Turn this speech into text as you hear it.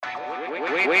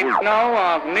We know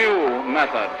of new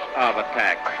methods of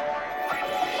attack.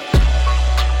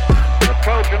 The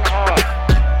Trojan horse,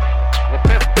 the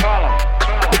fifth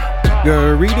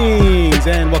column. Greetings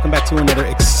and welcome back to another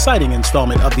exciting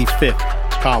installment of the Fifth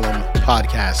Column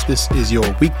podcast. This is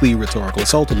your weekly rhetorical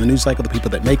assault on the news cycle, the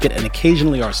people that make it, and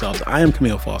occasionally ourselves. I am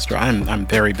Camille Foster. I'm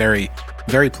very, very,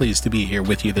 very pleased to be here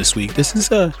with you this week.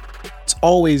 It's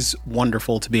always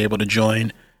wonderful to be able to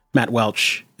join Matt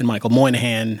Welch and Michael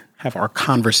Moynihan, have our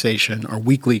conversation, our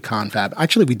weekly confab.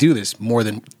 Actually, we do this more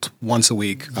than once a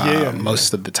week,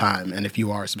 most of the time. And if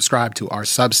you are subscribed to our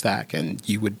Substack, and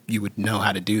you would know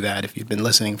how to do that if you've been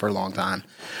listening for a long time,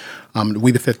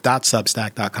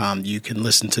 wethefifth.substack.com, you can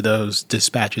listen to those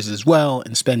dispatches as well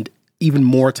and spend even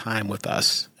more time with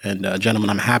us. And gentlemen,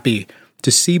 I'm happy to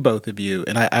see both of you.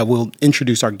 And I will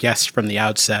introduce our guests from the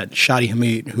outset, Shadi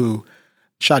Hamid,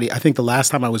 Shadi, I think the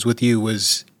last time I was with you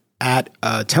was at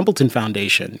a Templeton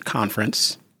Foundation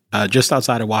conference just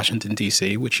outside of Washington,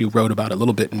 D.C., which you wrote about a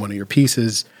little bit in one of your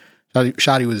pieces.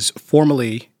 Shadi was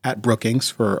formerly at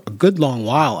Brookings for a good long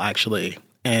while, actually.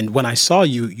 And when I saw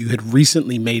you, you had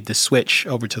recently made the switch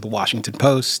over to the Washington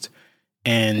Post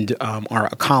and are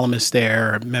a columnist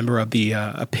there, a member of the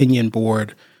opinion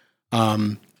board.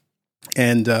 And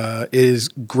it is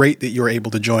great that you're able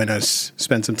to join us,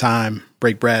 spend some time,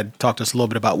 break bread, talk to us a little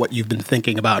bit about what you've been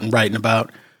thinking about and writing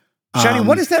about. Shadi,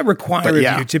 what does that require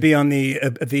of you to be on the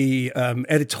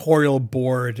editorial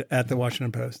board at the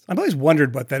Washington Post? I've always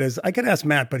wondered what that is. I could ask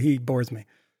Matt, but he bores me.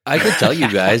 I could tell you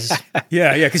guys.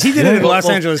 Yeah, because he did it in the Los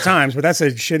Angeles Times, but that's a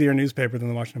shittier newspaper than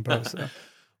the Washington Post. So.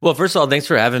 Well, first of all, thanks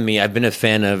for having me. I've been a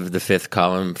fan of the Fifth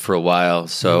Column for a while.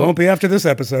 So it won't be after this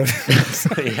episode.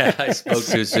 Yeah, I spoke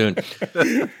too soon.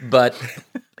 But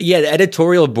yeah, the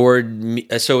editorial board,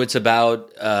 so it's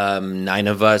about 9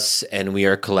 of us, and we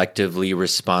are collectively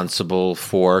responsible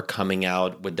for coming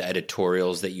out with the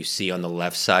editorials that you see on the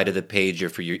left side of the page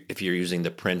if you're using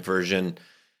the print version.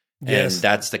 Yes. And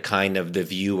that's the kind of the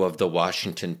view of the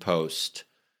Washington Post.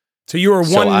 So you are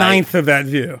 1/9 of that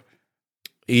view.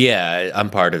 Yeah, I'm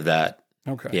part of that.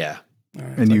 Okay. Yeah.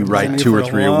 Right. And so you write 2 or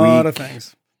 3 a week. A lot of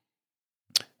things.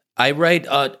 I write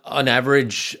on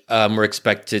average. We're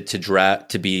expected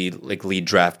to be like lead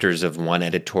drafters of 1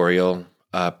 editorial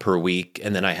per week,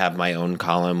 and then I have my own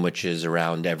column, which is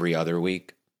around every other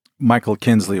week. Michael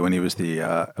Kinsley, when he was the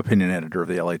opinion editor of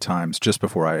the LA Times, just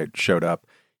before I showed up,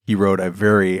 he wrote a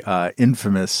very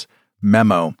infamous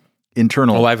memo.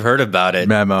 Oh, I've heard about it.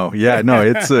 Memo. Yeah, no,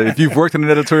 it's if you've worked in an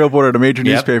editorial board at a major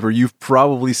newspaper, you've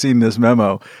probably seen this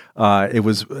memo. It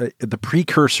was the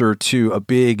precursor to a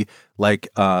big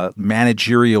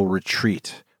managerial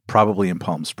retreat, probably in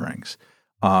Palm Springs.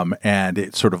 And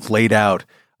it sort of laid out,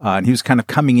 and he was kind of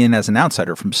coming in as an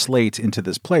outsider from Slate into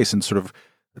this place and sort of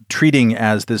treating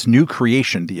as this new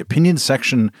creation, the opinion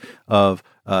section of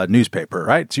newspaper,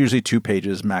 right? It's usually 2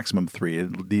 pages, maximum 3.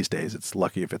 These days, it's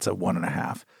lucky if it's at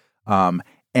 1.5.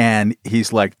 And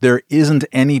he's like, there isn't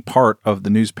any part of the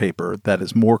newspaper that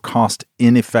is more cost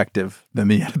ineffective than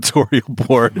the editorial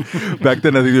board. Back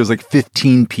then, I think there was like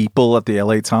 15 people at the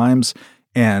LA Times,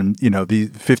 and the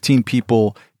 15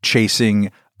 people chasing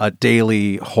a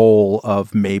daily whole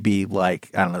of maybe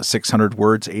 600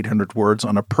 words, 800 words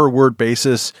on a per word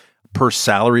basis, per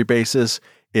salary basis.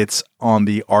 It's on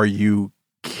the "are you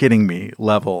kidding me"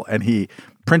 level. And he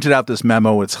printed out this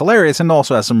memo. It's hilarious and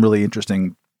also has some really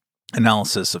interesting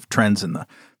analysis of trends in the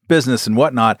business and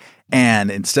whatnot. And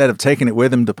instead of taking it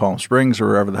with him to Palm Springs or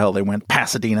wherever the hell they went,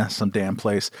 Pasadena, some damn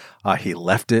place, he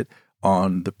left it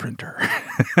on the printer.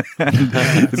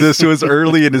 This was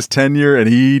early in his tenure, and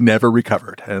he never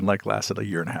recovered, and lasted a 1.5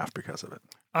 years because of it.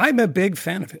 I'm a big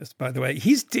fan of his, by the way.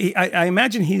 I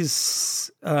imagine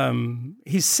he's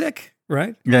sick,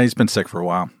 right? Yeah, he's been sick for a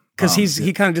while. Because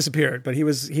he kind of disappeared, but he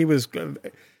was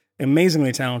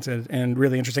amazingly talented and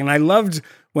really interesting. And I loved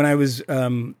when I was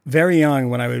very young,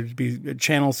 when I would be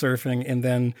channel surfing, and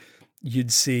then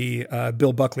you'd see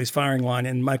Bill Buckley's firing line,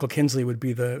 and Michael Kinsley would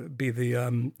be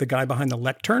the guy behind the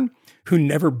lectern who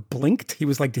never blinked. He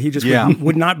was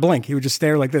would not blink. He would just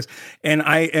stare like this.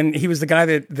 And he was the guy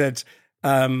that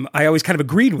I always kind of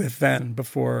agreed with then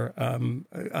before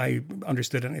I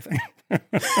understood anything.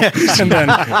 And then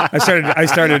I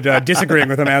started disagreeing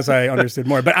with him as I understood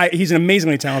more. But he's an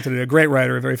amazingly talented, a great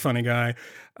writer, a very funny guy.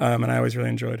 And I always really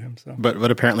enjoyed him. So. But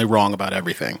apparently wrong about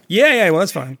everything. Yeah, well,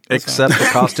 that's fine. Except the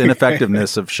cost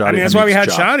ineffectiveness of Shadi. That's why we had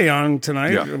Shadi on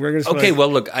tonight. Yeah. Okay, well,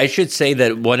 look, I should say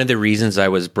that one of the reasons I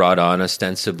was brought on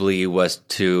ostensibly was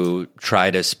to try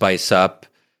to spice up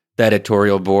the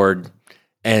editorial board.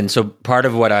 And so part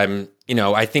of what I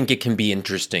think it can be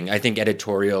interesting. I think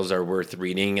editorials are worth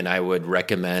reading, and I would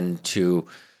recommend to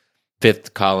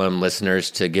fifth column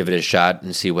listeners to give it a shot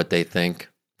and see what they think.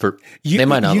 They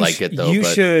might not like it though. You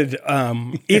but. should,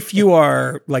 if you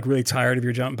are like really tired of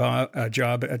your job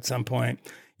at some point,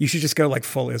 you should just go like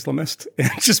full Islamist and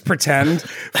just pretend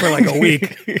for like a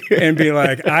week and be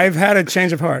like, I've had a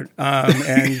change of heart.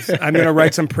 And I'm going to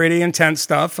write some pretty intense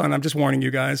stuff. And I'm just warning you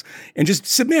guys, and just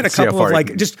submit a couple of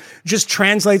like, just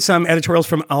translate some editorials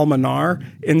from Al-Manar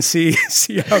and see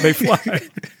how they fly.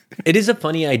 It is a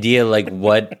funny idea, like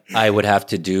what I would have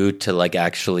to do to like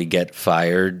actually get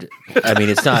fired. I mean,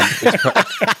 it's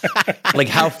like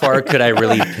how far could I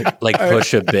really like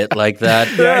push a bit like that?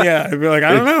 Yeah. I'd be like,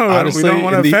 I don't know. Honestly, we don't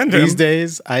want to offend him. These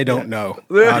days, I don't know.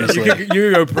 Honestly, You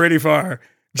could go pretty far.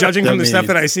 Judging from the stuff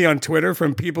that I see on Twitter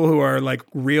from people who are like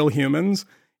real humans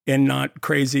and not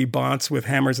crazy bots with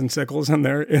hammers and sickles in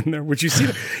there. Would you see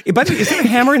that? By the way, is there a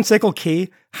hammer and sickle key?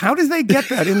 How does they get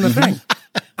that in the thing?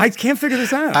 I can't figure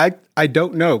this out. I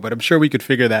don't know, but I'm sure we could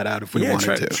figure that out if we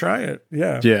wanted to. Try it.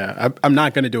 Yeah. Yeah. I'm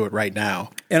not going to do it right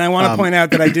now. And I want to point out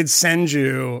that I did send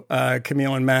you,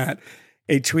 Camille and Matt,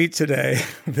 a tweet today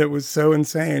that was so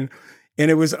insane. And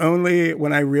it was only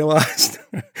when I realized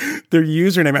their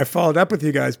username, I followed up with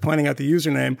you guys pointing out the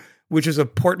username, which is a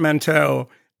portmanteau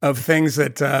of things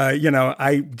that,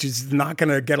 I just not going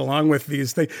to get along with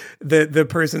these things. The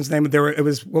person's name, it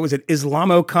was, what was it?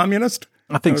 Islamo-communist?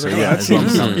 I think so. Like, Yeah.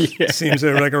 Seems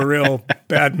like a real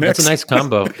bad mix. That's a nice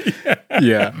combo.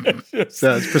 Yeah.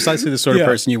 So it's precisely the sort of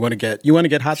person you want to get. You want to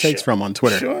get hot takes from on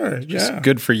Twitter. Sure. Yeah. It's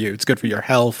good for you. It's good for your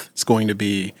health. It's going to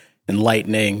be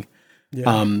enlightening.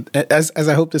 Yeah. As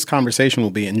I hope this conversation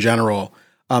will be in general.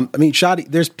 I mean, Shadi,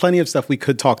 there's plenty of stuff we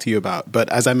could talk to you about. But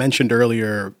as I mentioned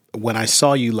earlier, when I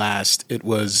saw you last,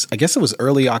 I guess it was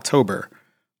early October,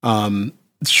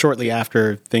 shortly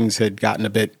after things had gotten a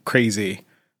bit crazy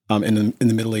in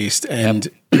the Middle East. And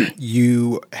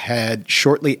you had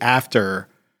shortly after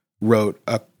wrote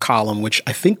a column, which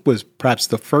I think was perhaps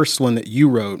the first one that you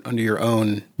wrote under your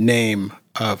own name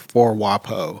for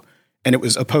WAPO. And it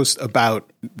was a post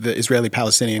about the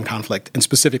Israeli-Palestinian conflict and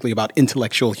specifically about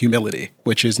intellectual humility,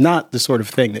 which is not the sort of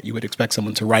thing that you would expect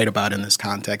someone to write about in this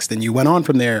context. And you went on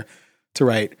from there to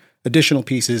write additional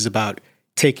pieces about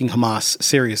taking Hamas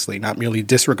seriously, not merely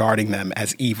disregarding them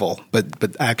as evil,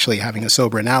 but actually having a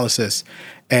sober analysis.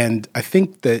 And I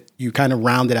think that you kind of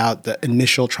rounded out the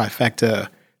initial trifecta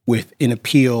with an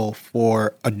appeal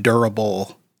for a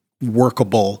durable,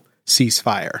 workable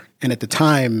ceasefire. And at the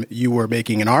time, you were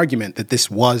making an argument that this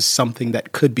was something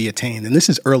that could be attained. And this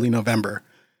is early November.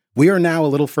 We are now a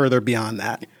little further beyond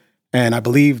that. And I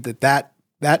believe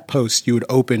that post you had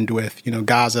opened with,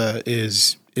 Gaza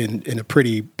is in a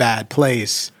pretty bad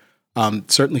place.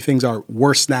 Certainly things are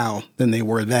worse now than they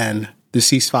were then. The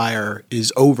ceasefire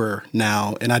is over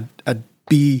now. And I'd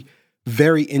be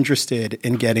very interested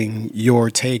in getting your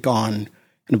take on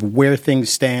kind of where things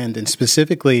stand and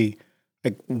specifically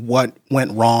like what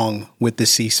went wrong with the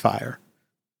ceasefire.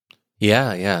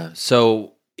 Yeah.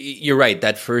 So you're right.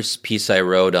 That first piece I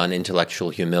wrote on intellectual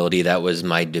humility, that was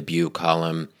my debut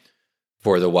column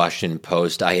for the Washington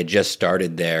Post. I had just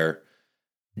started there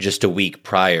just a week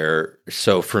prior.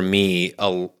 So for me,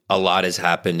 a lot has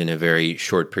happened in a very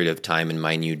short period of time in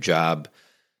my new job.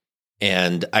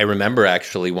 And I remember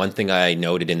actually one thing I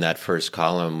noted in that first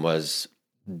column was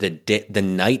the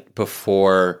night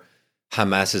before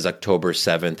Hamas's October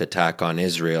 7th attack on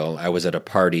Israel, I was at a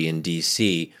party in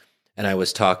D.C. and I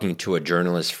was talking to a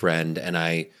journalist friend, and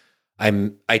I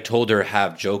told her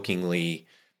half jokingly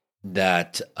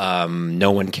that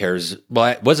no one cares. Well,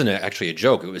 it wasn't actually a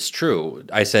joke; it was true.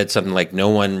 I said something like, "No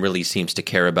one really seems to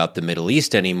care about the Middle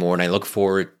East anymore," and I look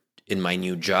forward in my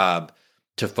new job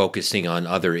to focusing on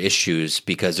other issues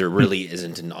because there really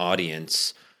isn't an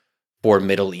audience for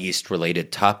Middle East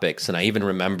related topics. And I even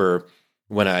remember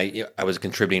when I was a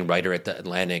contributing writer at The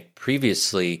Atlantic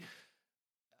previously,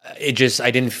 I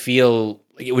didn't feel,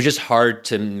 it was just hard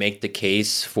to make the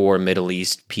case for Middle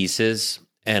East pieces.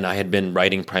 And I had been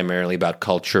writing primarily about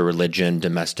culture, religion,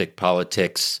 domestic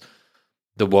politics,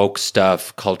 the woke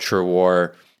stuff, culture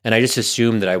war. And I just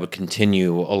assumed that I would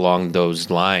continue along those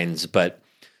lines. But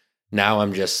now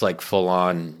I'm just like full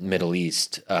on Middle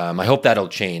East. I hope that'll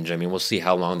change. I mean, we'll see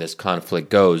how long this conflict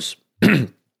goes.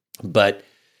 But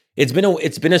it's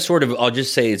been a sort of, I'll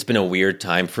just say it's been a weird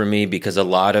time for me because a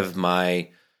lot of my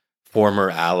former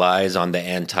allies on the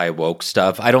anti-woke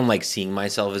stuff, I don't like seeing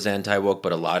myself as anti-woke,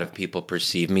 but a lot of people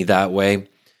perceive me that way.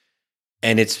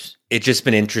 And it's just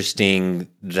been interesting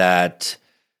that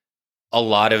a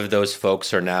lot of those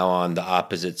folks are now on the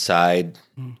opposite side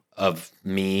of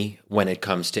me when it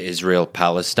comes to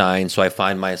Israel-Palestine. So I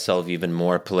find myself even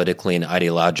more politically and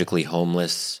ideologically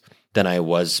homeless than I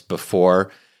was before.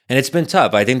 And it's been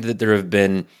tough. I think that there have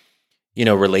been,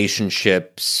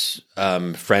 relationships,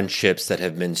 friendships that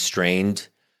have been strained.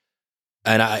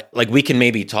 And we can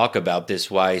maybe talk about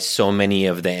this, why so many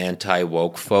of the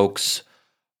anti-woke folks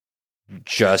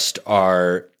just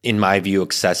are, in my view,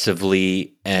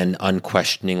 excessively and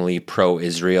unquestioningly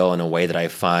pro-Israel in a way that I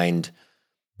find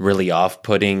really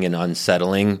off-putting and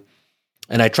unsettling.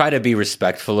 And I try to be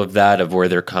respectful of that, of where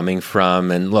they're coming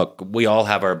from. And look, we all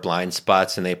have our blind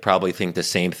spots, and they probably think the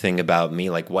same thing about me.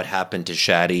 Like, what happened to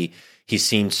Shadi? He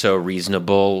seemed so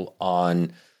reasonable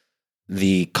on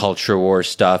the culture war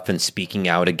stuff and speaking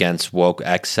out against woke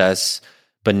excess,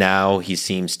 but now he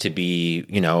seems to be,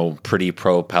 pretty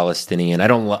pro-Palestinian. I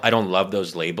don't love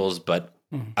those labels, but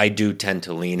I do tend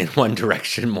to lean in one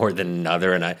direction more than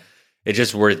another, and it's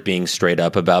just worth being straight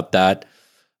up about that.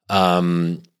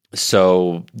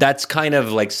 So that's kind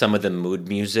of like some of the mood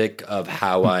music of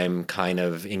how I'm kind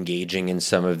of engaging in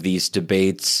some of these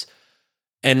debates.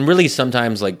 And really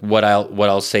sometimes like what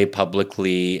I'll say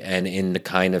publicly and in the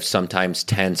kind of sometimes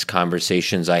tense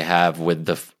conversations I have with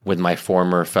my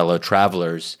former fellow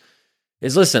travelers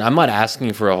is, listen, I'm not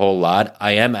asking for a whole lot.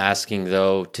 I am asking,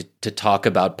 though, to talk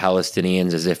about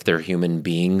Palestinians as if they're human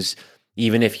beings.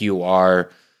 Even if you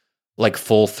are like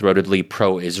full-throatedly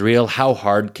pro-Israel, how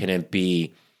hard can it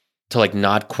be to like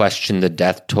not question the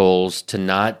death tolls, to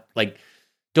not like,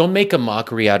 don't make a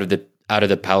mockery out of the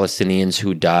Palestinians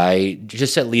who die.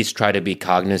 Just at least try to be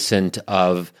cognizant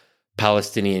of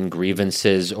Palestinian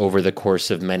grievances over the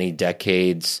course of many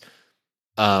decades.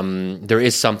 There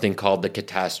is something called the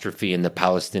catastrophe in the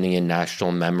Palestinian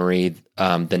national memory, the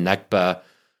Nakba,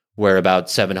 where about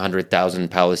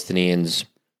 700,000 Palestinians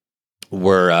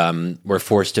were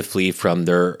forced to flee from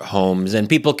their homes. And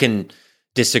people can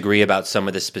disagree about some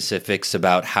of the specifics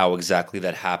about how exactly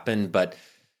that happened, but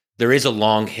there is a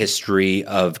long history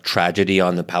of tragedy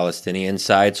on the Palestinian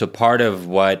side. So part of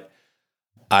what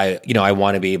I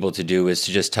want to be able to do is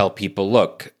to just tell people,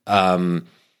 look,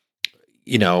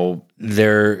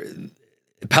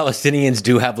 Palestinians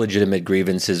do have legitimate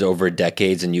grievances over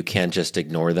decades, and you can't just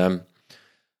ignore them.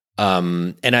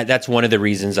 That's one of the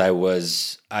reasons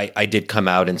I did come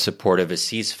out in support of a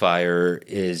ceasefire,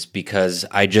 is because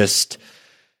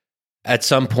at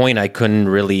some point, I couldn't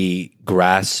really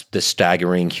grasp the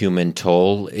staggering human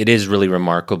toll. It is really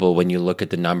remarkable when you look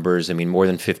at the numbers. I mean, more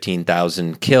than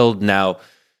 15,000 killed. Now,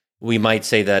 we might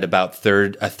say that about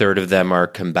a third of them are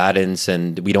combatants,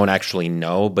 and we don't actually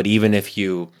know. But even if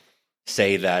you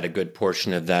say that a good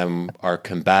portion of them are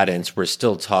combatants, we're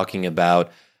still talking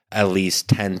about at least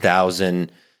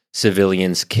 10,000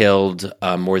 civilians killed,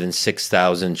 more than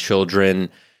 6,000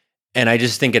 children. And I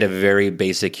just think at a very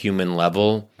basic human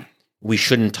level, we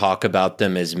shouldn't talk about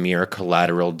them as mere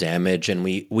collateral damage. And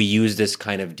we use this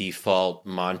kind of default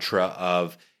mantra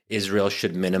of Israel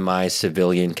should minimize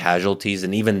civilian casualties.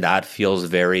 And even that feels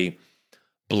very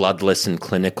bloodless and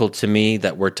clinical to me,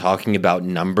 that we're talking about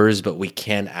numbers, but we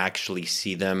can't actually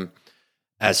see them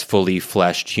as fully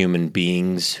fleshed human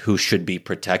beings who should be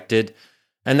protected.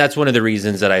 And that's one of the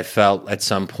reasons that I felt at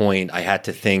some point I had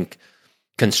to think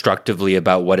constructively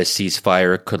about what a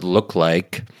ceasefire could look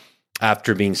like,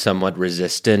 after being somewhat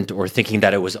resistant or thinking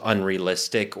that it was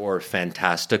unrealistic or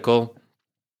fantastical.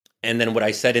 And then what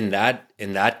I said in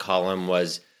that column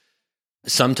was,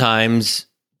 sometimes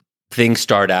things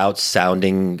start out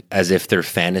sounding as if they're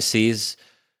fantasies,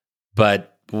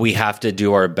 but we have to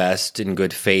do our best in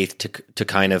good faith to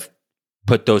kind of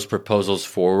put those proposals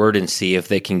forward and see if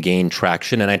they can gain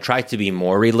traction. And I try to be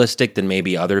more realistic than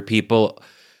maybe other people,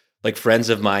 like friends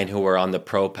of mine who are on the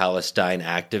pro-Palestine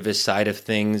activist side of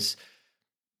things.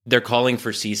 They're calling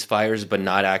for ceasefires, but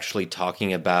not actually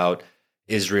talking about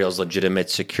Israel's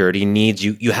legitimate security needs.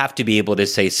 You have to be able to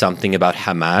say something about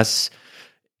Hamas.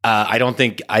 I don't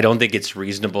think it's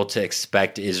reasonable to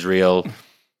expect Israel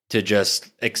to just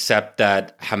accept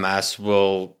that Hamas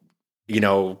will,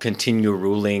 continue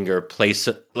ruling or place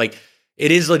like. It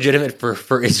is legitimate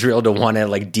for Israel to want to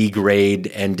like degrade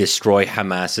and destroy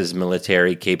Hamas's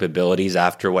military capabilities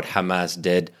after what Hamas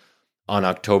did on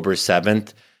October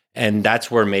 7th. And that's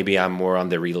where maybe I'm more on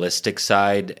the realistic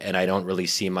side, and I don't really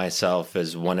see myself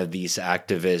as one of these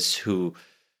activists who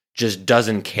just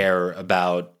doesn't care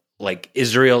about, like,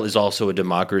 Israel is also a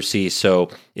democracy, so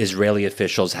Israeli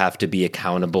officials have to be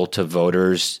accountable to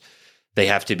voters. They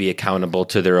have to be accountable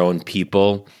to their own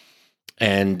people.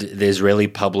 And the Israeli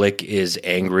public is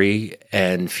angry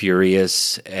and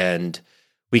furious, and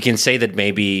we can say that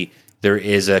maybe there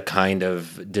is a kind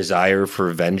of desire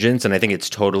for vengeance, and I think it's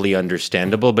totally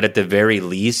understandable. But at the very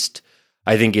least,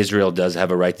 I think Israel does have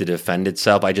a right to defend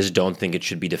itself. I just don't think it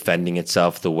should be defending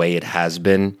itself the way it has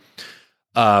been.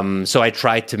 So I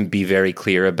tried to be very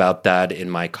clear about that in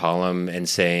my column and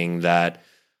saying that,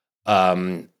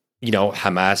 Hamas,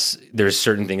 there's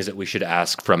certain things that we should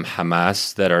ask from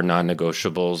Hamas that are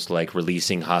non-negotiables, like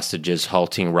releasing hostages,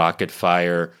 halting rocket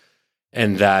fire,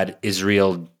 and that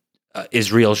Israel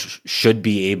should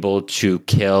be able to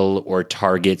kill or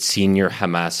target senior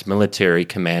Hamas military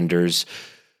commanders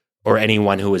or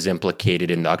anyone who was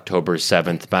implicated in the October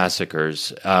 7th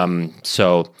massacres.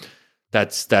 So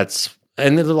that's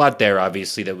and there's a lot there,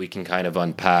 obviously, that we can kind of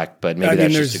unpack, but maybe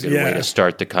that's just a good way to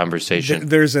start the conversation.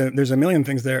 There's a million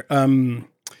things there.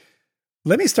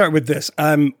 Let me start with this.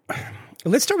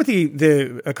 Let's start with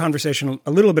a conversation,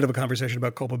 a little bit of a conversation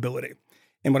about culpability.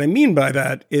 And what I mean by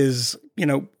that is,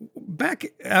 back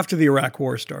after the Iraq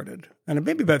War started, and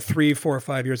maybe about 3, 4, or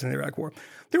 5 years in the Iraq War,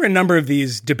 there were a number of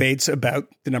these debates about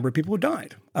the number of people who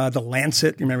died. The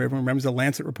Lancet, everyone remembers the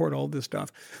Lancet report, all this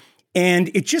stuff.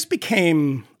 And it just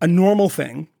became a normal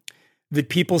thing that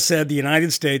people said the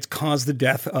United States caused the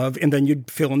death of, and then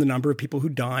you'd fill in the number of people who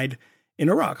died in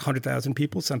Iraq, 100,000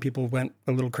 people. Some people went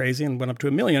a little crazy and went up to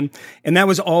 1 million. And that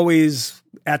was always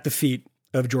at the feet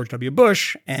of George W.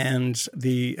 Bush and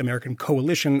the American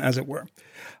coalition, as it were.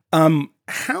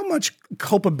 How much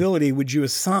culpability would you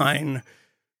assign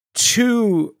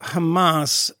to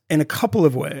Hamas in a couple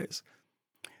of ways?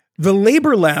 The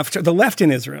labor left, the left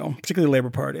in Israel, particularly the Labor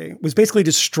Party, was basically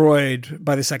destroyed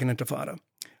by the Second Intifada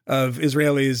of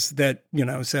Israelis that,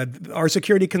 said our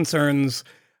security concerns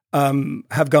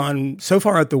have gone so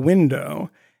far out the window.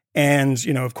 And,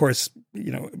 of course,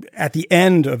 at the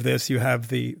end of this, you have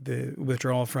the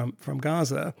withdrawal from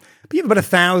Gaza. But you have about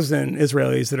 1,000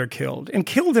 Israelis that are killed, and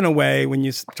killed in a way, when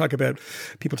you talk about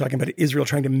people talking about Israel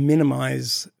trying to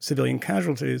minimize civilian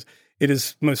casualties, it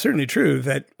is most certainly true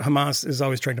that Hamas is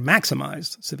always trying to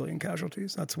maximize civilian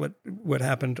casualties. That's what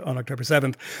happened on October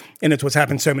 7th. And it's what's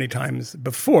happened so many times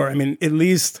before. I mean, at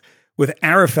least with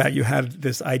Arafat, you had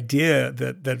this idea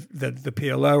that the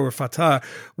PLO or Fatah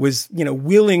was,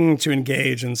 willing to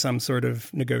engage in some sort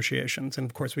of negotiations. And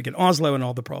of course, we get Oslo and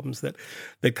all the problems that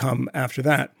come after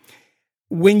that.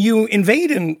 When you invade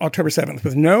in October 7th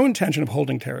with no intention of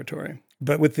holding territory,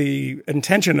 but with the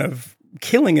intention of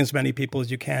killing as many people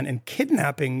as you can and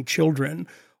kidnapping children,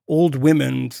 old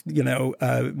women,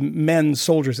 men,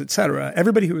 soldiers, etc.,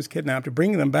 everybody who was kidnapped, and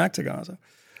bringing them back to Gaza.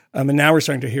 And now we're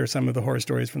starting to hear some of the horror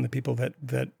stories from the people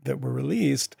that were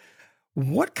released.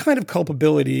 What kind of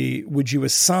culpability would you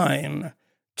assign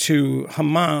to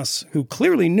Hamas, who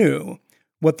clearly knew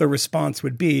what the response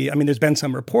would be? I mean, there's been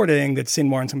some reporting that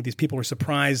Sinwar and some of these people were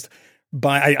surprised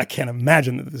by, I can't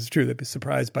imagine that this is true, they'd be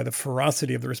surprised by the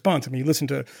ferocity of the response. I mean, you listen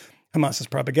to Hamas's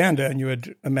propaganda, and you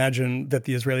would imagine that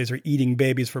the Israelis are eating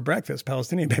babies for breakfast,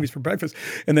 Palestinian babies for breakfast,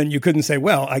 and then you couldn't say,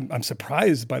 well, I'm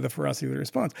surprised by the ferocity of the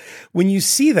response. When you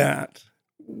see that,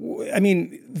 I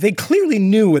mean, they clearly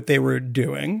knew what they were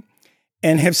doing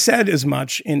and have said as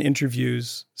much in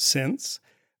interviews since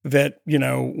that,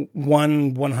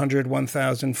 100,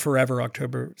 1,000 forever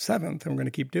October 7th, and we're going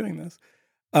to keep doing this.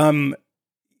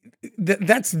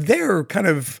 That's their kind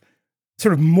of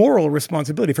sort of moral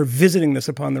responsibility for visiting this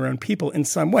upon their own people in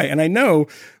some way. And I know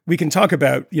we can talk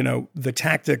about, the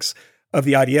tactics of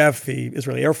the IDF, the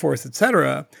Israeli Air Force, et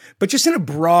cetera, but just in a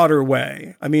broader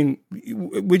way. I mean,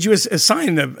 would you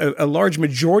assign a large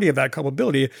majority of that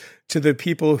culpability to the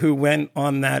people who went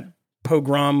on that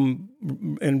pogrom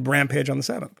and rampage on the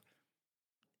 7th?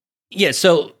 Yeah.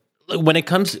 So when it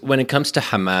comes to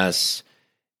Hamas,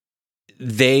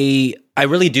 I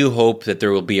really do hope that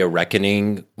there will be a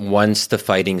reckoning once the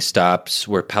fighting stops,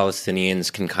 where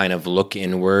Palestinians can kind of look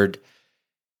inward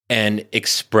and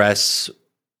express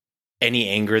any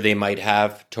anger they might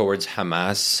have towards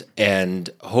Hamas. And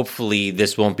hopefully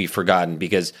this won't be forgotten,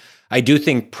 because I do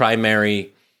think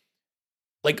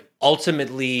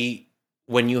ultimately,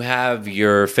 when you have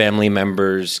your family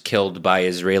members killed by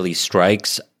Israeli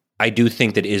strikes, I do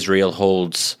think that Israel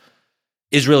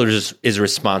is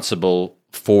responsible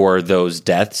for those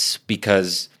deaths,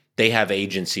 because they have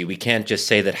agency. We can't just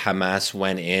say that Hamas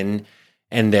went in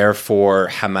and therefore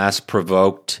Hamas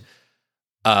provoked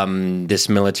this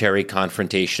military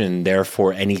confrontation.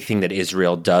 Therefore, anything that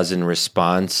Israel does in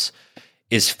response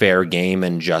is fair game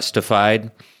and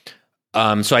justified.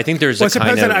 So I think there's I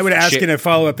suppose that I would ask in a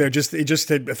follow-up there, just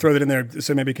to throw that in there,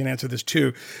 so maybe you can answer this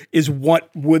too, is what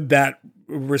would that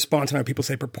response, and I know people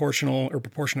say proportional or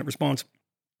proportionate response,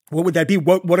 what would that be?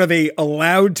 What are they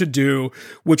allowed to do,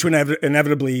 which would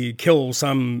inevitably kill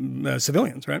some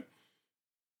civilians, right?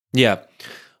 Yeah.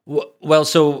 Well,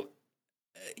 so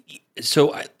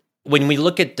when we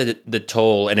look at the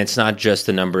toll, and it's not just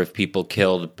the number of people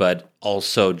killed, but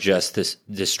also just this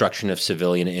destruction of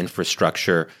civilian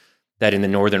infrastructure, that in the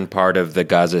northern part of the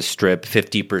Gaza Strip, more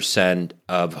than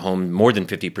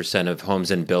 50% of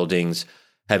homes and buildings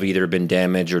have either been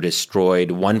damaged or destroyed.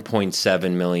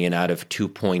 1.7 million out of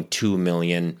 2.2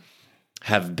 million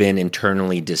have been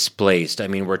internally displaced. I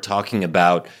mean, we're talking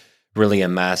about really a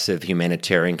massive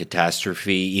humanitarian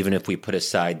catastrophe. Even if we put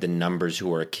aside the numbers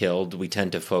who are killed, we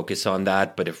tend to focus on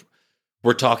that. But if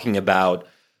we're talking about,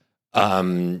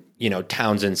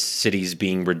 towns and cities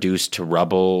being reduced to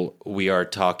rubble, we are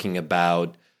talking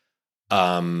about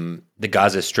the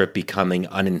Gaza Strip becoming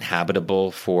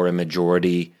uninhabitable for a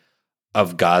majority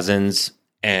of Gazans.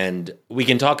 And we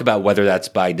can talk about whether that's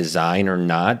by design or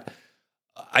not.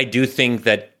 I do think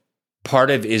that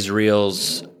part of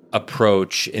Israel's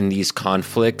approach in these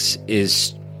conflicts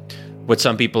is what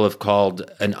some people have called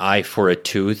an eye for a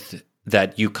tooth,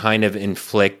 that you kind of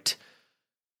inflict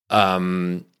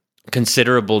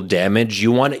considerable damage.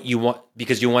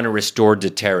 Because you want to restore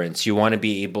deterrence. You want to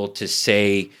be able to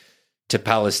say to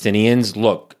Palestinians,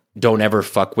 look, don't ever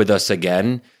fuck with us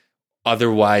again.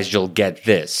 Otherwise, you'll get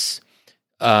this.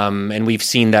 And we've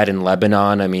seen that in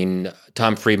Lebanon. I mean,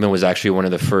 Tom Friedman was actually one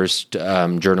of the first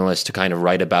journalists to kind of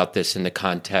write about this in the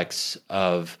context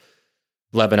of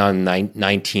Lebanon in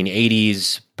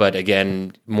 1980s. But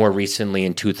again, more recently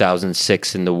in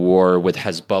 2006 in the war with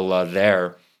Hezbollah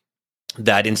there,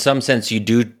 that in some sense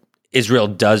Israel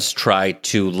does try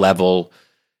to level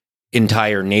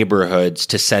entire neighborhoods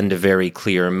to send a very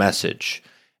clear message.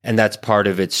 And that's part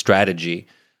of its strategy.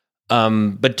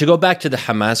 But to go back to the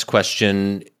Hamas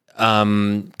question,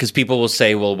 because people will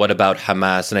say, well, what about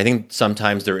Hamas? And I think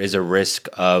sometimes there is a risk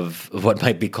of what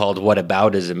might be called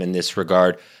whataboutism in this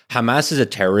regard. Hamas is a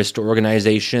terrorist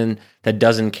organization that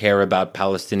doesn't care about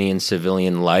Palestinian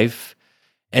civilian life.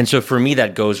 And so for me,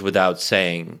 that goes without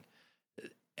saying.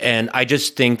 And I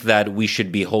just think that we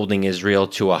should be holding Israel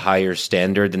to a higher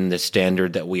standard than the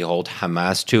standard that we hold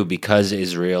Hamas to, because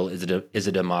Israel is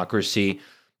a democracy,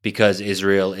 because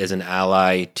Israel is an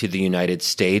ally to the United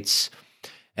States,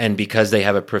 and because they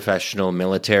have a professional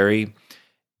military,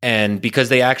 and because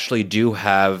they actually do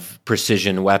have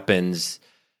precision weapons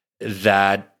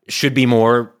that should be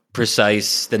more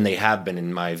precise than they have been,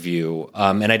 in my view.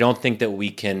 And I don't think that we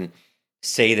can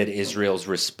say that Israel's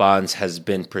response has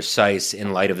been precise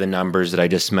in light of the numbers that I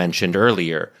just mentioned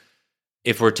earlier.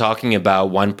 If we're talking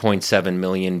about 1.7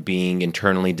 million being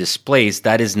internally displaced,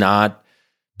 that is not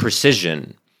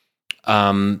precision.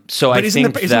 Isn't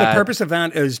the purpose of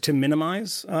that is to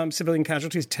minimize civilian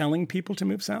casualties, telling people to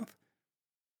move south?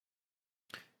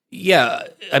 Yeah,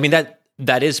 I mean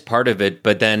that is part of it,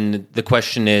 but then the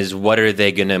question is, what are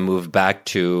they going to move back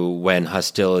to when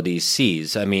hostilities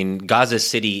cease? I mean, Gaza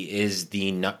City is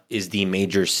the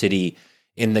major city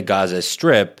in the Gaza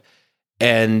Strip,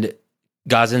 and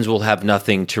Gazans will have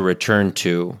nothing to return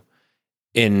to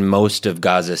in most of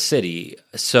Gaza City.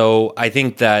 So I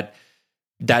think that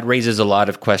raises a lot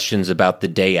of questions about the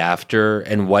day after,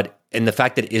 and the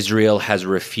fact that Israel has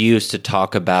refused to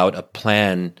talk about a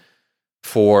plan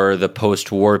for the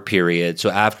post-war period. So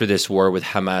after this war with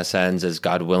Hamas ends, as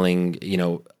God willing,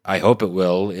 I hope it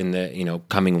will in the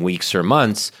coming weeks or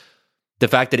months, the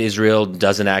fact that Israel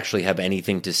doesn't actually have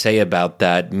anything to say about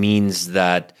that means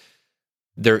that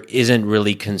there isn't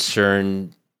really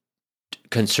concern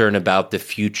about the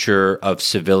future of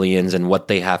civilians and what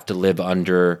they have to live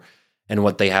under and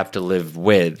what they have to live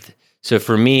with. So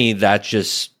for me, that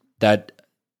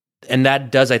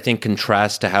does, I think,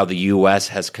 contrast to how the U.S.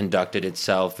 has conducted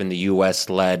itself in the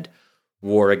U.S.-led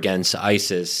war against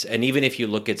ISIS. And even if you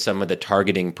look at some of the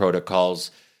targeting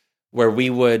protocols, where we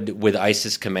would, with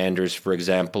ISIS commanders, for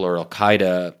example, or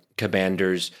Al-Qaeda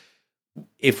commanders,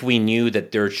 if we knew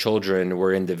that their children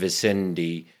were in the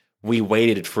vicinity, we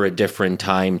waited for a different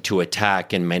time to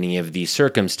attack in many of these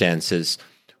circumstances,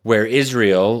 where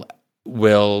Israel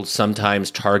will sometimes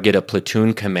target a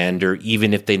platoon commander,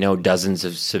 even if they know dozens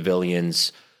of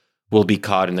civilians will be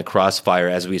caught in the crossfire,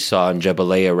 as we saw in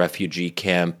Jabalia refugee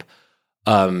camp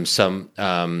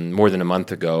more than a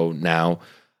month ago now.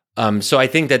 So I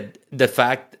think that the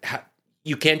fact,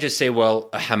 you can't just say, well,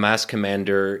 a Hamas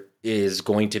commander is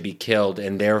going to be killed,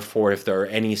 and therefore if there are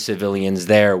any civilians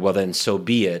there, well, then so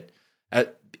be it.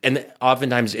 And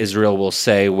oftentimes Israel will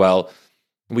say, well,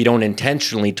 we don't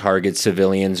intentionally target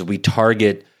civilians. We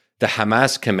target the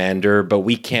Hamas commander, but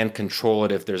we can't control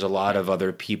it if there's a lot of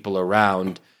other people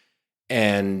around.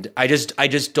 And I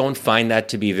just don't find that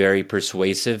to be very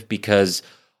persuasive, because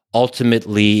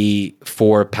ultimately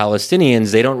for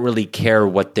Palestinians, they don't really care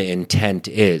what the intent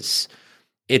is.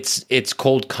 it's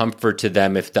cold comfort to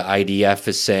them if the IDF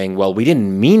is saying, well, we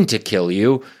didn't mean to kill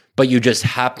you, but you just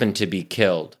happened to be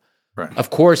killed. Right. Of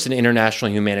course, in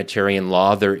international humanitarian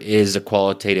law, there is a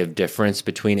qualitative difference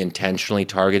between intentionally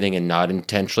targeting and not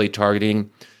intentionally targeting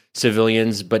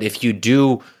civilians. But if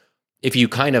you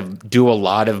kind of do a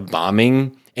lot of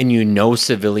bombing and you know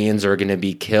civilians are going to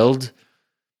be killed,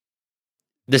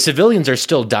 the civilians are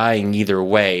still dying either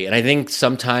way. And I think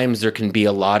sometimes there can be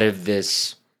a lot of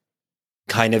this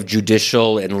kind of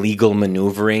judicial and legal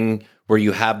maneuvering where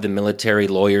you have the military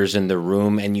lawyers in the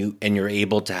room and you're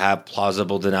able to have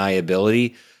plausible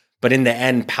deniability. But in the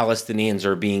end, Palestinians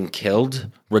are being killed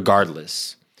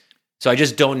regardless. So I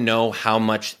just don't know how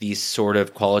much these sort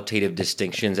of qualitative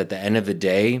distinctions at the end of the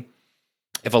day,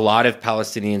 if a lot of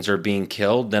Palestinians are being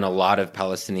killed, then a lot of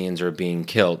Palestinians are being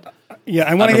killed. Yeah,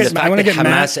 I want to get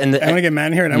Matt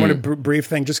in here, and I want a brief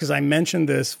thing, just because I mentioned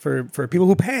this for people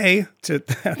who pay to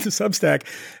Substack.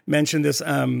 Mentioned this,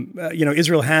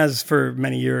 Israel has for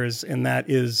many years, and that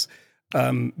is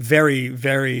very,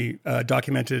 very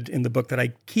documented in the book that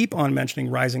I keep on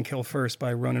mentioning, "Rise and Kill First"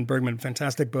 by Ronan Bergman,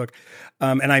 fantastic book.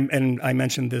 And I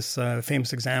mentioned this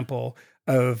famous example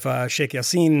of Sheikh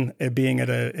Yassin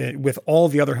being with all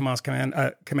the other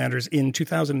Hamas commanders in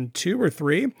 2002 or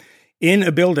 3. In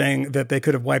a building that they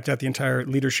could have wiped out the entire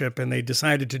leadership, and they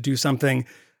decided to do something,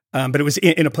 but it was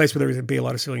in a place where there was going to be a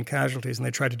lot of civilian casualties, and they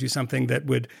tried to do something that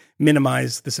would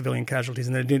minimize the civilian casualties,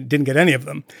 and they didn't get any of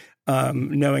them,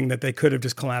 knowing that they could have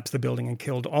just collapsed the building and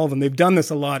killed all of them. They've done this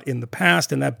a lot in the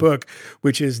past in that book,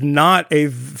 which is not a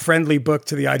friendly book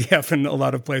to the IDF in a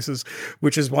lot of places,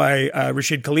 which is why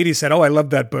Rashid Khalidi said, "Oh, I love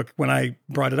that book," when I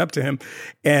brought it up to him.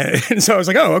 And so I was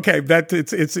like, "Oh, okay,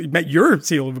 it met your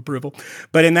seal of approval."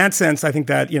 But in that sense, I think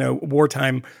that,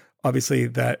 wartime, obviously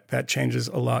that changes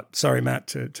a lot. Sorry, Matt,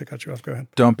 to cut you off. Go ahead.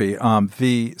 Don't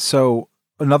be. So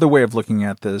another way of looking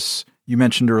at this, you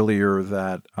mentioned earlier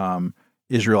that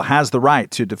Israel has the right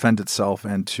to defend itself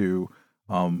and to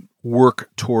work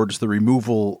towards the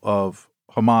removal of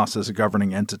Hamas as a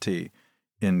governing entity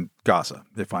in Gaza.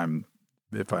 If I'm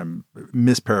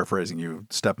misparaphrasing you,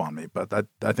 step on me, but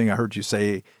I think I heard you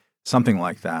say something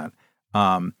like that.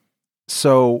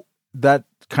 So that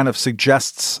kind of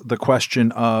suggests the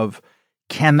question of,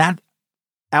 can that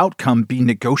outcome be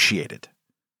negotiated?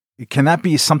 Can that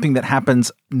be something that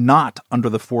happens not under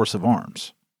the force of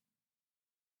arms?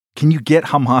 Can you get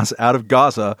Hamas out of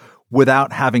Gaza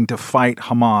without having to fight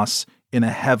Hamas in a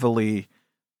heavily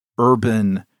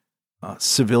urban,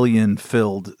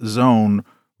 civilian-filled zone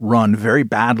run very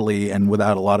badly and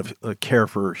without a lot of care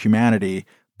for humanity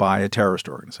by a terrorist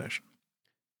organization?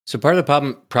 So part of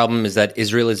the problem is that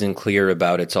Israel isn't clear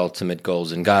about its ultimate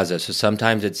goals in Gaza. So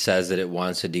sometimes it says that it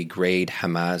wants to degrade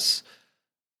Hamas.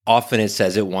 Often it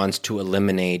says it wants to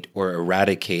eliminate or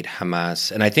eradicate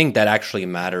Hamas. And I think that actually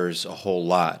matters a whole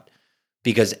lot,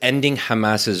 because ending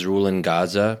Hamas's rule in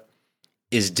Gaza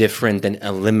is different than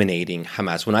eliminating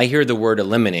Hamas. When I hear the word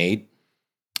eliminate,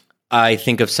 I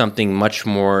think of something much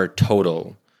more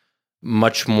total,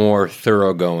 much more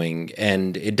thoroughgoing,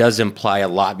 and it does imply a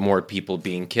lot more people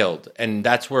being killed. And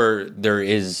that's where there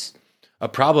is a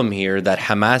problem here, that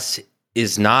Hamas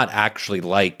is not actually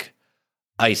like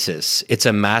ISIS. It's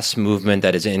a mass movement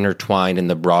that is intertwined in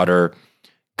the broader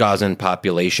Gazan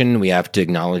population. We have to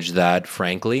acknowledge that,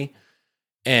 frankly.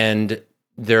 And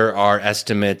there are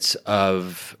estimates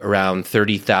of around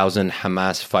 30,000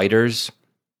 Hamas fighters.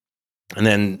 And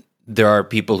then there are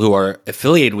people who are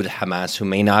affiliated with Hamas who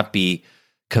may not be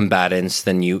combatants.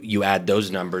 Then you add those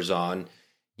numbers on.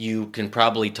 You can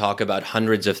probably talk about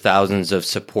hundreds of thousands of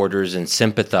supporters and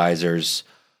sympathizers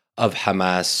of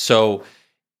Hamas. So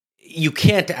you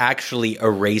can't actually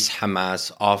erase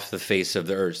Hamas off the face of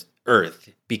the earth,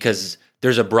 because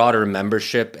there's a broader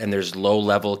membership, and there's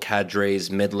low-level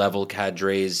cadres, mid-level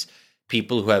cadres,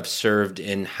 people who have served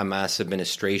in Hamas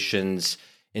administrations,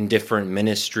 in different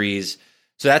ministries.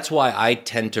 So that's why I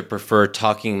tend to prefer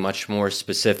talking much more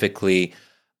specifically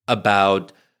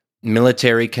about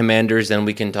military commanders. Then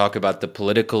we can talk about the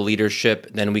political leadership.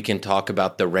 Then we can talk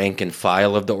about the rank and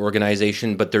file of the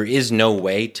organization. But there is no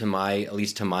way, at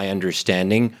least to my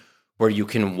understanding, where you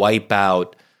can wipe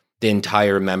out the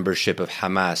entire membership of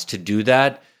Hamas. To do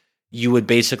that, you would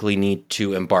basically need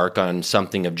to embark on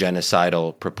something of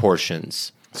genocidal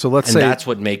proportions. So let's and say that's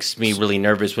what makes me really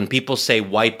nervous when people say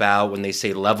wipe out, when they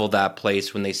say level that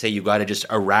place, when they say you got to just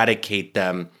eradicate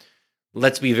them.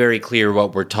 Let's be very clear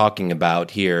what we're talking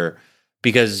about here,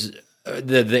 because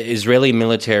the Israeli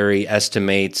military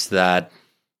estimates that,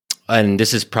 and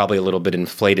this is probably a little bit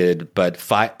inflated, but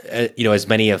as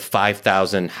many as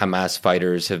 5,000 Hamas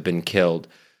fighters have been killed.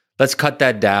 let's cut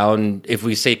that down. If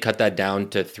we say cut that down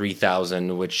to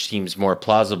 3,000, which seems more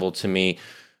plausible to me,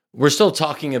 we're still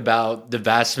talking about the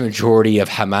vast majority of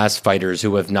Hamas fighters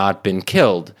who have not been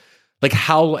killed. Like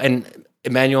how, and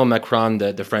Emmanuel Macron,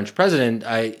 the French president,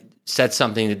 I said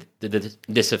something to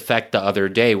this effect the other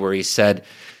day where he said,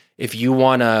 if you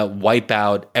want to wipe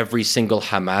out every single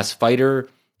Hamas fighter,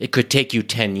 it could take you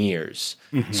 10 years.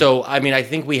 Mm-hmm. So, I mean, I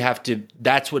think we have to,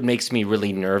 that's what makes me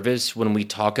really nervous when we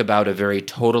talk about a very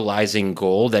totalizing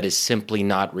goal that is simply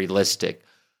not realistic.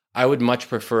 I would much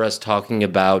prefer us talking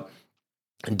about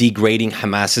degrading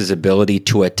Hamas's ability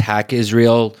to attack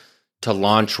Israel, to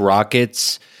launch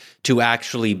rockets, to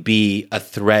actually be a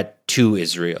threat to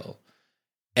Israel.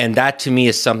 And that to me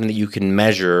is something that you can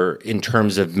measure in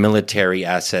terms of military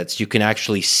assets. You can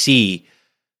actually see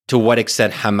to what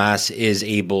extent Hamas is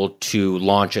able to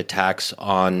launch attacks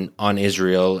on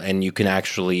Israel, and you can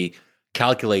actually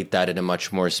calculate that in a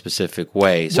much more specific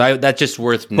way. So that's just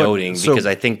worth noting, because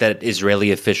I think that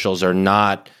Israeli officials are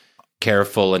not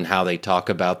careful in how they talk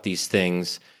about these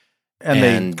things. And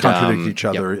they contradict each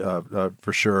other,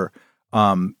 for sure.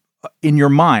 In your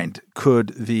mind, could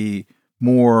the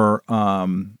more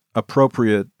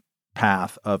appropriate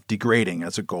path of degrading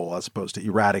as a goal as opposed to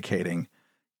eradicating,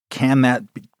 can that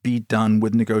be done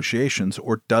with negotiations,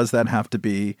 or does that have to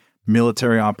be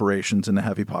military operations in a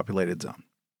heavy populated zone?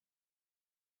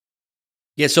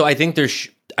 Yeah, so I think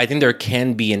there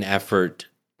can be an effort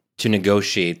to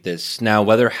negotiate this. Now,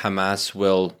 whether Hamas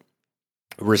will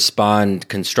respond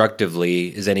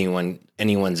constructively is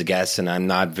anyone's guess, and I'm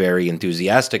not very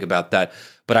enthusiastic about that.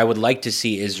 But I would like to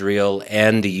see Israel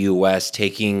and the U.S.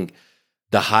 taking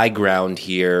the high ground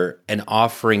here and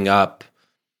offering up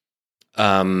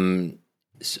a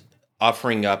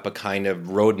kind of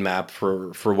roadmap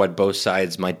for what both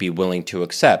sides might be willing to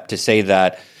accept. To say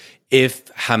that if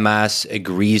Hamas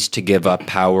agrees to give up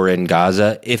power in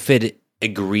Gaza, if it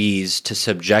agrees to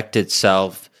subject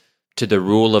itself to the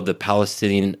rule of the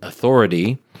Palestinian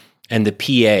Authority, and the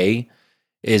PA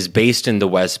is based in the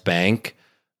West Bank,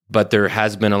 but there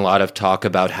has been a lot of talk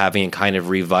about having a kind of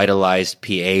revitalized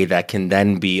PA that can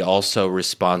then be also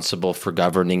responsible for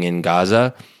governing in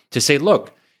Gaza, to say,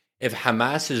 look, if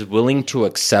Hamas is willing to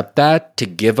accept that, to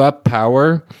give up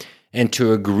power, and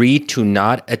to agree to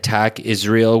not attack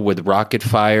Israel with rocket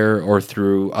fire or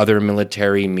through other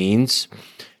military means,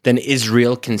 then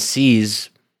Israel can seize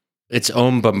its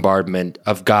own bombardment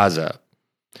of Gaza.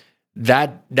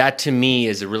 That to me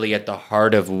is really at the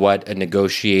heart of what a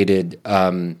negotiated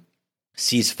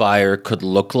ceasefire could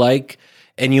look like.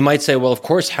 And you might say, well, of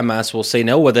course Hamas will say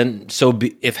no. Well, then,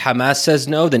 if Hamas says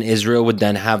no, then Israel would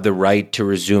then have the right to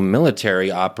resume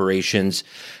military operations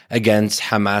against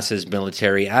Hamas's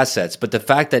military assets. But the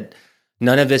fact that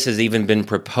none of this has even been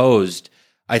proposed,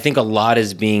 I think a lot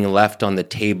is being left on the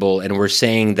table, and we're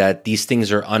saying that these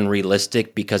things are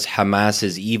unrealistic because Hamas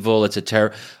is evil, it's a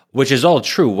terror, which is all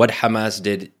true. What Hamas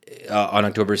did on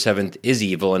October 7th is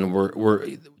evil, and we're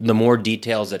the more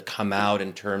details that come out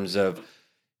in terms of,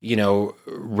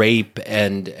 rape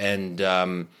and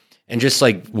just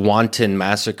like wanton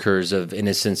massacres of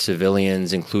innocent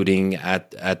civilians, including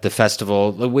at the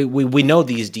festival. We know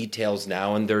these details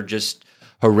now, and they're just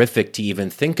horrific to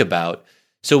even think about.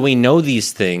 So we know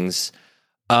these things,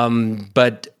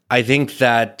 but I think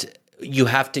that you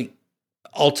have to,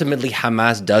 ultimately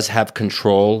Hamas does have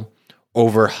control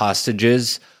over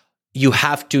hostages. You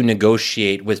have to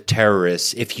negotiate with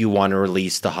terrorists if you want to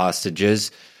release the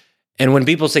hostages. And when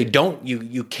people say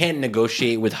you can't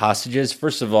negotiate with hostages,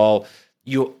 first of all,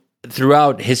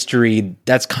 throughout history,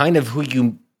 that's kind of who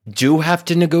you do have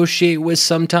to negotiate with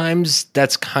sometimes.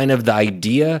 That's kind of the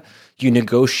idea. You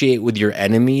negotiate with your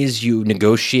enemies, you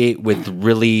negotiate with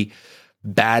really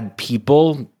bad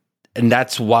people. And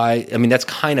that's why, that's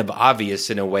kind of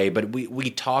obvious in a way, but we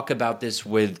talk about this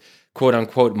with quote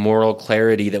unquote moral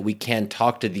clarity that we can't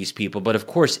talk to these people. But of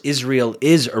course, Israel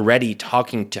is already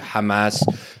talking to Hamas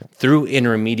through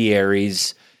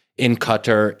intermediaries in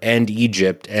Qatar and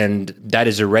Egypt, and that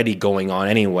is already going on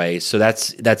anyway. So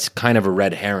that's kind of a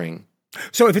red herring.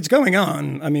 So if it's going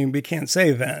on, we can't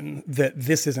say then that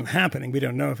this isn't happening. We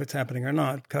don't know if it's happening or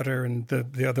not. Qatar and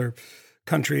the other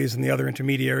countries and the other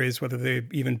intermediaries, whether they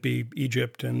even be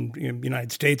Egypt and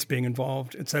United States being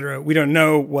involved, et cetera. We don't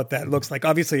know what that looks like.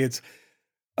 Obviously, it's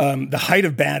the height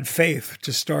of bad faith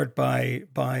to start by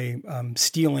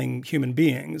stealing human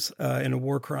beings in a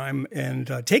war crime and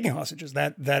taking hostages.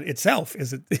 That itself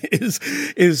is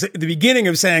the beginning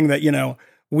of saying that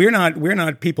we're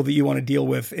not people that you want to deal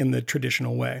with in the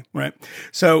traditional way, right?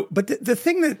 So, but the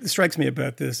thing that strikes me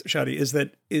about this, Shadi,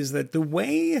 is that the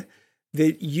way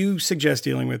that you suggest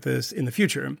dealing with this in the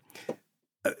future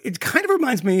it kind of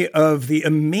reminds me of the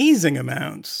amazing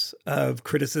amounts of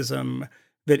criticism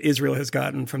that Israel has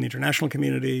gotten from the international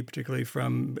community, particularly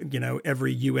from,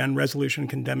 every UN resolution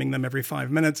condemning them every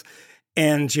 5 minutes.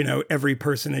 And, every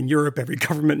person in Europe, every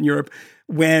government in Europe,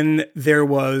 when there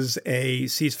was a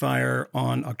ceasefire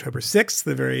on October 6th,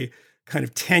 the very kind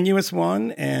of tenuous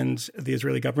one, and the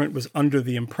Israeli government was under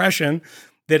the impression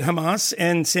that Hamas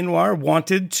and Sinwar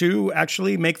wanted to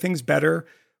actually make things better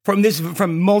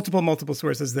from multiple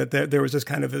sources, that there was this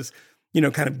kind of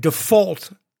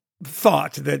default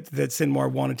thought that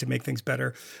Sinwar wanted to make things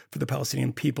better for the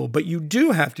Palestinian people. But you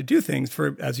do have to do things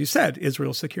for, as you said,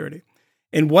 Israel's security.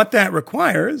 And what that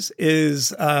requires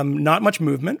is not much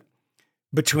movement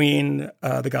between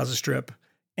the Gaza Strip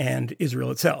and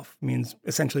Israel itself. It means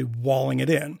essentially walling it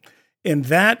in. And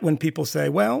that, when people say,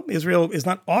 well, Israel is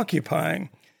not occupying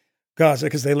Gaza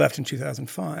because they left in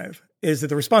 2005, is that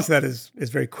the response to that is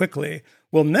very quickly,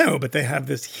 well, no, but they have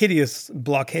this hideous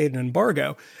blockade and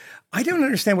embargo. I don't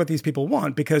understand what these people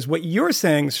want, because what you're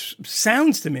saying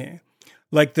sounds to me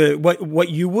like what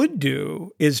you would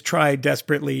do is try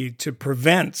desperately to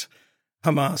prevent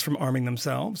Hamas from arming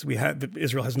themselves.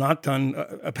 Israel has not done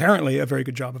apparently a very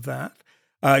good job of that.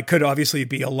 It could obviously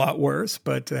be a lot worse,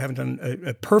 but they haven't done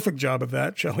a perfect job of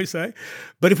that, shall we say?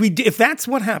 But if that's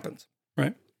what happens,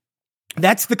 right?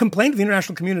 That's the complaint of the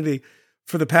international community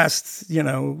for the past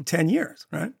 10 years,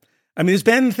 right? I mean, there's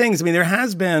been things. I mean, there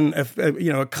has been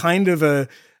a kind of a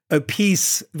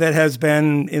piece that has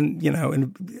been in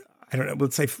I don't know,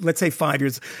 let's say 5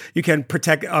 years, you can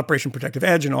protect Operation Protective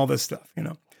Edge and all this stuff,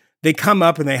 They come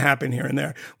up and they happen here and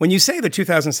there. When you say the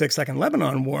 2006 Second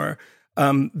Lebanon War,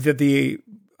 that the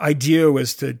idea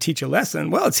was to teach a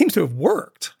lesson, well, it seems to have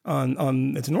worked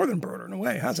on its northern border in a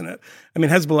way, hasn't it? I mean,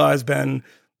 Hezbollah has been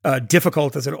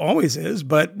difficult, as it always is,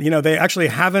 but, they actually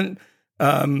haven't.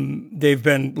 They've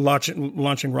been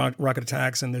launching rocket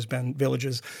attacks, and there's been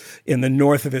villages in the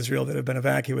north of Israel that have been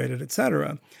evacuated, et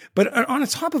cetera. But on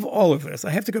top of all of this,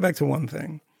 I have to go back to one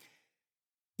thing.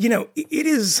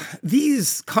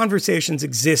 These conversations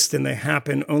exist, and they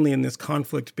happen only in this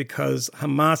conflict because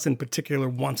Hamas in particular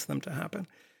wants them to happen.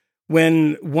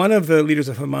 When one of the leaders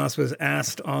of Hamas was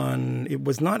asked it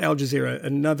was not Al Jazeera,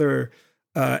 another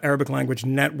Arabic language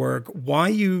network, why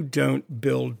you don't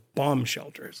build bomb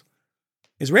shelters.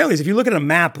 Israelis, if you look at a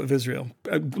map of Israel,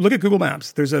 look at Google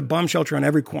Maps, there's a bomb shelter on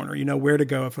every corner. You know where to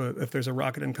go if there's a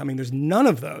rocket incoming. There's none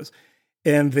of those.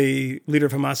 And the leader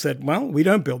of Hamas said, well, we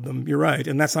don't build them. You're right.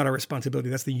 And that's not our responsibility.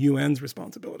 That's the UN's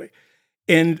responsibility.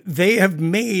 And they have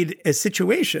made a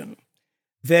situation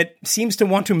that seems to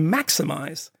want to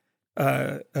maximize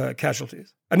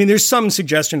casualties. I mean, there's some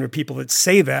suggestion of people that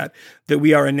say that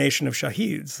we are a nation of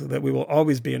shaheeds, that we will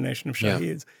always be a nation of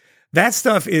shaheeds. Yeah. That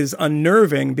stuff is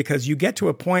unnerving because you get to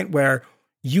a point where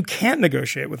you can't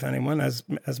negotiate with anyone, as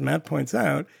Matt points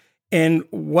out. And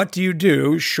what do you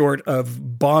do short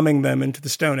of bombing them into the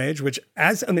Stone Age,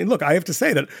 look, I have to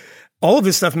say that all of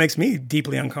this stuff makes me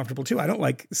deeply uncomfortable too. I don't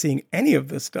like seeing any of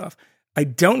this stuff. I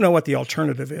don't know what the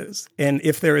alternative is. And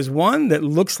if there is one that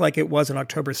looks like it was on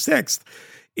October 6th,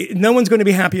 no one's going to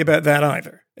be happy about that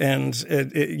either. And,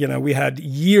 we had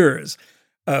years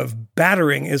of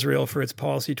battering Israel for its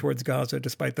policy towards Gaza,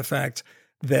 despite the fact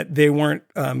that they weren't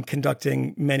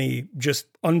conducting many just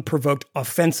unprovoked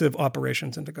offensive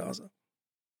operations into Gaza.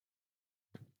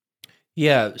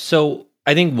 Yeah, so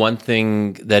I think one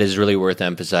thing that is really worth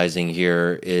emphasizing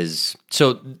here is,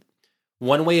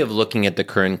 one way of looking at the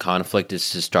current conflict is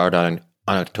to start on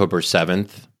October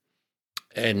 7th.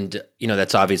 And,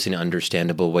 that's obviously an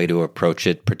understandable way to approach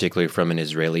it, particularly from an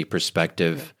Israeli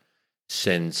perspective,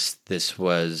 since this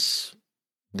was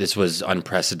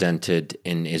unprecedented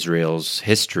in Israel's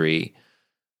history.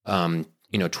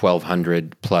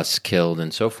 1,200 plus killed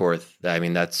and so forth. I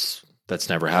mean, that's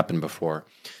never happened before.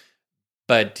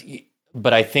 But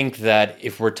I think that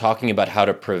if we're talking about how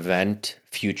to prevent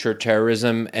future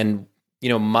terrorism, and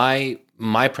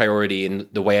my priority in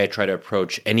the way I try to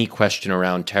approach any question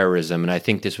around terrorism, and I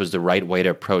think this was the right way to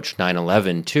approach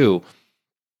 9/11 too,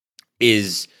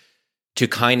 is to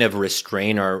kind of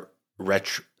restrain our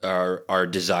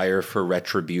desire for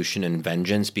retribution and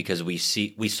vengeance, because we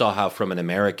saw how, from an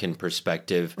American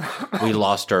perspective, we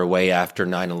lost our way after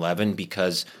 9/11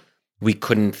 because we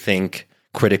couldn't think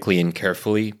critically and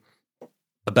carefully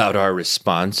about our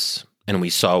response, and we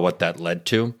saw what that led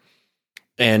to.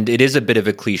 And it is a bit of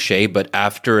a cliche, but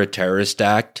after a terrorist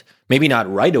act, maybe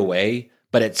not right away,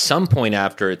 but at some point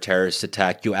after a terrorist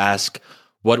attack, you ask,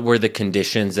 what were the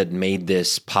conditions that made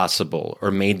this possible or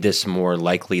made this more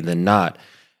likely than not?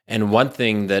 And one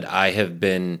thing that I have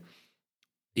been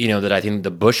that I think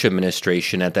the Bush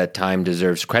administration at that time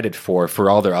deserves credit for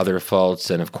all their other faults,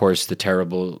 and of course the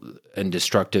terrible and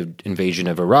destructive invasion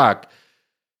of Iraq.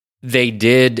 They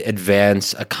did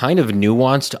advance a kind of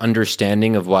nuanced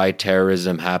understanding of why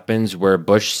terrorism happens, where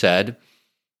Bush said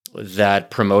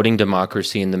that promoting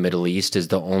democracy in the Middle East is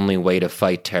the only way to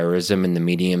fight terrorism in the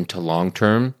medium to long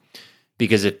term.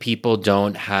 Because if people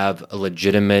don't have a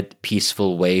legitimate,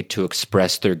 peaceful way to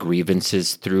express their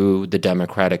grievances through the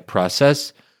democratic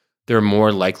process, they're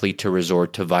more likely to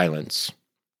resort to violence.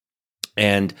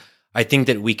 And I think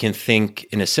that we can think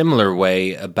in a similar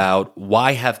way about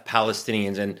why have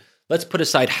Palestinians, and let's put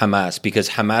aside Hamas, because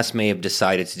Hamas may have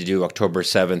decided to do October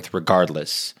 7th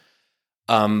regardless.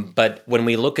 But when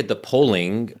we look at the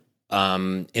polling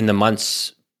in the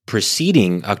months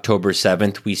preceding October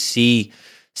 7th, we see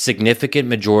significant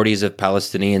majorities of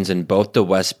Palestinians in both the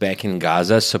West Bank and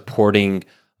Gaza supporting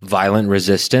violent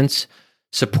resistance,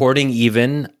 supporting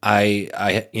even,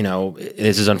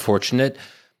 this is unfortunate,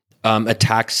 armed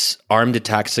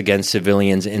attacks against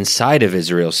civilians inside of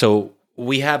Israel. So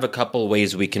we have a couple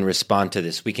ways we can respond to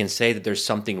this. We can say that there's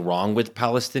something wrong with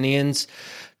Palestinians,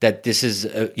 that this is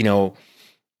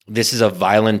a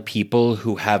violent people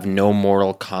who have no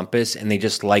moral compass and they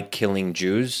just like killing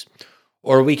Jews.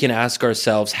 Or we can ask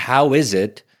ourselves, how is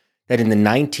it that in the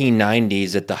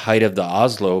 1990s, at the height of the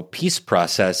Oslo peace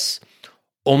process,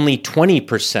 only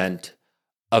 20%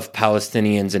 of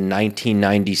Palestinians in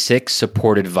 1996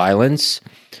 supported violence,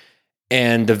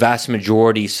 and the vast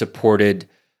majority supported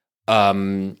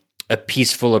a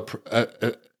peaceful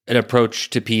an approach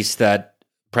to peace that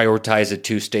prioritized a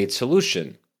two-state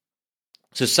solution?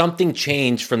 So something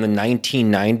changed from the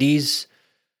 1990s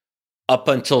up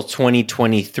until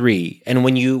 2023. And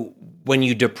when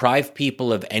you deprive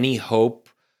people of any hope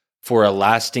for a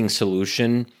lasting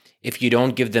solution, if you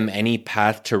don't give them any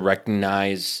path to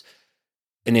recognize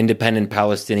an independent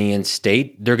Palestinian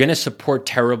state, they're going to support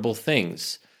terrible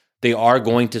things. They are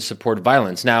going to support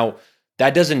violence. Now,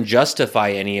 that doesn't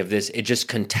justify any of this. It just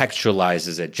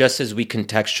contextualizes it. Just as we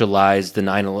contextualize the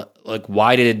 9/11, like,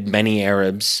 why did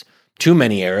too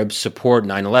many Arabs support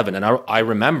 9/11? And I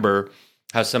remember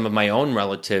how some of my own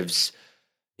relatives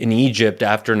in Egypt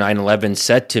after 9/11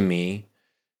 said to me,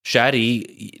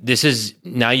 Shadi,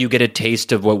 now you get a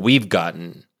taste of what we've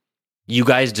gotten. You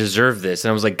guys deserve this. And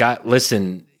I was like, God,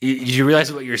 listen, you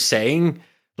realize what you're saying?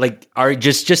 Like,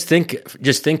 just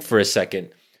think for a second.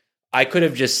 I could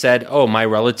have just said, oh, my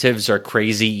relatives are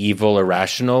crazy, evil,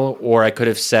 irrational, or I could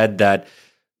have said that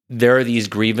there are these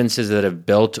grievances that have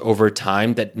built over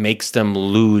time that makes them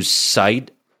lose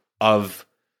sight of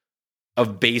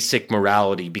basic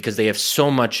morality because they have so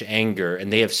much anger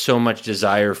and they have so much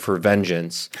desire for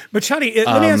vengeance. But Shadi,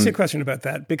 let me ask you a question about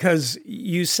that, because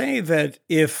you say that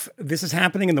if this is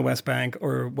happening in the West Bank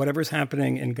or whatever's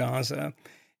happening in Gaza,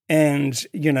 and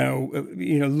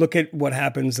look at what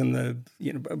happens in the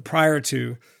prior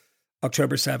to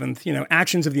October 7th,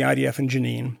 actions of the IDF in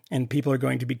Jenin, and people are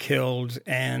going to be killed.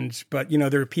 But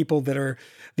there are people the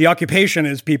occupation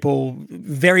is people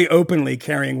very openly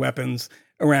carrying weapons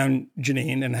around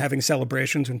Jenin and having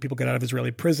celebrations when people get out of Israeli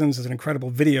prisons. There's an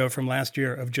incredible video from last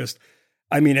year of this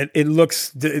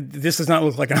does not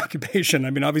look like an occupation. I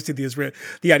mean, obviously the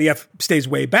IDF stays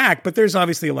way back, but there's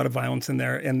obviously a lot of violence in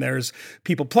there, and there's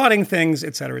people plotting things,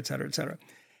 et cetera, et cetera, et cetera.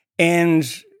 And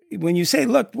when you say,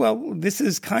 look, well, this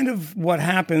is kind of what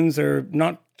happens, or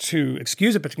not to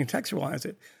excuse it, but to contextualize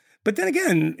it. But then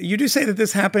again, you do say that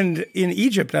this happened in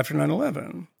Egypt after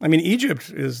 9/11. I mean, Egypt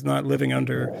is not living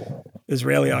under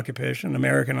Israeli occupation,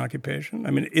 American occupation. I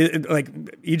mean,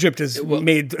 Egypt has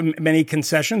made many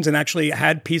concessions and actually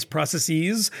had peace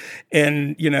processes.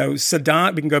 And,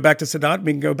 Sadat, we can go back to Sadat,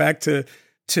 we can go back to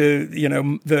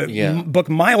the book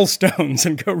Milestones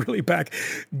and go really back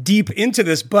deep into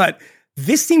this. But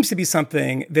this seems to be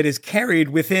something that is carried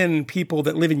within people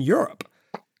that live in Europe,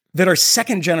 that are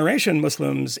second-generation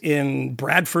Muslims in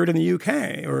Bradford in the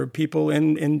UK, or people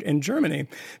in Germany,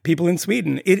 people in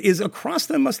Sweden. It is across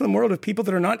the Muslim world of people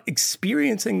that are not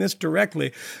experiencing this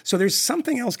directly. So there's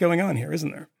something else going on here,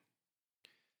 isn't there?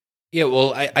 Yeah,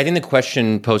 well, I think the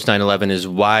question post 9/11 is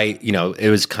why, it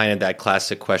was kind of that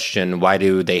classic question, why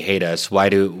do they hate us? Why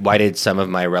did some of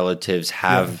my relatives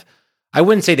have... I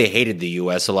wouldn't say they hated the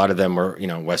U.S. A lot of them were,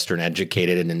 Western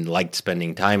educated and liked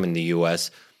spending time in the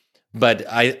U.S., but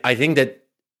I think that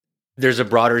there's a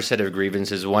broader set of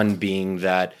grievances, one being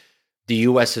that the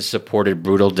U.S. has supported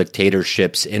brutal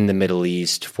dictatorships in the Middle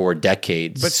East for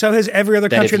decades. But so has every other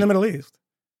country in the Middle East.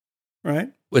 right?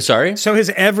 Sorry? So has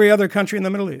every other country in the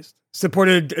Middle East.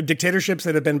 Supported dictatorships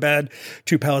that have been bad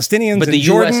to Palestinians. But the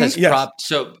Jordan. U.S. has Yes.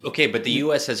 but the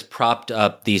U.S. has propped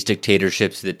up these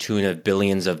dictatorships to the tune of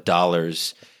billions of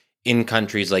dollars in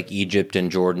countries like Egypt and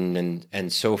Jordan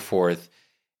and so forth.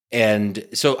 And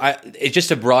so it's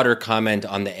just a broader comment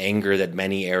on the anger that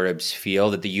many Arabs feel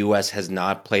that the U.S. has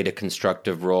not played a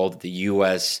constructive role. That the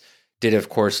U.S. did, of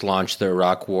course, launch the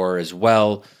Iraq War as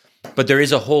well. But there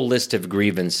is a whole list of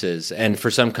grievances, and for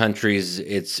some countries,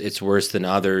 it's worse than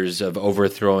others, of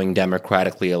overthrowing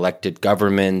democratically elected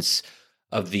governments,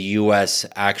 of the U.S.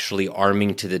 actually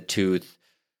arming to the tooth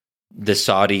the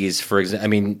Saudis, for example. I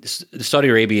mean, Saudi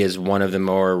Arabia is one of the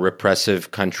more repressive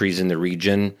countries in the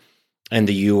region, and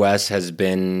the U.S. has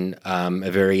been a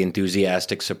very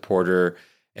enthusiastic supporter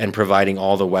and providing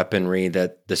all the weaponry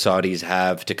that the Saudis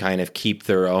have to kind of keep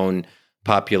their own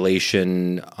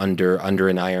population under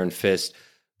an iron fist.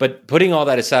 But putting all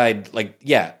that aside,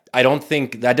 I don't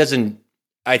think that doesn't.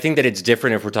 I think that it's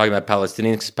different if we're talking about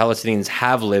Palestinians. Palestinians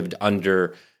have lived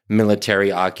under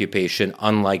military occupation,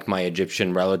 unlike my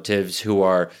Egyptian relatives who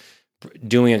are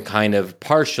doing a kind of,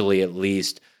 partially at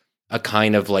least, a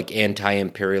kind of like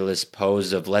anti-imperialist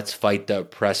pose of let's fight the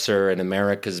oppressor and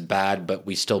America's bad, but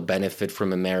we still benefit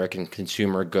from American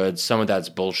consumer goods. Some of that's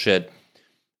bullshit.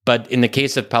 But in the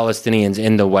case of Palestinians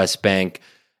in the West Bank,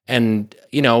 and,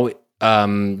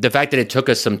 the fact that it took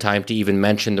us some time to even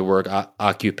mention the word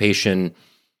occupation,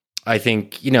 I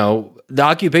think, the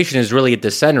occupation is really at the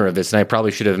center of this. And I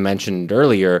probably should have mentioned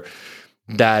earlier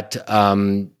that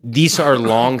these are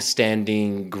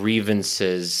longstanding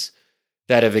grievances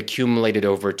that have accumulated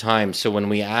over time. So when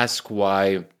we ask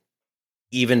why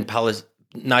even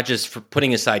not just for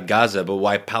putting aside Gaza, but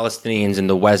why Palestinians in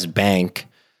the West Bank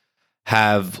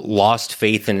have lost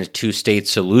faith in a two-state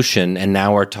solution and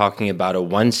now are talking about a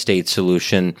one-state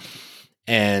solution,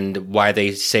 and why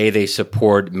they say they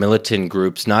support militant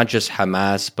groups, not just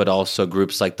Hamas, but also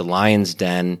groups like the Lion's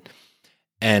Den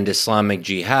and Islamic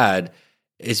Jihad,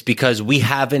 is because we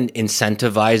haven't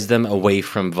incentivized them away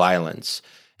from violence.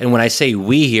 And when I say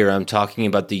we here, I'm talking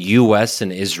about the U.S.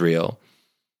 and Israel.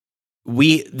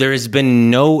 There has been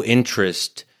no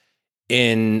interest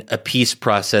in a peace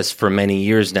process for many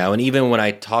years now. And even when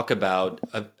I talk about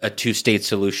a two-state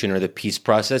solution or the peace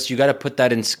process, you got to put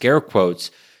that in scare quotes,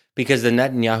 because the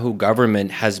Netanyahu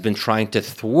government has been trying to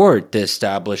thwart the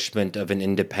establishment of an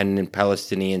independent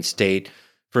Palestinian state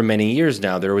for many years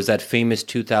now. There was that famous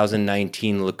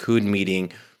 2019 Likud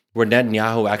meeting where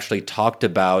Netanyahu actually talked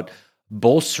about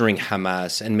bolstering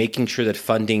Hamas and making sure that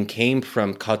funding came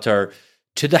from Qatar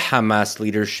to the Hamas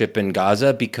leadership in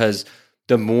Gaza, because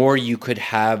the more you could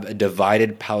have a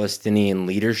divided Palestinian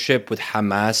leadership with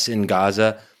Hamas in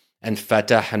Gaza and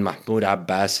Fatah and Mahmoud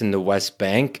Abbas in the West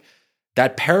Bank,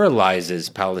 that paralyzes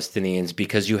Palestinians,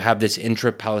 because you have this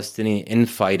intra-Palestinian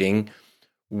infighting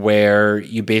where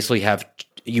you basically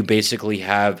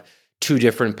have two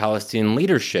different Palestinian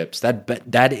leaderships.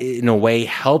 That in a way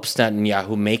helps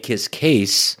Netanyahu make his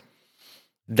case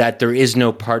that there is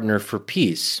no partner for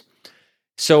peace.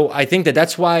 So I think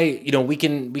that's why, we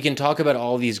can talk about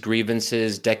all these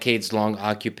grievances, decades-long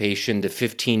occupation, the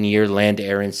 15-year land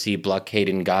errancy blockade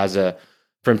in Gaza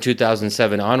from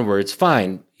 2007 onwards,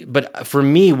 fine. But for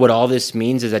me, what all this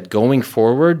means is that going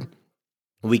forward,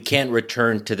 we can't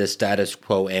return to the status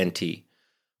quo ante.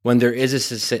 When there is a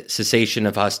cessation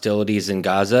of hostilities in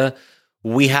Gaza,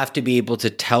 we have to be able to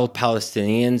tell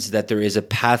Palestinians that there is a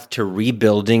path to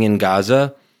rebuilding in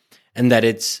Gaza, and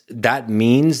that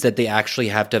means that they actually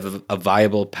have to have a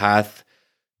viable path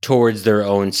towards their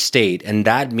own state. And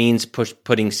that means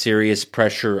putting serious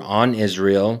pressure on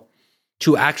Israel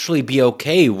to actually be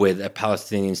okay with a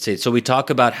Palestinian state. So we talk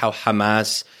about how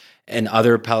Hamas and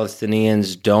other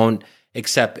Palestinians don't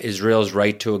accept Israel's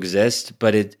right to exist,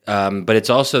 but it's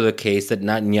also the case that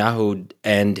Netanyahu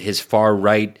and his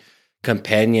far-right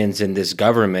companions in this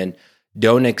government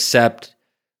don't accept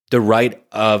the right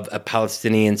of a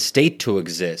Palestinian state to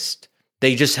exist.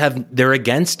 They're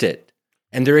against it,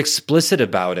 and they're explicit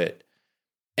about it.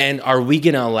 And are we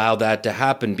going to allow that to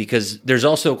happen? Because there's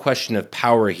also a question of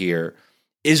power here.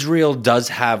 Israel does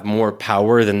have more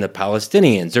power than the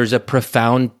Palestinians. There's a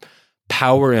profound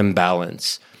power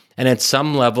imbalance. And at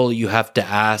some level, you have to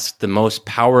ask the most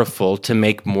powerful to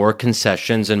make more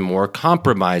concessions and more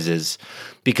compromises,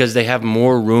 because they have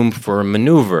more room for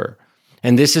maneuver.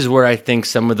 And this is where I think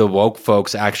some of the woke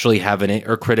folks actually have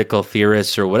or critical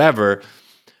theorists or whatever,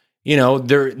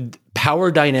 their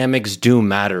power dynamics do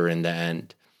matter in the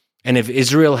end. And if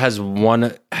Israel has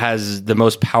the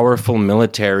most powerful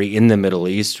military in the Middle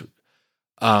East,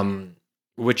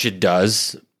 which it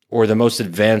does, or the most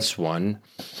advanced one,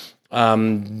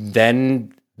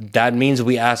 then that means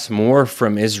we ask more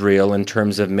from Israel in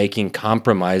terms of making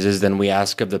compromises than we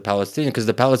ask of the Palestinians, because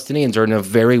the Palestinians are in a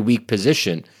very weak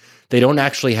position. They don't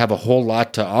actually have a whole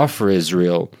lot to offer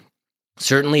Israel.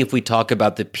 Certainly, if we talk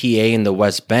about the PA in the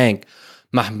West Bank,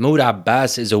 Mahmoud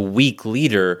Abbas is a weak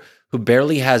leader who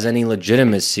barely has any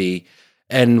legitimacy.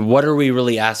 And what are we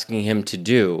really asking him to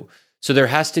do? So there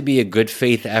has to be a good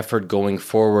faith effort going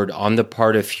forward on the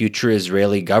part of future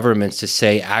Israeli governments to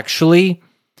say, actually,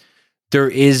 there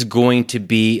is going to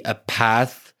be a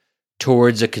path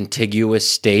towards a contiguous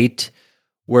state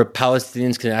where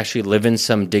Palestinians can actually live in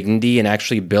some dignity and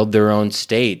actually build their own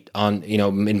state on,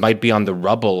 it might be on the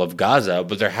rubble of Gaza,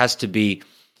 but there has to be,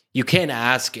 you can't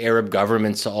ask Arab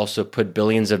governments to also put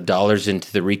billions of dollars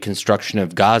into the reconstruction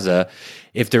of Gaza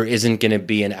if there isn't going to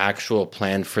be an actual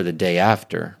plan for the day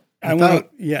after. I want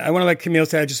to let Camille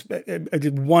say, I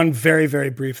did one very, very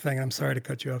brief thing. I'm sorry to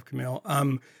cut you off, Camille.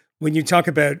 When you talk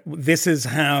about this is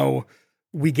how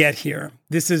we get here,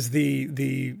 this is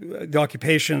the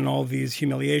occupation, all these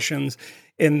humiliations,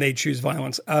 and they choose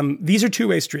violence. These are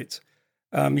two-way streets.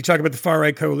 You talk about the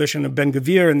far-right coalition of Ben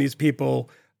Gvir and these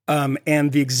people,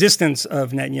 and the existence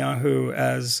of Netanyahu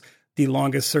as the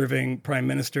longest-serving prime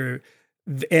minister.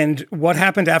 And what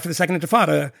happened after the Second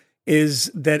Intifada is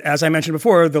that, as I mentioned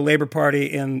before, the Labour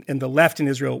Party and the left in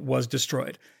Israel was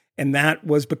destroyed. And that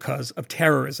was because of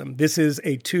terrorism. This is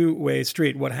a two-way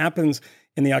street. What happens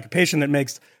in the occupation that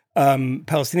makes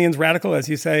Palestinians radical, as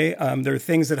you say, there are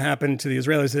things that happen to the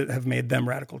Israelis that have made them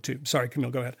radical too. Sorry,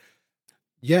 Camille, go ahead.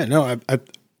 Yeah, no,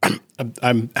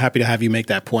 I'm happy to have you make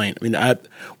that point. I mean,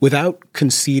 without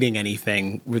conceding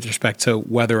anything with respect to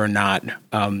whether or not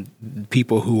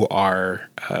people who are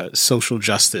social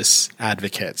justice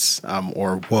advocates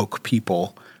or woke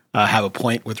people have a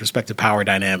point with respect to power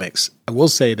dynamics, I will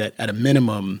say that at a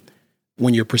minimum,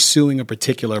 when you're pursuing a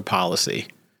particular policy,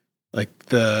 like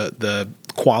the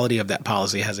quality of that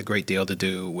policy has a great deal to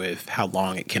do with how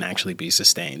long it can actually be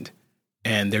sustained.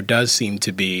 And there does seem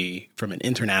to be, from an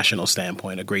international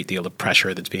standpoint, a great deal of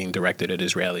pressure that's being directed at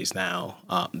Israelis now,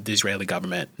 the Israeli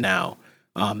government now.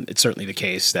 It's certainly the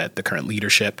case that the current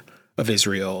leadership of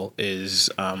Israel is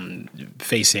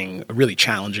facing a really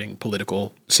challenging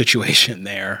political situation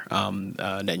there.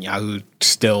 Netanyahu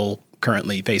still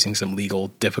currently facing some legal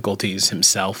difficulties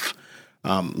himself,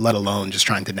 let alone just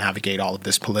trying to navigate all of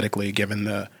this politically, given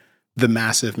the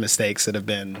massive mistakes that have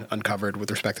been uncovered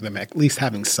with respect to them at least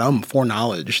having some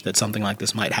foreknowledge that something like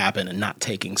this might happen and not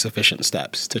taking sufficient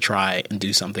steps to try and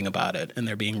do something about it. And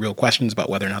there being real questions about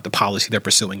whether or not the policy they're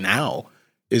pursuing now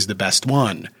is the best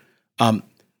one.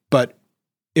 But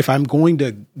if I'm going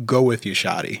to go with you,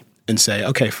 Shadi, and say,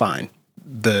 okay, fine,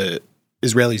 the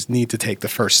Israelis need to take the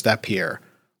first step here,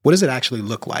 what does it actually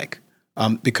look like?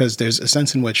 Because there's a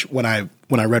sense in which when I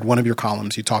read one of your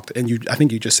columns, you talked, and I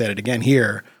think you just said it again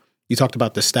here, you talked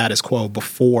about the status quo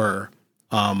before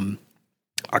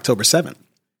October 7th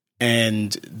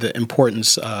and the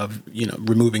importance of,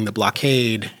 removing the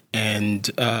blockade and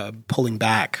pulling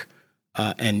back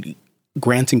and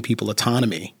granting people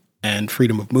autonomy and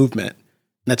freedom of movement.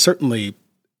 And that's certainly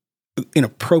an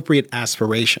appropriate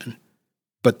aspiration,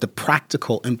 but the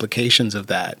practical implications of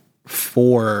that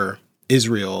for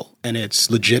Israel and its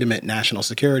legitimate national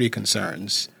security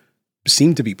concerns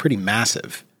seem to be pretty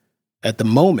massive. At the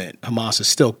moment, Hamas is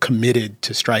still committed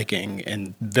to striking,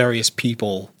 and various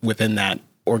people within that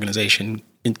organization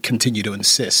continue to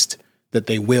insist that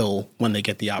they will when they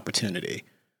get the opportunity.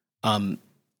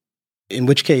 In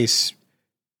which case,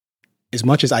 as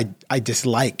much as I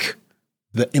dislike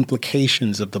the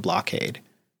implications of the blockade,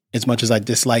 as much as I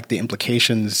dislike the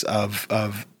implications of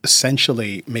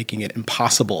essentially making it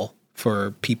impossible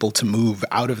for people to move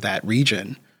out of that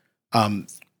region,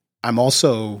 I'm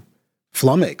also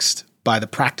flummoxed by the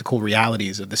practical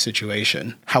realities of the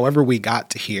situation. However we got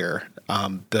to here,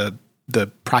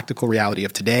 the practical reality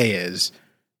of today is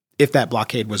if that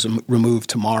blockade was removed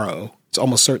tomorrow, it's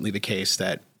almost certainly the case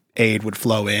that aid would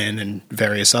flow in and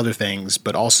various other things,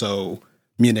 but also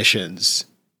munitions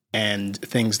and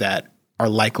things that are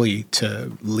likely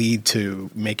to lead to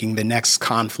making the next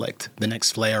conflict, the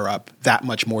next flare-up, that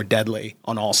much more deadly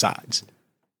on all sides.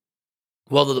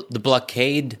 Well, the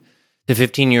blockade, the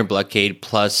 15-year blockade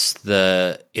plus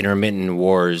the intermittent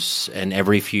wars, and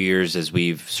every few years, as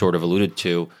we've sort of alluded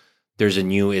to, there's a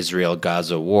new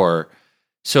Israel-Gaza war.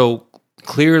 So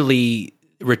clearly,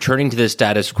 returning to the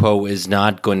status quo is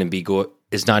not going to be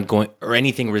or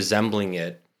anything resembling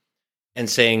it, and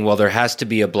saying, well, there has to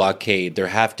be a blockade, there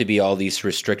have to be all these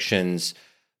restrictions,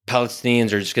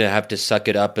 Palestinians are just going to have to suck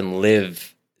it up and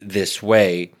live this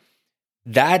way.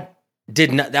 That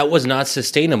that was not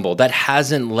sustainable. That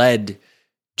hasn't led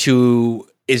to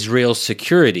Israel's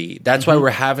security. That's why we're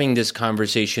having this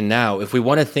conversation now. If we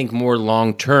want to think more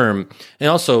long term, and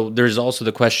also there's also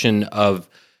the question of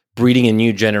breeding a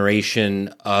new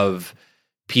generation of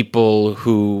people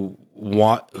who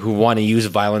want to use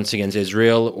violence against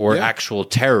Israel or actual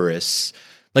terrorists.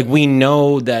 Like, we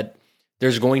know that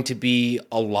there's going to be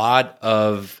a lot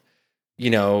of,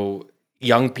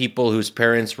 young people whose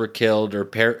parents were killed or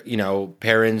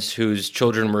parents whose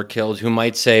children were killed who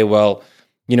might say, well,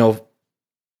 they're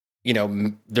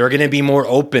going to be more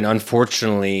open,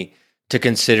 unfortunately, to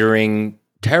considering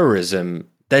terrorism.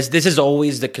 This is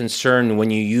always the concern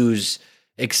when you use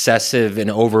excessive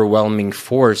and overwhelming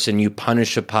force and you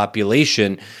punish a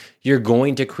population. You're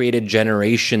going to create a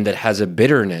generation that has a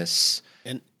bitterness.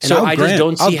 So I just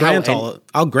don't see how.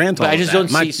 I'll grant all. I just don't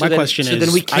see. My question is,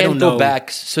 then we can't go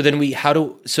back. So then we how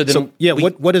do? So then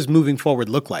what does moving forward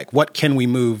look like? What can we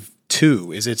move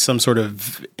to? Is it some sort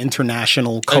of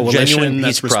international coalition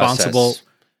that's responsible? Process.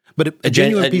 But a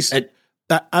genuine peace.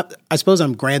 I suppose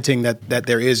I'm granting that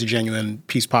there is a genuine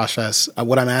peace process.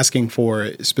 What I'm asking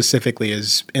for specifically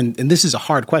is, and this is a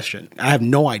hard question. I have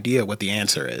no idea what the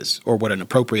answer is or what an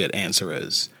appropriate answer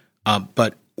is.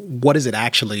 But what does it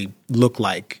actually look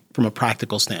like from a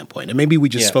practical standpoint? And maybe we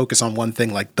just focus on one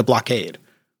thing, like the blockade.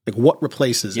 Like, what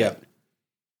replaces it?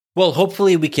 Well,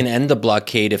 hopefully we can end the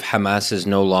blockade if Hamas is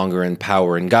no longer in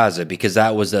power in Gaza, because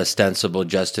that was the ostensible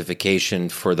justification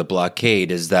for the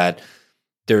blockade, is that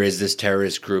there is this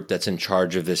terrorist group that's in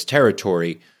charge of this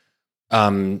territory.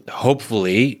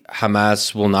 Hopefully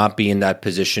Hamas will not be in that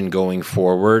position going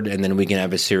forward, and then we can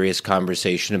have a serious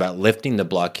conversation about lifting the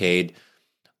blockade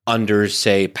under,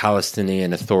 say,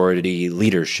 Palestinian Authority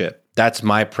leadership. That's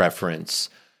my preference.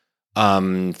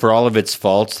 For all of its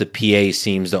faults, the PA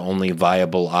seems the only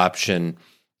viable option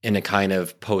in a kind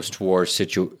of post-war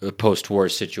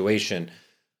situation.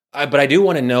 But I do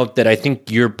want to note that I think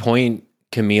your point,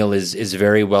 Camille, is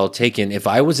very well taken. If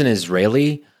I was an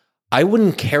Israeli, I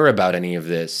wouldn't care about any of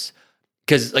this.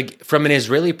 Because, like, from an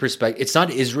Israeli perspective, it's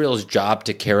not Israel's job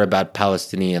to care about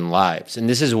Palestinian lives. And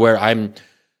this is where I'm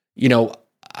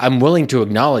willing to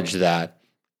acknowledge that.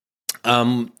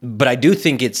 But I do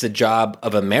think it's the job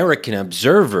of American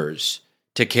observers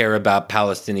to care about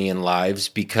Palestinian lives,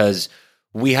 because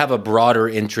we have a broader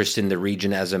interest in the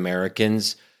region as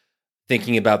Americans,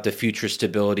 thinking about the future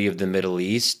stability of the Middle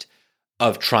East,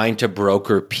 of trying to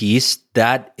broker peace.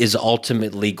 That is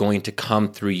ultimately going to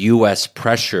come through U.S.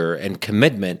 pressure and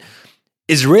commitment.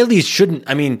 Israelis shouldn't,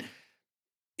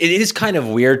 it is kind of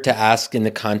weird to ask in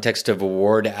the context of a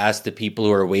war, to ask the people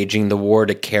who are waging the war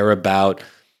to care about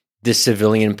the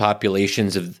civilian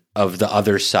populations of the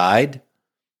other side.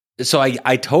 So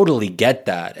I totally get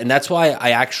that. And that's why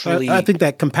I think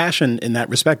that compassion in that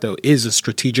respect, though, is a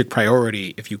strategic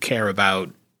priority if you care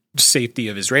about safety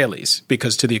of Israelis,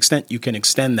 because to the extent you can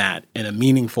extend that in a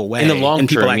meaningful way, in the long and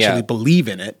people term, actually believe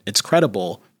in it, it's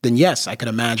credible, then yes, I could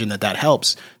imagine that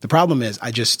helps. The problem is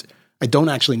I don't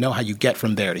actually know how you get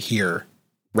from there to here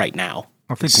right now.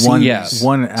 I think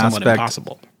one aspect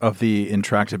of the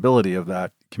intractability of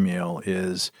that, Camille,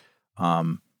 is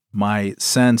my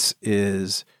sense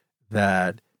is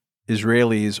that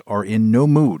Israelis are in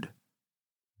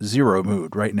zero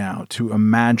mood right now to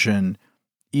imagine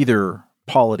either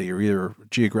polity or either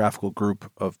geographical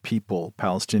group of people,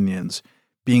 Palestinians,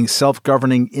 being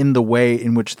self-governing in the way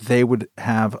in which they would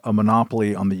have a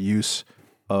monopoly on the use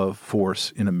of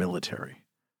force in a military.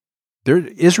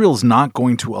 Israel is not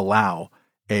going to allow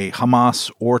a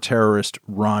Hamas or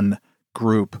terrorist-run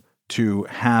group to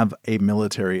have a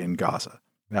military in Gaza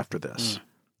after this.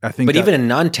 I think, but even a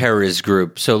non-terrorist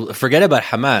group. So forget about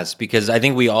Hamas, because I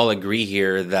think we all agree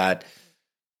here that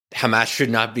Hamas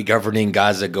should not be governing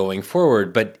Gaza going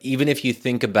forward. But even if you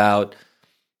think about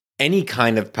any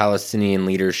kind of Palestinian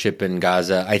leadership in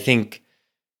Gaza, I think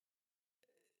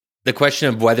the question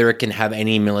of whether it can have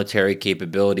any military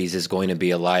capabilities is going to be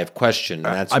a live question.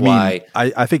 And that's why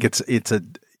I think it's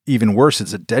even worse.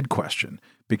 It's a dead question,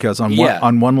 because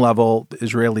on one level, the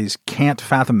Israelis can't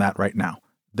fathom that right now.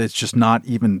 That's just not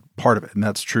even part of it. And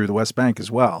that's true of the West Bank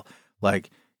as well. Like,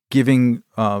 giving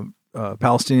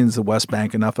Palestinians the West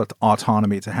Bank enough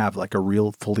autonomy to have like a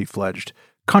real fully fledged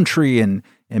country and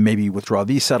maybe withdraw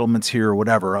these settlements here or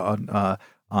whatever,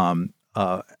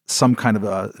 some kind of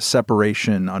a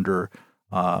separation under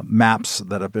maps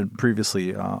that have been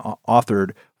previously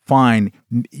authored, fine.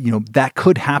 That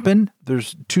could happen.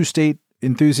 There's two-state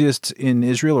enthusiasts in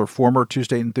Israel, or former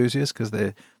two-state enthusiasts, because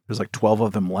there's like 12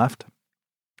 of them left.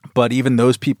 But even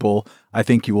those people, I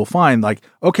think you will find, like,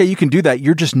 okay, you can do that.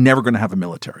 You're just never going to have a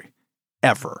military,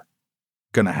 ever.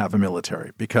 going to have a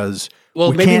military because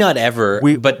maybe not ever,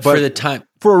 but for the time,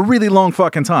 for a really long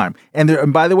fucking time.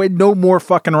 And by the way, no more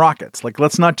fucking rockets. Like,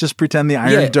 let's not just pretend the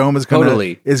Iron Dome is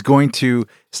going to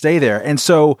stay there. And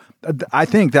so I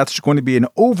think that's going to be an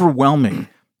overwhelming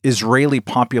Israeli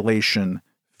population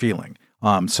feeling.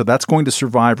 So that's going to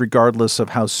survive regardless of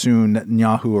how soon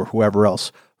Netanyahu or whoever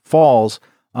else falls.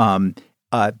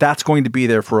 That's going to be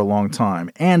there for a long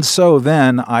time. And so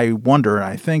then I wonder,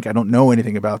 I don't know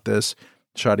anything about this.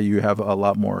 Shadi, you have a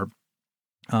lot more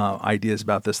ideas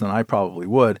about this than I probably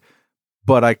would,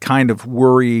 but I kind of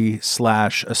worry /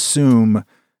 assume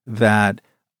that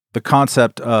the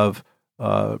concept of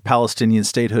Palestinian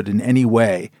statehood in any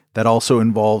way that also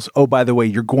involves, oh, by the way,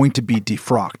 you're going to be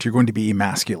defrocked, you're going to be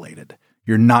emasculated,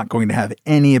 you're not going to have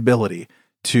any ability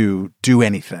to do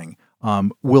anything,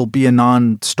 will be a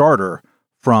non-starter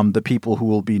from the people who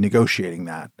will be negotiating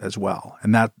that as well.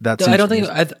 And that I don't think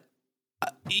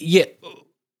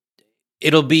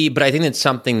it'll be, but I think it's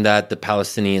something that the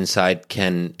Palestinian side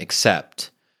can accept.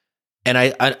 And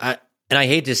I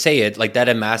hate to say it, like that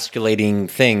emasculating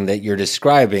thing that you're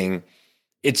describing,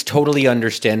 it's totally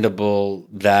understandable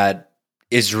that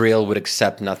Israel would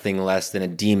accept nothing less than a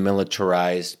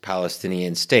demilitarized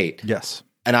Palestinian state. Yes.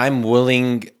 And I'm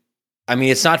willing, I mean,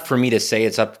 it's not for me to say,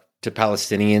 it's up to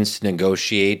Palestinians to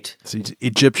negotiate. So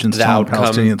Egyptians telling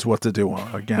Palestinians what to do.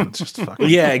 Again, it's just fucking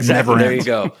exactly. Never there ends.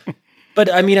 You go.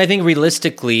 But I mean, I think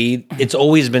realistically, it's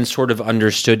always been sort of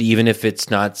understood, even if it's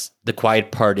not, the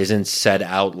quiet part isn't said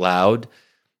out loud,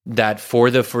 that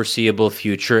for the foreseeable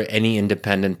future, any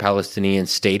independent Palestinian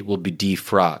state will be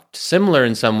defrocked. Similar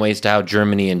in some ways to how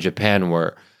Germany and Japan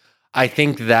were. I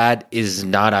think that is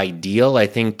not ideal. I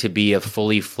think to be a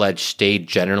fully fledged state,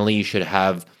 generally, you should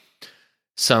have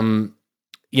some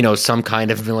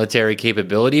kind of military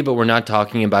capability, but we're not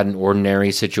talking about an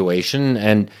ordinary situation.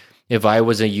 And if I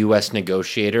was a U.S.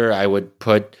 negotiator, I would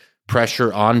put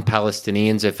pressure on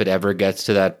Palestinians if it ever gets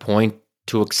to that point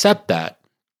to accept that.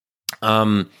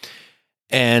 And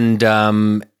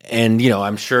I'm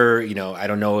sure, I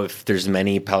don't know if there's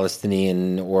many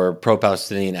Palestinian or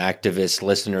pro-Palestinian activist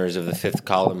listeners of the Fifth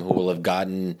Column who will have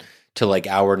gotten to like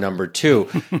hour number 2,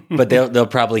 but they'll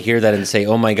probably hear that and say,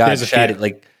 "Oh my God, Shadi!"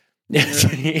 Like,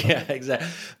 yeah, exactly.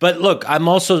 But look, I'm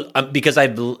also because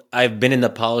I've been in the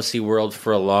policy world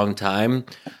for a long time.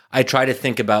 I try to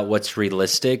think about what's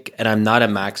realistic, and I'm not a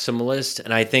maximalist.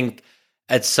 And I think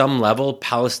at some level,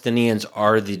 Palestinians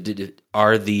are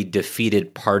the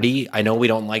defeated party. I know we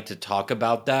don't like to talk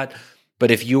about that, but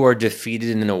if you are defeated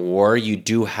in a war, you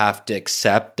do have to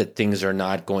accept that things are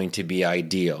not going to be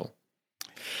ideal.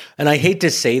 And I hate to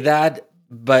say that,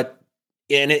 but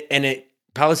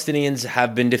Palestinians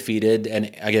have been defeated,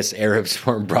 and I guess Arabs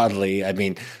more broadly. I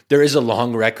mean, there is a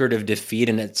long record of defeat,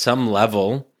 and at some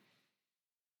level,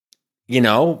 you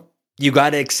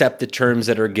got to accept the terms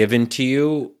that are given to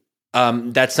you.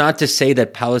 That's not to say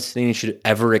that Palestinians should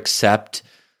ever accept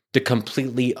the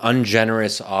completely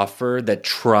ungenerous offer that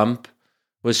Trump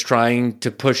was trying to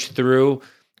push through.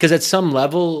 Because at some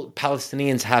level,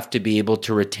 Palestinians have to be able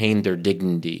to retain their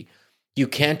dignity. You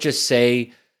can't just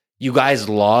say, you guys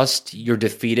lost, you're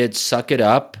defeated, suck it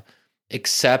up,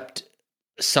 accept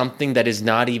something that is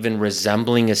not even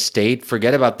resembling a state.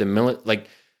 Forget about the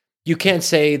you can't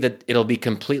say that it'll be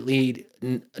completely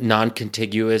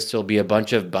non-contiguous. There'll be a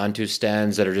bunch of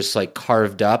Bantustans that are just like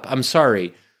carved up. I'm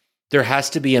sorry. There has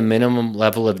to be a minimum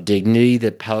level of dignity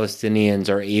that Palestinians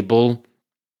are able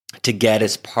to get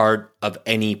as part of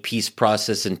any peace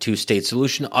process and two-state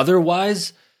solution.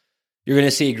 Otherwise, you're going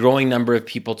to see a growing number of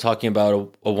people talking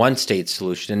about a one-state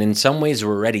solution. And in some ways,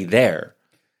 we're already there.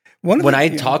 When I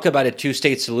talk about a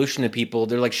two-state solution to people,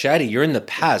 they're like, Shadi, you're in the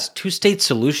past. Two-state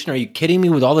solution? Are you kidding me?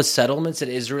 With all the settlements that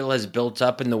Israel has built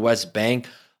up in the West Bank,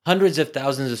 hundreds of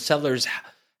thousands of settlers,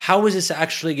 how is this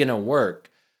actually going to work?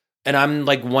 And I'm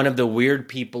like one of the weird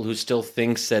people who still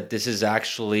thinks that this is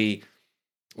actually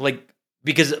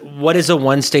because what is a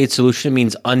one-state solution? It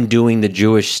means undoing the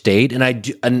Jewish state. And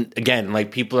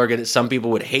again, some people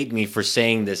would hate me for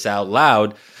saying this out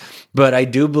loud, but I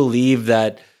do believe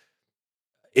that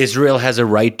Israel has a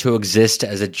right to exist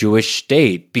as a Jewish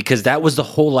state, because that was the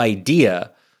whole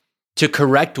idea, to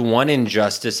correct one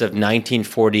injustice of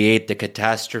 1948, the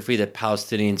catastrophe that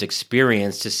Palestinians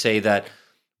experienced, to say that,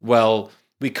 well,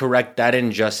 we correct that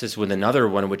injustice with another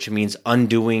one, which means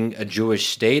undoing a Jewish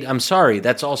state. I'm sorry,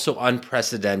 that's also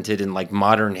unprecedented in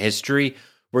modern history,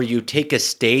 where you take a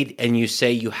state and you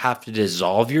say you have to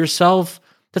dissolve yourself.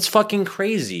 That's fucking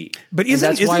crazy. But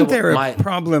isn't there a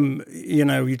problem,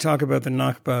 you talk about the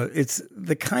Nakba, it's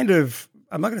the kind of,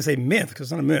 I'm not going to say myth, because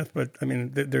it's not a myth, but I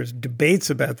mean, there's debates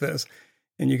about this,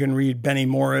 and you can read Benny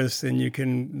Morris, and you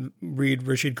can read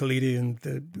Rashid Khalidi and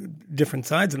the different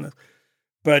sides in this.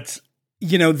 But,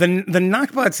 the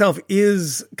Nakba itself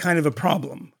is kind of a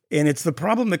problem. And it's the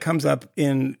problem that comes up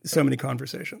in so many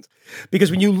conversations.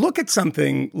 Because when you look at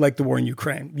something like the war in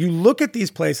Ukraine, you look at these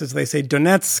places, they say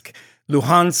Donetsk,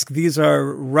 Luhansk, these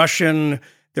are Russian,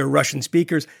 they're Russian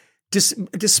speakers.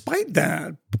 Despite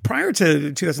that, prior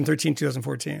to 2013,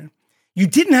 2014, you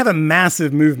didn't have a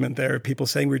massive movement there of people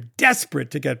saying we're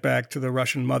desperate to get back to the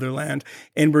Russian motherland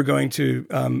and we're going to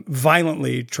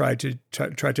violently try to.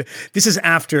 This is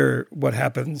after what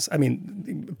happens. I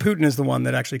mean, Putin is the one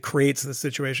that actually creates the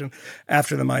situation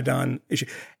after the Maidan issue.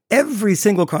 Every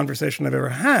single conversation I've ever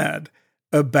had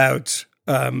about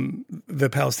the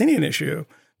Palestinian issue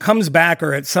comes back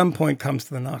or at some point comes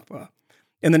to the Nakba.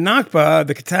 And the Nakba,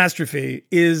 the catastrophe,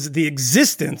 is the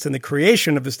existence and the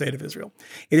creation of the state of Israel.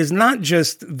 It is not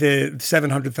just the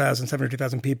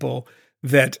 700,000 people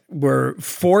that were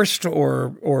forced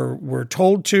or were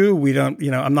told to. We don't,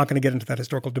 I'm not going to get into that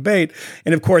historical debate.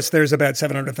 And of course, there's about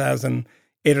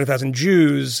 800,000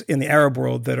 Jews in the Arab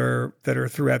world that are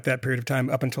throughout that period of time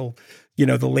up until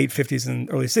the late 50s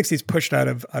and early 60s pushed out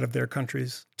of their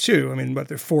countries too. I mean,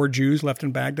 there are 4 Jews left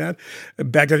in Baghdad.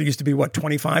 Baghdad used to be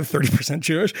 25-30%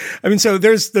 Jewish. I mean, so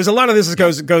there's a lot of this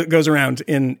that goes around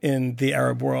in the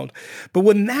Arab world. But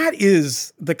when that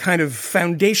is the kind of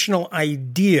foundational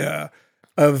idea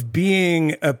of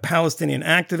being a Palestinian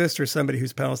activist or somebody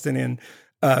who's Palestinian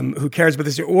who cares about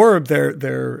this or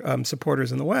their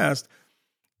supporters in the West,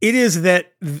 it is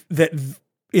that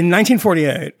in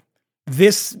 1948,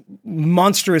 this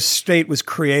monstrous state was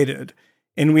created,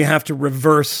 and we have to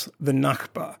reverse the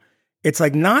Nakba. It's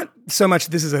like not so much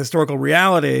this is a historical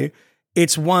reality,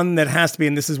 it's one that has to be,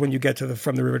 and this is when you get to the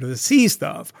from the river to the sea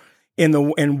stuff,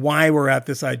 and why we're at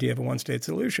this idea of a one-state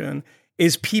solution,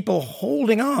 is people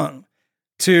holding on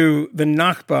to the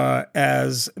Nakba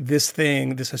as this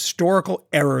thing, this historical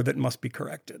error that must be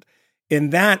corrected.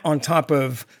 And that on top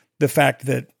of the fact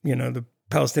that, the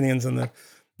Palestinians in the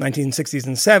 1960s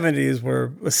and 70s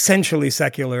were essentially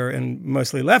secular and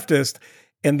mostly leftist,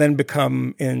 and then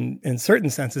become, in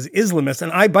certain senses, Islamist.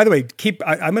 And by the way,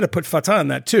 I'm going to put Fatah in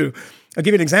that too. I'll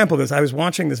give you an example of this. I was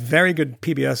watching this very good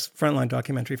PBS Frontline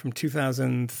documentary from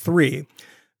 2003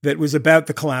 that was about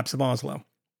the collapse of Oslo.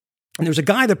 And there's a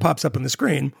guy that pops up on the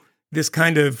screen, this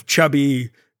kind of chubby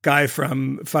guy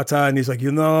from Fatah, and he's like,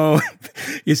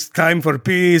 it's time for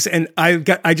peace. And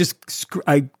I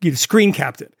screen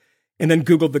capped it and then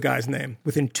Googled the guy's name.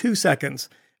 Within 2 seconds,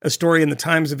 a story in the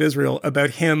Times of Israel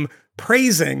about him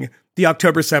praising the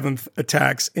October 7th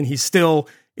attacks, and he's still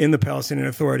in the Palestinian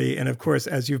Authority. And of course,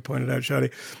 as you've pointed out,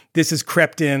 Shadi, this has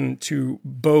crept in to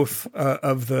both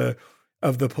of the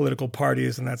political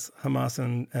parties, and that's Hamas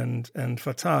and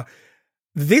Fatah.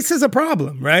 This is a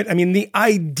problem, right? I mean, the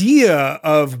idea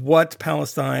of what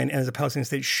Palestine as a Palestinian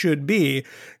state should be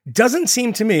doesn't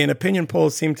seem to me, and opinion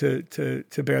polls seem to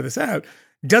bear this out,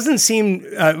 doesn't seem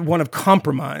one of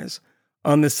compromise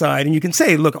on this side. And you can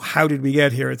say, look, how did we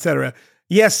get here, et cetera.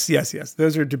 Yes.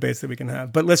 Those are debates that we can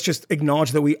have. But let's just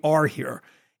acknowledge that we are here.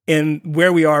 And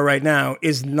where we are right now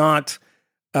is not,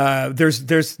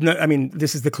 there's no, I mean,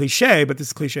 this is the cliche, but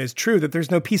this cliche is true, that there's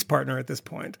no peace partner at this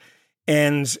point.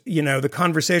 And, the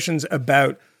conversations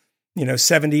about,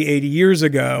 70, 80 years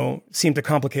ago seem to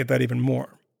complicate that even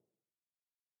more.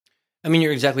 I mean,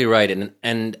 you're exactly right.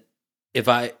 And if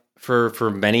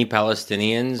for many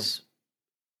Palestinians,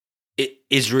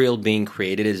 Israel being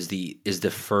created is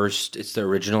the first, it's the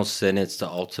original sin, it's the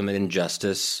ultimate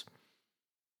injustice.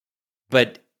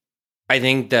 But I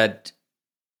think that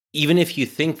even if you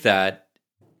think that,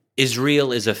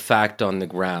 Israel is a fact on the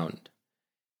ground.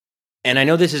 And I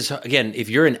know this is, again, if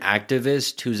you're an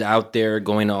activist who's out there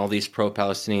going to all these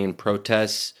pro-Palestinian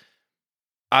protests,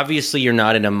 obviously you're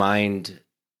not in a mind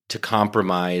to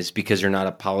compromise because you're not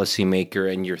a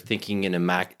policymaker and you're thinking in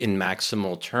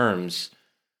maximal terms.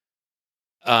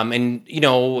 And,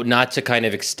 not to kind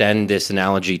of extend this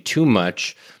analogy too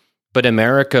much, but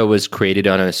America was created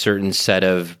on a certain set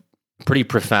of pretty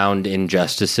profound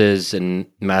injustices and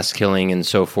mass killing and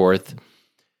so forth.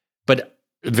 But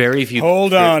very few...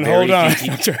 Hold on.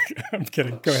 I'm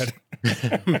kidding. Go ahead.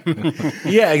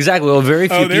 Yeah, exactly. Well, very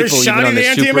few people... There's Shadi the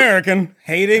anti-American,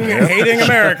 hating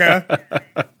America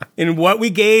in what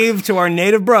we gave to our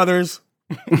native brothers.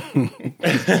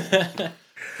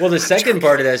 Well, the second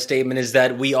part of that statement is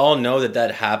that we all know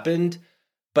that happened,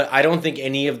 but I don't think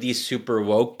any of these super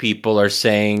woke people are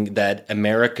saying that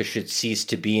America should cease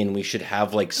to be and we should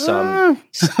have like some... Well,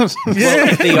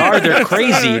 if they are, they're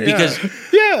crazy because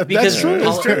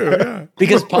that's true.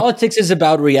 Because politics is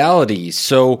about reality.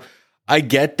 So I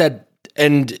get that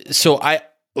and so I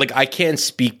can't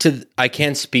speak to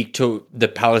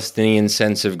the Palestinian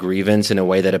sense of grievance in a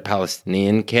way that a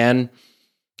Palestinian can.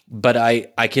 But I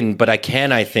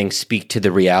can, I think, speak to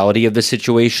the reality of the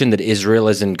situation, that Israel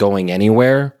isn't going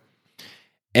anywhere.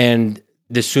 And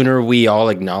the sooner we all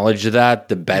acknowledge that,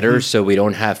 the better, so we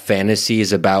don't have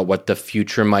fantasies about what the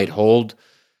future might hold.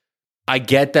 I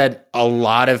get that a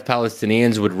lot of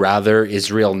Palestinians would rather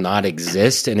Israel not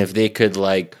exist, and if they could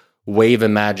wave a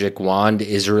magic wand,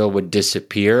 Israel would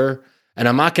disappear. And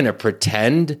I'm not going to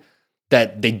pretend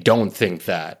that they don't think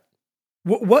that.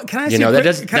 What can I say?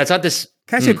 That's not this.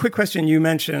 Can I ask you a quick question? You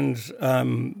mentioned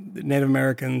Native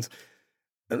Americans.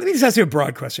 Let me just ask you a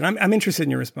broad question. I'm interested in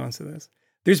your response to this.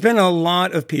 There's been a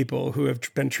lot of people who have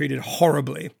been treated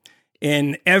horribly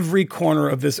in every corner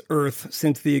of this earth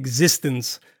since the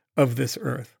existence of this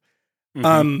earth.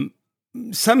 Some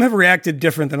have reacted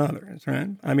different than others, right?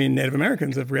 I mean, Native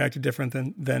Americans have reacted different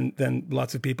than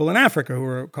lots of people in Africa who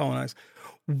were colonized.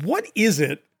 What is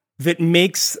it that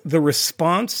makes the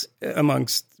response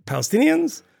amongst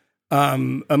Palestinians,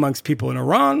 amongst people in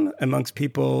Iran, amongst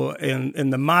people in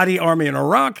the Mahdi army in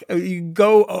Iraq,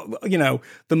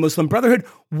 the Muslim Brotherhood?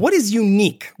 What is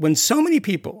unique when so many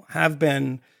people have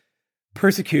been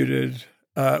persecuted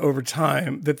over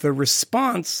time that the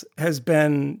response has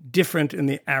been different in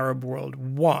the Arab world?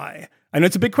 Why? I know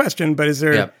it's a big question, but is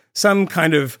there some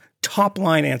kind of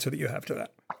top-line answer that you have to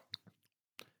that?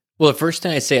 Well, the first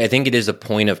thing I say, I think it is a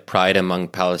point of pride among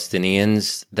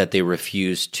Palestinians that they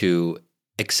refuse to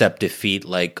accept defeat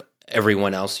like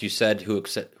everyone else you said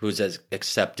who's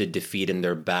accepted defeat in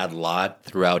their bad lot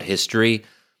throughout history.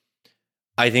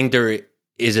 I think there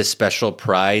is a special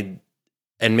pride,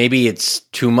 and maybe it's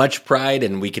too much pride,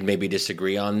 and we can maybe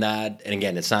disagree on that. And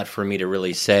again, it's not for me to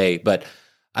really say, but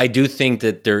I do think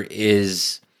that there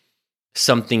is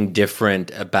something different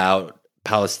about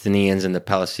Palestinians and the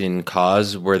Palestinian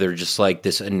cause, where they're just like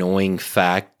this annoying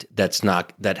fact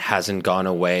that hasn't gone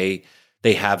away.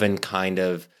 They haven't kind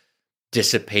of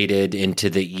dissipated into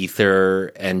the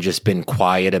ether and just been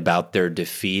quiet about their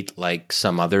defeat like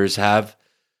some others have.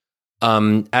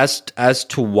 As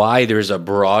to why there's a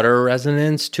broader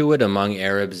resonance to it among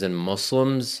Arabs and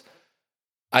Muslims,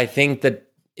 I think that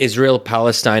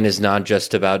Israel-Palestine is not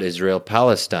just about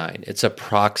Israel-Palestine. It's a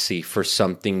proxy for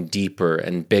something deeper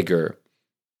and bigger.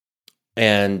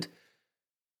 And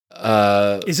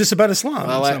is this about Islam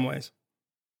in some ways?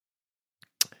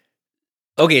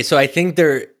 Okay, so I think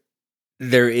there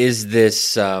is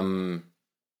this. How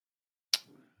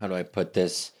do I put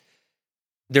this?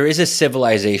 There is a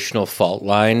civilizational fault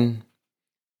line,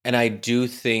 and I do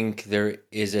think there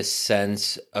is a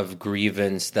sense of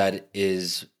grievance that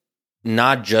is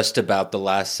not just about the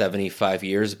last 75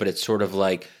 years, but it's sort of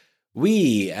like,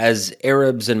 we, as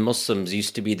Arabs and Muslims,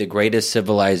 used to be the greatest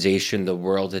civilization the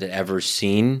world had ever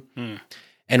seen.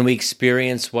 And we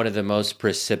experienced one of the most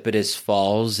precipitous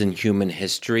falls in human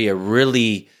history, a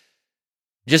really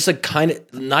just a kind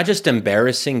of, not just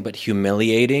embarrassing, but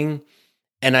humiliating.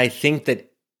 And I think that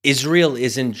Israel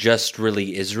isn't just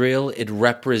really Israel. It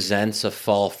represents a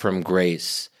fall from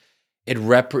grace. It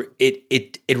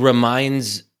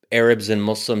reminds Arabs and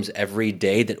Muslims every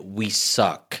day that we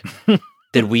suck.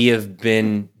 That we have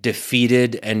been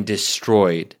defeated and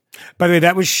destroyed. By the way,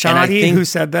 that was Shadi who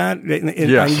said that.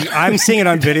 I'm seeing it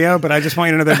on video, but I just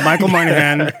want you to know that Michael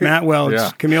Moynihan, Matt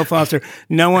Welch, Camille Foster,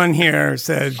 no one here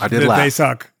said that they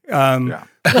suck.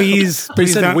 Please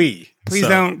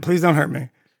don't hurt me.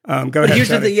 Go ahead. Here's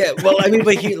the thing, well, I mean,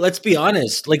 but let's be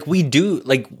honest. We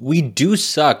do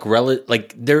suck.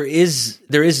 There is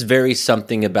very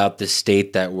something about the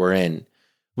state that we're in.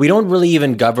 We don't really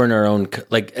even govern our own,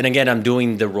 and again, I'm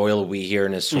doing the royal we here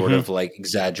in a sort of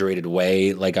exaggerated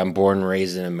way. I'm born and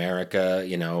raised in America,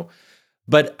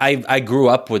 but I grew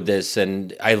up with this,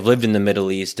 and I lived in the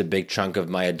Middle East a big chunk of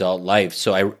my adult life.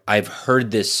 So I've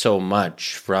heard this so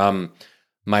much from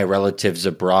my relatives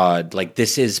abroad.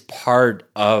 This is part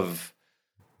of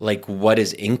what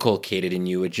is inculcated in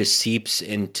you. It just seeps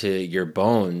into your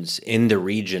bones in the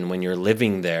region when you're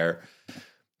living there,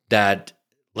 that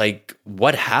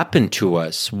what happened to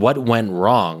us? What went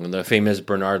wrong? The famous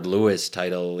Bernard Lewis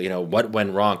title, what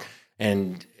went wrong?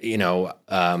 And,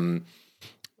 and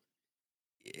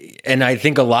I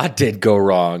think a lot did go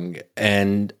wrong.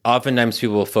 And oftentimes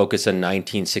people will focus on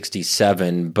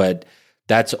 1967, but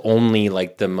that's only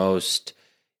the most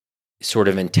sort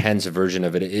of intense version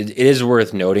of it. It is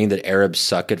worth noting that Arabs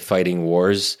suck at fighting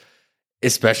wars,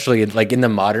 especially in the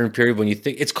modern period, when you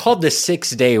think it's called the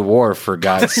 6-Day War, for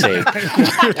God's sake.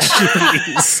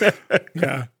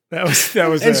 Yeah, that was.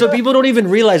 And so people don't even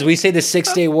realize we say the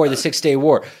 6-Day War, the 6-Day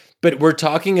War. But we're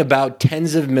talking about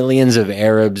tens of millions of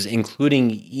Arabs,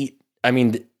 including,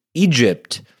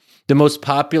 Egypt, the most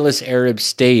populous Arab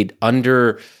state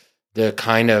under the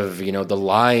kind of, the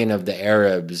lion of the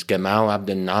Arabs, Gamal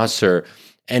Abdel Nasser.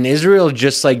 And Israel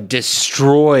just like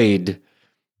destroyed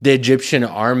the Egyptian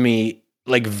army,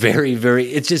 like very,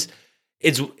 very, it's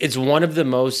one of the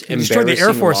most embarrassing destroyed the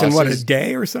Air Force losses. in a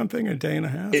day or something, a day and a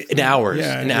half? In hours,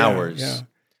 hours. Yeah.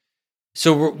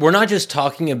 So we're not just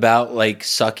talking about like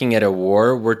sucking at a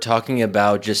war. We're talking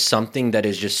about just something that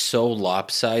is just so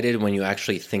lopsided when you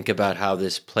actually think about how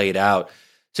this played out.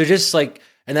 So just like,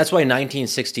 and that's why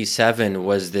 1967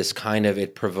 was this kind of,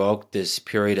 it provoked this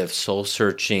period of soul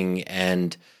searching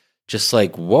and just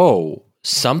like, whoa,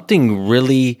 something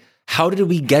really, how did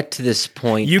we get to this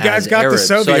point? You guys got Arabs?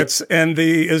 the Soviets and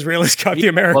the Israelis got the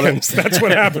Americans. Well, that's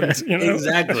what happened.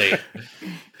 Exactly.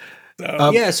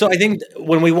 So I think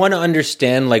when we want to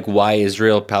understand like why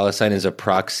Israel-Palestine is a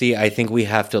proxy, I think we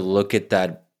have to look at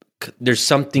that. There's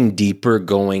something deeper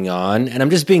going on, and I'm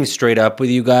just being straight up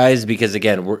with you guys because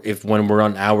again, when we're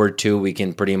on hour 2, we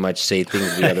can pretty much say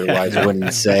things we otherwise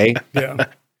wouldn't say. Yeah.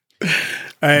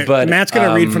 But Matt's going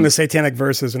to read from the Satanic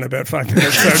Verses in about 5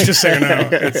 minutes. So just so you know,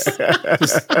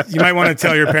 you might want to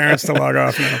tell your parents to log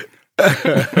off now.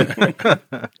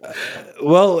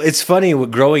 Well, it's funny.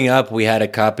 Growing up, we had a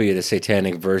copy of the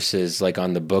Satanic Verses like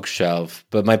on the bookshelf,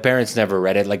 but my parents never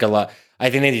read it. Like a lot, I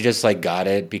think they just like got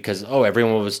it because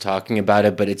everyone was talking about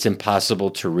it, but it's impossible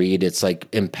to read. It's like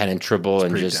impenetrable,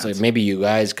 and just like, maybe you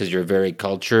guys, because you're very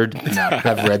cultured,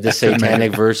 have read the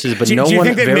Satanic Verses, but do you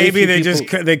think that maybe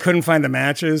they couldn't find the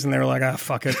matches and they were like,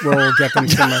 fuck it, we'll get them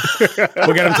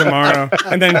tomorrow,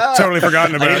 and then totally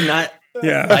forgotten about it.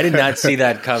 Yeah, I did not see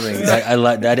that coming.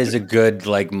 That is a good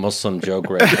like Muslim joke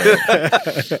right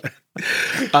there.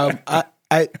 I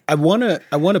want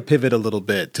to pivot a little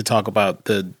bit to talk about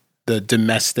the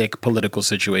domestic political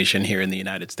situation here in the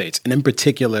United States, and in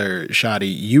particular,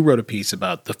 Shadi, you wrote a piece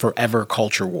about the forever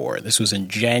culture war. This was in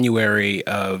January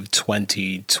of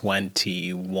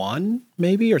 2021,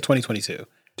 maybe, or 2022.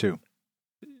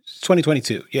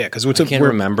 2022, yeah, because I can't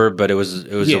remember, but it was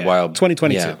a while.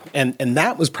 2022, and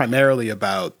that was primarily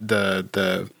about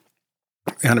the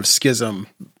kind of schism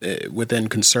within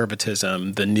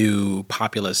conservatism, the new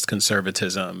populist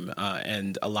conservatism,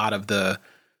 and a lot of the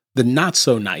not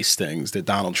so nice things that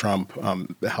Donald Trump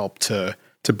helped to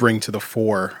bring to the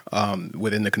fore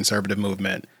within the conservative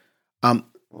movement.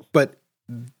 But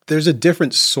there's a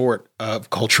different sort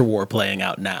of culture war playing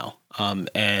out now.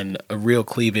 And a real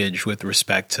cleavage with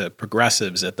respect to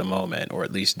progressives at the moment, or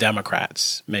at least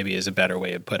Democrats, maybe is a better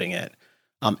way of putting it.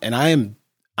 And I'm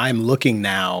looking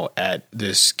now at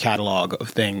this catalog of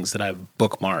things that I've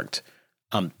bookmarked.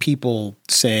 People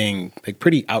saying like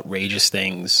pretty outrageous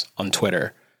things on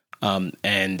Twitter,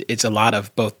 and it's a lot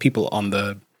of both people on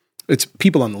the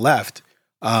left,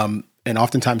 and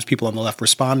oftentimes people on the left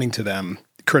responding to them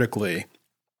critically,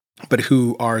 but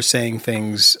who are saying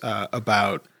things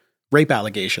about rape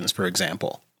allegations, for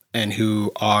example, and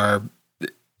who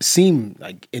seem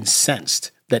like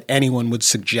incensed that anyone would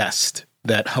suggest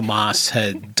that Hamas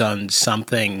had done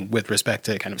something with respect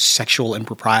to kind of sexual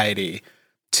impropriety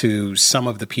to some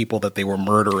of the people that they were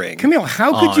murdering. Camille,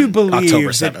 how could you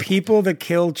believe that people that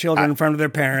kill children in front of their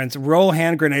parents, roll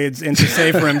hand grenades into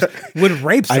safe rooms, would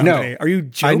rape somebody? I know. Are you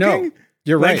joking? I know.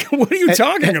 You're right. What are you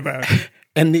talking about?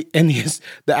 And the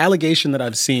allegation that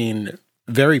I've seen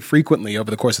very frequently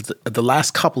over the course of the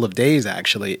last couple of days,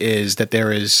 actually, is that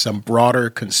there is some broader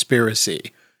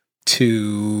conspiracy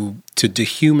to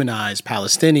dehumanize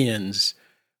Palestinians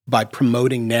by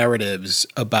promoting narratives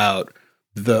about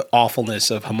the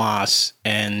awfulness of Hamas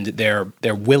and their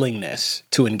willingness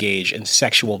to engage in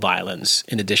sexual violence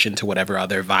in addition to whatever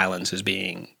other violence is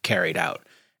being carried out.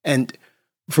 And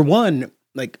for one,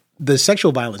 like, the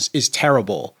sexual violence is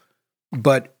terrible,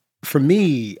 but for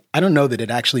me, I don't know that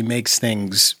it actually makes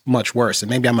things much worse.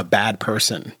 And maybe I'm a bad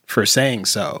person for saying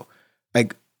so.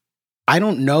 Like, I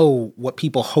don't know what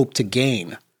people hope to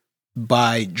gain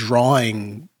by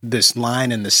drawing this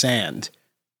line in the sand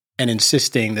and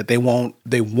insisting that they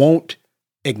won't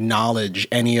acknowledge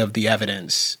any of the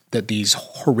evidence that these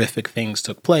horrific things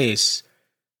took place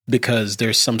because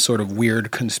there's some sort of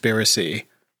weird conspiracy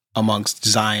amongst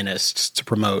Zionists to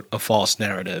promote a false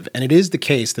narrative. And it is the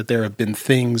case that there have been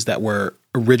things that were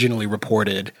originally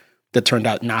reported that turned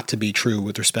out not to be true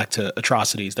with respect to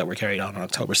atrocities that were carried out on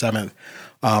October 7th.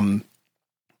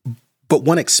 But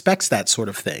one expects that sort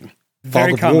of thing.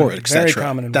 Fog of war,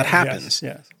 etc. That happens.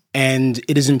 Yes. And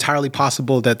it is entirely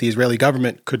possible that the Israeli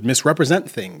government could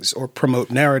misrepresent things or promote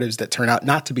narratives that turn out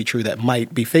not to be true that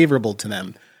might be favorable to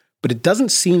them. But it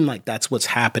doesn't seem like that's what's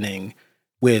happening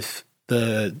with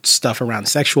the stuff around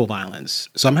sexual violence.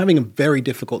 So I'm having a very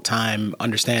difficult time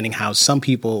understanding how some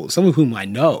people, some of whom I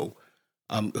know,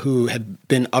 who had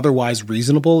been otherwise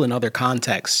reasonable in other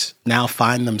contexts, now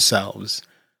find themselves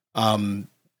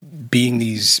being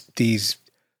these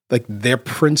like their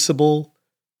principal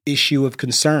issue of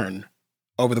concern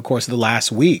over the course of the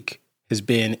last week has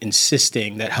been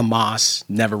insisting that Hamas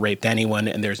never raped anyone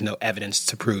and there's no evidence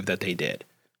to prove that they did.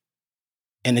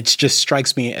 And it just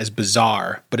strikes me as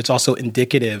bizarre, but it's also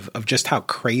indicative of just how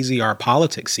crazy our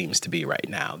politics seems to be right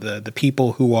now. The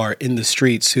people who are in the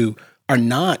streets who are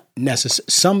not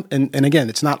necessary, and again,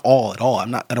 it's not all at all. I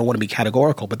don't want to be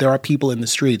categorical, but there are people in the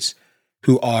streets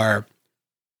who are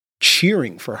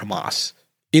cheering for Hamas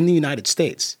in the United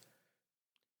States.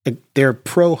 They're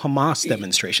pro-Hamas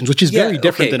demonstrations, which is very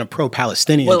different than a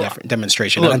pro-Palestinian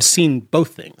demonstration. And I've seen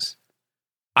both things.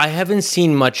 I haven't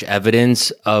seen much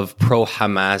evidence of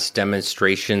pro-Hamas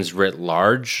demonstrations writ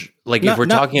large. Like if we're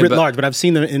talking about writ about large, but I've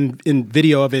seen them in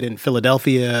video of it in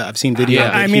Philadelphia. I've seen video.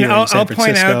 Of it here in San I'll Francisco.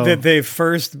 point out that the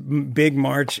first big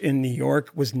march in New York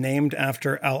was named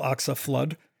after Al-Aqsa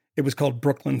flood. It was called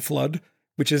Brooklyn Flood,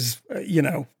 which is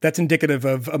that's indicative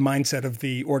of a mindset of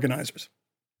the organizers.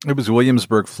 It was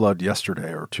Williamsburg flood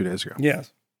yesterday or 2 days ago.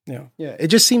 Yes. Yeah. Yeah. It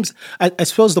just seems. I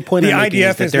suppose the point the I'm making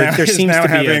IDF is that there seems now to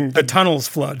be having the tunnels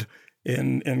flood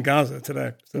in Gaza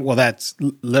today. So. Well, that's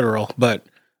literal, but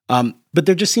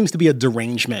there just seems to be a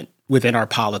derangement within our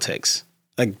politics,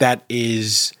 like that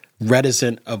is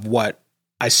reticent of what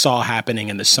I saw happening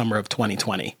in the summer of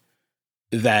 2020.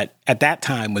 That at that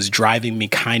time was driving me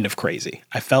kind of crazy.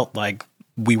 I felt like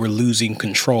we were losing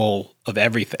control of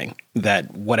everything.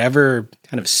 That whatever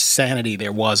kind of sanity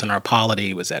there was in our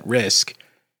polity was at risk.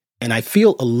 And I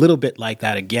feel a little bit like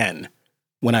that again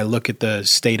when I look at the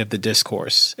state of the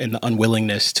discourse and the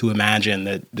unwillingness to imagine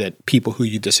that people who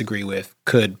you disagree with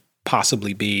could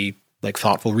possibly be like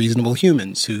thoughtful, reasonable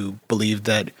humans who believe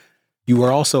that you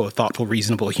are also a thoughtful,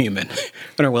 reasonable human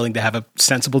and are willing to have a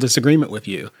sensible disagreement with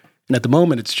you. And at the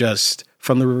moment, it's just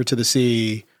from the river to the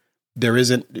sea. There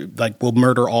isn't like, we'll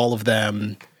murder all of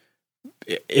them.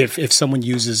 If someone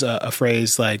uses a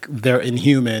phrase like they're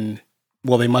inhuman,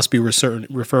 well, they must be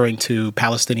referring to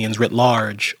Palestinians writ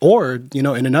large. Or,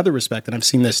 in another respect, and I've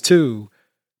seen this too,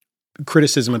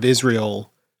 criticism of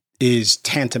Israel is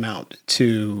tantamount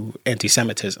to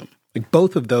anti-Semitism. Like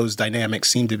both of those dynamics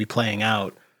seem to be playing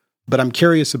out. But I'm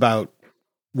curious about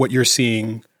what you're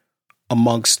seeing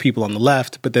amongst people on the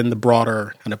left, but then the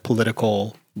broader kind of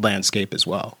political landscape as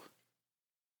well.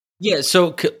 Yeah.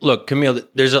 So look, Camille,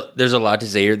 there's a lot to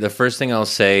say here. The first thing I'll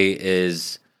say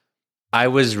is I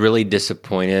was really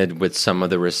disappointed with some of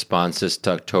the responses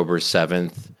to October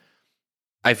 7th.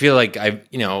 I feel like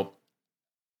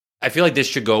this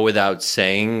should go without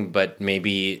saying, but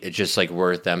maybe it's just like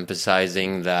worth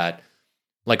emphasizing that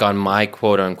like on my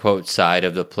quote unquote side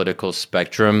of the political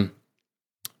spectrum,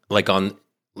 like on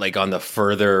the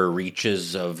further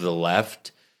reaches of the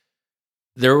left,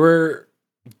 there were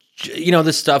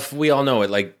the stuff we all know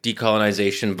it, like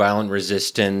decolonization, violent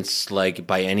resistance, like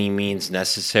by any means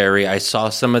necessary. I saw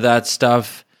some of that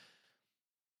stuff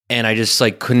and I just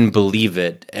like couldn't believe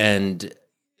it. And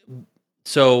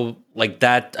so like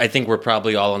that, I think we're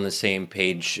probably all on the same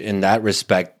page in that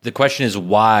respect. The question is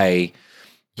why,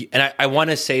 and I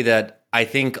want to say that I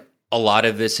think a lot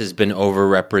of this has been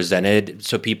overrepresented.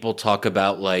 So people talk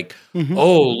about like,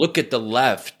 oh, look at the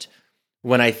left,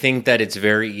 when I think that it's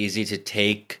very easy to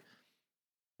take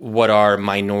what are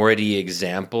minority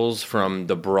examples from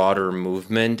the broader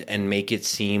movement and make it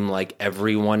seem like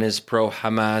everyone is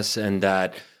pro-Hamas and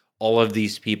that all of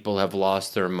these people have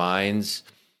lost their minds.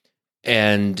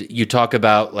 And you talk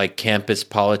about like campus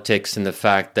politics and the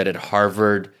fact that at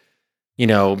Harvard,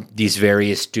 these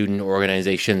various student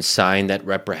organizations signed that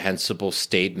reprehensible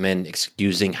statement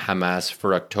excusing Hamas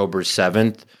for October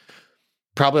 7th.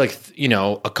 Probably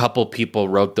a couple people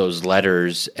wrote those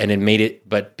letters and it made it,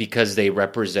 but because they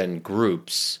represent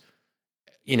groups,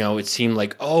 it seemed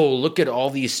like, oh, look at all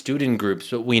these student groups.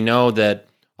 But we know that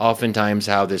oftentimes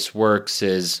how this works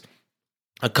is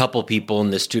a couple people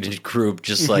in the student group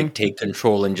just like take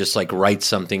control and just like write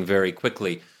something very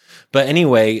quickly. But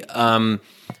anyway,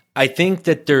 I think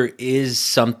that there is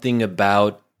something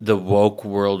about the woke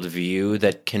worldview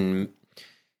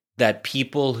that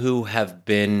people who have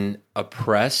been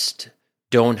oppressed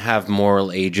don't have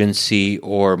moral agency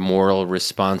or moral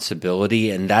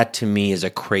responsibility. And that to me is a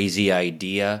crazy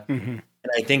idea. And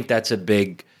I think that's a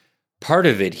big part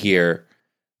of it here,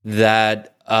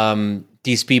 that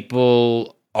these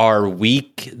people are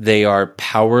weak, they are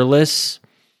powerless,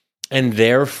 and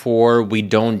therefore we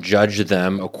don't judge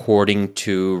them according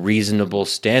to reasonable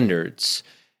standards.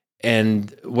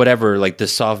 And whatever, like the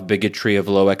soft bigotry of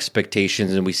low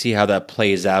expectations, and we see how that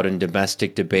plays out in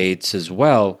domestic debates as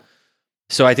well.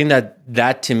 So I think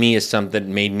that to me is something that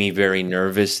made me very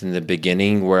nervous in the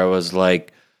beginning, where I was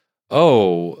like,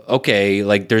 oh, okay,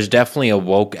 like there's definitely a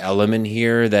woke element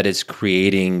here that is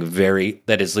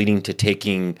leading to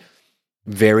taking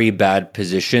very bad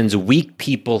positions. Weak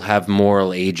people have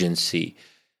moral agency.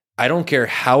 I don't care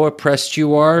how oppressed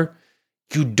you are,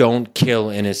 you don't kill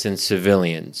innocent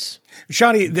civilians.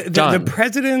 Shadi, the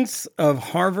presidents of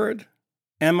Harvard,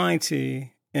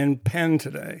 MIT, and Penn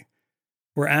today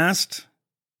were asked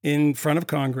in front of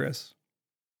Congress,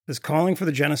 does calling for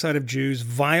the genocide of Jews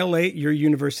violate your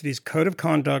university's code of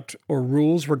conduct or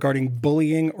rules regarding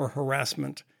bullying or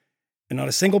harassment? And not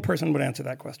a single person would answer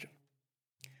that question.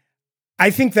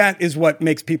 I think that is what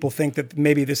makes people think that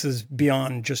maybe this is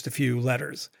beyond just a few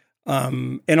letters.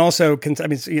 And also, I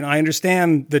mean, you know, I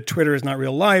understand that Twitter is not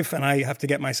real life, and I have to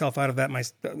get myself out of that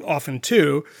often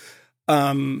too.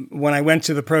 When I went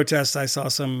to the protests, I saw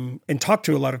and talked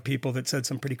to a lot of people that said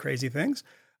some pretty crazy things.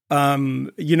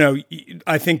 You know,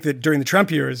 I think that during the Trump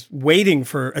years, waiting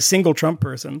for a single Trump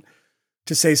person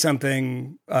to say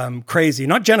something crazy,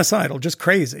 not genocidal, just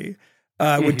crazy,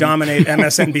 would dominate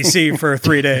MSNBC for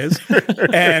 3 days.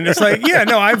 And it's like, yeah,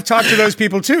 no, I've talked to those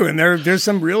people too. And there's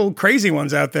some real crazy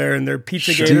ones out there, and they're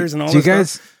pizza gators and all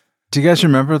this stuff. Do you guys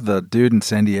remember the dude in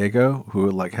San Diego who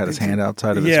like had his hand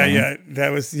outside of his hand? Yeah, that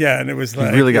was, and it was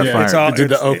like, he really got fired.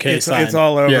 It's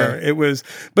all over. Yeah. It was,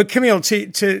 but Camille,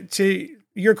 to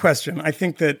your question, I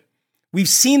think that we've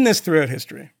seen this throughout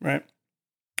history, right?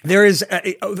 There is,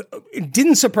 it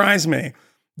didn't surprise me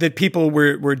that people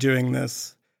were doing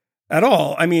this at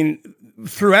all. I mean,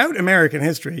 throughout American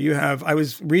history, I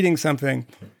was reading something,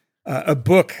 a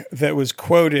book that was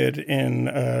quoted in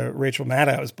Rachel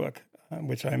Maddow's book,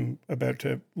 which I'm about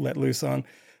to let loose on,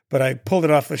 but I pulled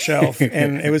it off the shelf,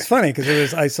 and it was funny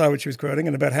because I saw what she was quoting,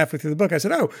 and about halfway through the book, I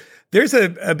said, oh, there's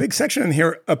a big section in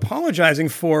here apologizing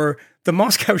for the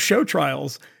Moscow show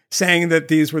trials, saying that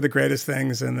these were the greatest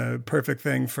things and the perfect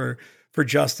thing for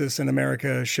justice, and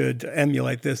America should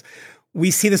emulate this.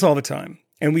 We see this all the time.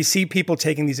 And we see people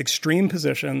taking these extreme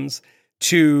positions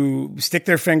to stick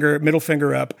their middle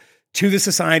finger up to the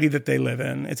society that they live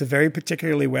in. It's a very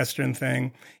particularly Western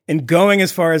thing, and going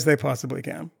as far as they possibly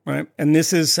can, right? And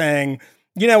this is saying,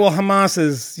 you know, well, Hamas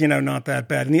is, you know, not that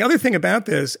bad. And the other thing about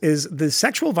this is the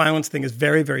sexual violence thing is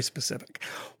very, very specific.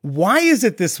 Why is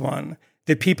it this one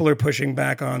that people are pushing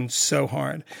back on so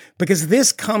hard? Because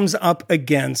this comes up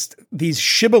against these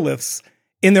shibboleths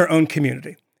in their own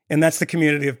community. And that's the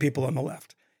community of people on the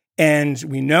left. And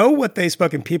we know what they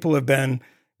spoke, and people have been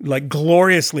like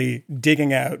gloriously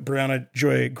digging out Brianna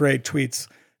Joy Gray tweets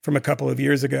from a couple of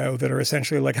years ago that are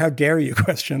essentially like, how dare you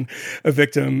question a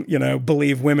victim, you know,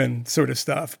 believe women sort of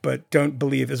stuff, but don't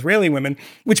believe Israeli women,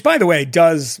 which, by the way,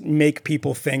 does make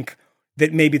people think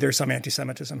that maybe there's some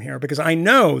anti-Semitism here. Because I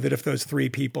know that if those three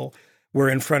people were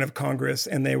in front of Congress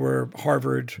and they were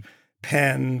Harvard,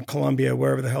 Penn, Columbia,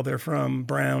 wherever the hell they're from,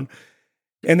 Brown,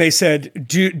 and they said,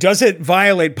 does it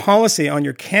violate policy on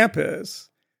your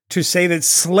campus to say that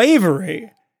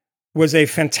slavery was a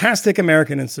fantastic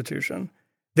American institution?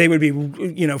 They would be,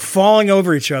 you know, falling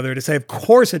over each other to say, of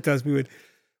course it does. We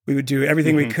would do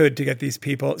everything we could to get these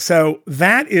people. So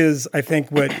that is, I think,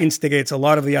 what instigates a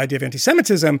lot of the idea of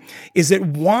anti-Semitism, is that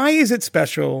why is it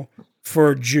special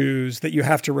for Jews that you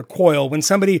have to recoil when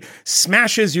somebody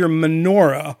smashes your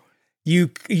menorah?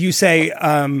 You say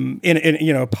in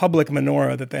you know, a public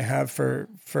menorah that they have for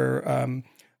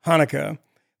Hanukkah,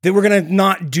 that we're going to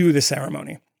not do the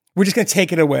ceremony. We're just going to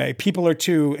take it away. People are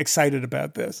too excited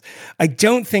about this. I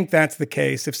don't think that's the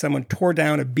case if someone tore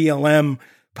down a BLM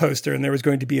poster and there was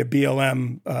going to be a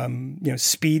BLM you know,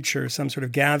 speech or some sort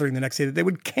of gathering the next day, that they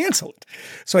would cancel it.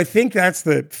 So I think that's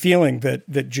the feeling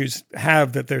that Jews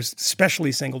have, that they're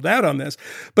specially singled out on this.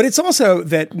 But it's also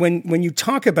that when you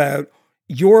talk about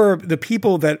the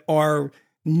people that are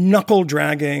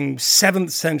knuckle-dragging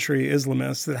 7th century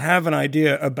Islamists that have an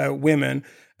idea about women,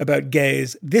 about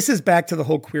gays, this is back to the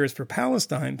whole Queers for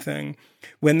Palestine thing,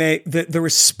 when the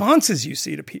responses you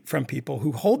see from people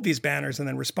who hold these banners and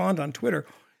then respond on Twitter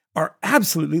are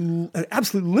absolute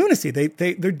lunacy.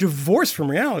 They're divorced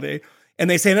from reality, and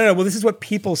they say, no, well, this is what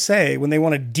people say when they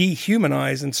want to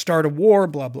dehumanize and start a war,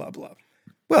 blah, blah, blah.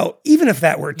 Well, even if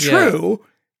that were true,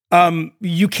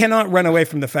 you cannot run away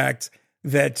from the fact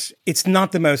that it's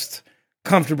not the most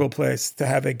comfortable place to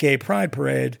have a gay pride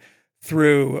parade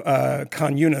through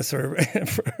Khan Yunis or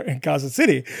in Gaza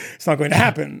City. It's not going to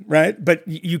happen, right? But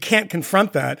you can't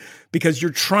confront that because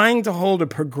you're trying to hold a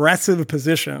progressive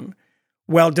position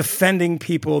while defending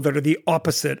people that are the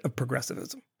opposite of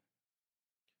progressivism.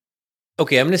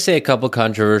 Okay, I'm going to say a couple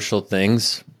controversial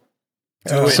things.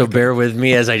 So bear with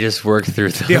me as I just work through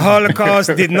them. The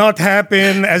Holocaust did not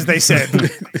happen as they said.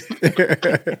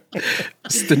 The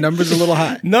number's a little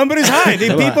high. Number is high.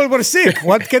 The people were sick.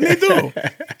 What can they do?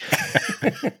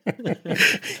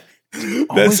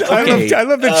 I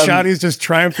love that Shadi's just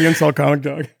triumph the insult comic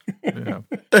dog.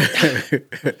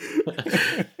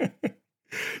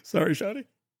 Sorry, Shadi.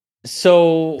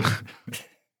 So,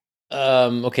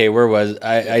 okay, where was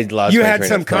I lost. You my had train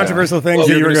some of thought. controversial things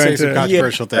that you were going to.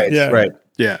 Controversial things. Yeah. Right.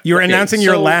 Yeah. You were announcing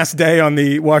your so- last day on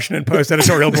the Washington Post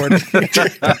editorial board.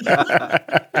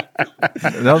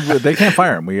 No, they can't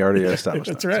fire him. We already established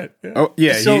That's that. right. Yeah. Oh,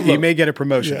 yeah. So you look- may get a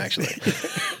promotion, actually.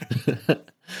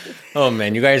 Oh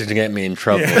man, you guys are gonna get me in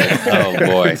trouble. Oh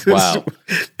boy, wow.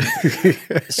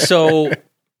 So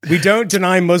We don't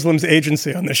deny Muslims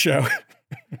agency on this show.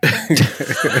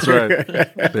 That's right.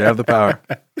 They have the power.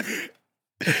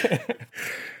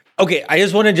 okay,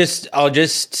 I'll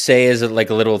just say as a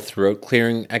little throat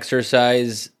clearing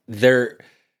exercise, there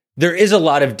is a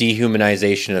lot of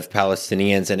dehumanization of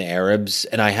Palestinians and Arabs,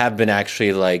 and I have been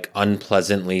actually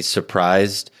unpleasantly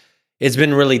surprised. It's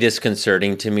been really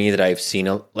disconcerting to me that I've seen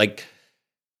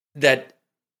that,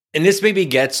 and this maybe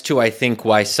gets to, I think,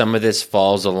 why some of this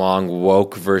falls along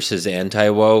woke versus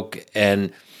anti-woke.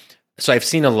 And so I've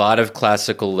seen a lot of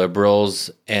classical liberals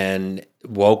and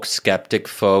woke skeptic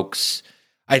folks.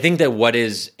 I think that what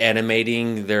is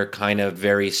animating their kind of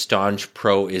very staunch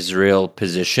pro-Israel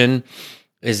position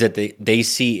is that they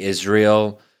see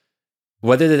Israel,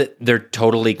 whether they're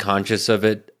totally conscious of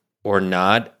it or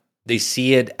not, they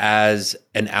see it as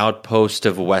an outpost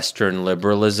of Western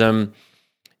liberalism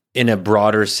in a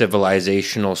broader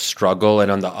civilizational struggle. And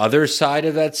on the other side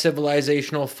of that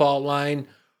civilizational fault line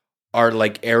are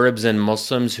Arabs and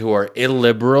Muslims who are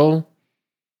illiberal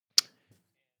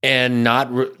and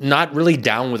not really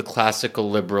down with classical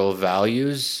liberal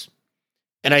values.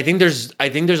 And I think there's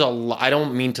a lot, I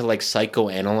don't mean to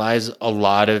psychoanalyze a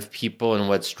lot of people and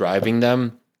what's driving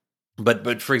them.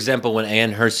 But for example, when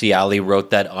Ann Hersey Ali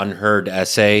wrote that unheard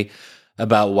essay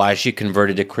about why she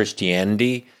converted to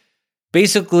Christianity,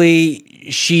 basically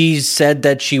she said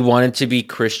that she wanted to be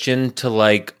Christian to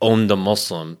own the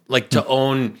Muslim, to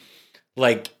own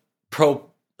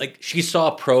she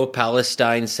saw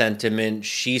pro-Palestine sentiment,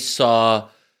 she saw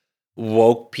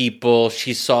woke people,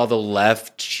 she saw the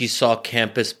left, she saw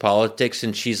campus politics,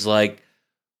 and she's like,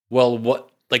 well,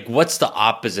 what's the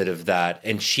opposite of that?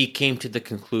 And she came to the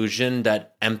conclusion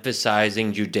that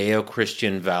emphasizing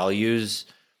Judeo-Christian values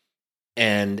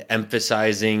and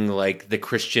emphasizing the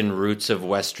Christian roots of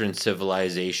Western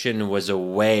civilization was a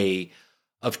way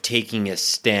of taking a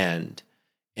stand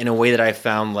in a way that I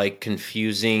found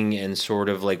confusing and sort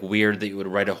of weird, that you would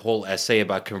write a whole essay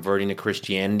about converting to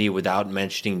Christianity without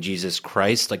mentioning Jesus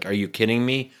Christ. Are you kidding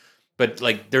me? But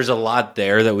there's a lot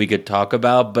there that we could talk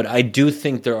about. But I do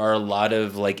think there are a lot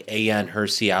of Ayaan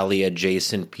Hirsi Ali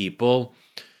adjacent people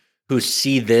who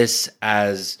see this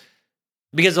as,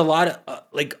 because a lot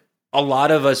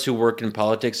of us who work in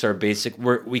politics are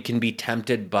we can be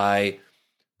tempted by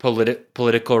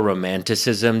political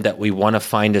romanticism, that we want to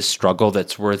find a struggle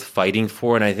that's worth fighting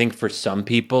for. And I think for some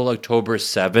people, October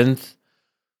 7th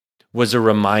was a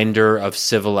reminder of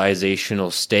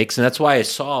civilizational stakes. And that's why I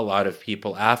saw a lot of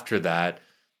people after that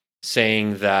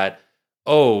saying that,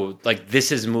 oh,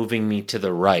 this is moving me to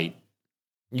the right.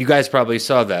 You guys probably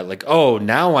saw that. Oh,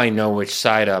 now I know which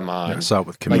side I'm on. Yeah, I saw it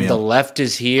with Camille. The left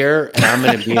is here, and I'm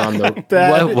going to be on the...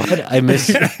 What? I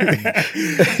missed it.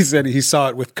 He said he saw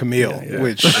it with Camille,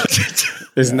 which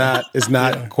is not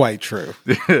quite true.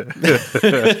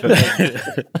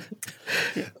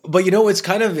 But it's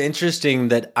kind of interesting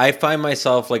that I find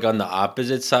myself on the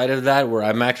opposite side of that, where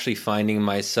I'm actually finding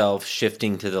myself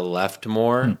shifting to the left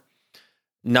more.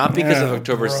 Not because of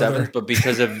October 7th, but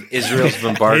because of Israel's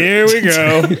bombardment. Here we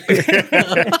go.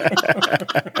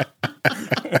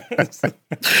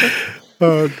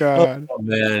 Oh God! Oh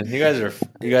man, you guys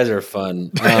are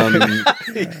fun.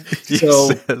 He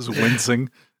says wincing.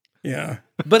 Yeah.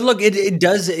 But look, it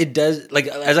does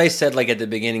as I said at the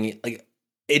beginning,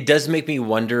 it does make me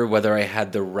wonder whether I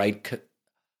had the right.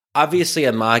 Obviously,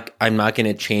 I'm not going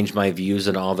to change my views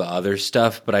on all the other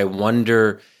stuff, but I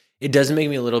wonder. It does make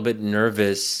me a little bit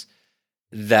nervous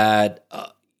that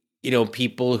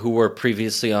people who were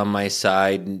previously on my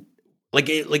side,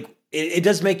 it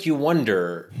does make you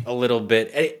wonder a little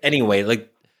bit. Anyway,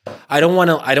 I don't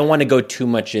want to go too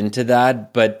much into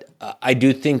that, but I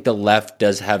do think the left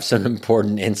does have some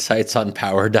important insights on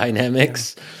power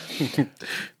dynamics. Yeah.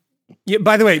 Yeah,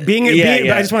 by the way,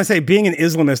 I just want to say, being an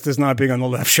Islamist is not being on the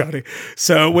left, Shadi.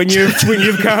 So when you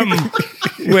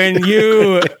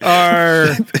are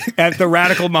at the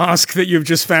radical mosque that you've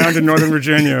just found in Northern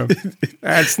Virginia,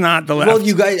 that's not the left. Well,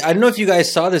 you guys, I don't know if you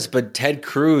guys saw this, but Ted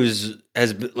Cruz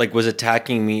was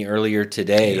attacking me earlier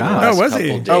today. Oh, was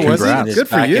he? Good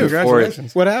for you.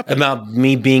 Congratulations. What happened? About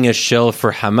me being a shill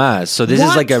for Hamas. So this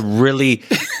is like a really,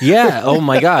 oh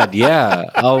my God,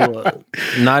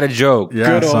 not a joke.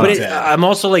 Yeah, but I'm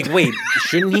also like, wait,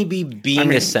 shouldn't he be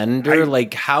being a senator?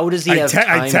 How does he have time?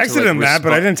 I texted him that,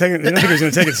 but I didn't think he was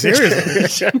going to take it seriously.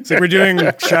 It's like, we're doing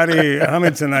Shadi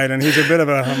Hamid tonight, and he's a bit of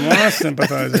a Hamas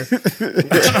sympathizer.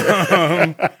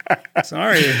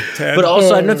 Sorry, Ted. But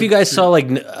also, I don't know if you guys saw,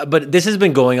 but this has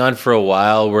been going on for a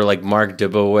while, where Mark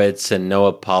Dubowitz and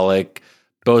Noah Pollock,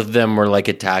 both of them were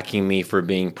attacking me for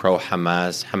being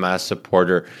Hamas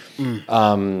supporter.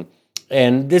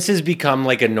 And this has become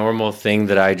a normal thing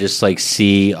that I just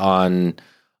see on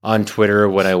Twitter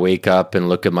when I wake up and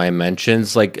look at my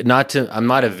mentions. I'm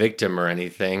not a victim or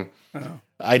anything. Oh.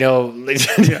 I know.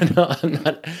 No, I'm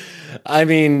not. I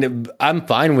mean, I'm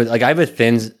fine with I have a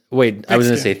thin. Wait, I was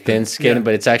going to say thin skin,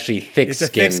 but it's actually thick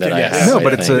skin that I have. No,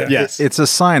 but it's a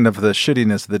sign of the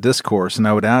shittiness of the discourse. And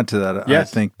I would add to that. I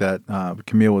think that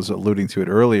Camille was alluding to it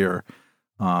earlier,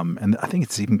 and I think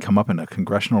it's even come up in a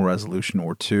congressional resolution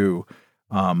or two.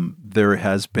 There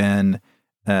has been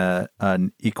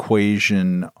an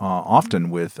equation often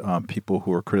with people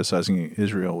who are criticizing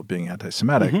Israel being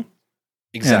anti-Semitic. Mm-hmm.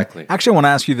 Exactly. And actually, I want to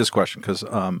ask you this question because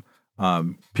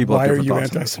people. Why have are you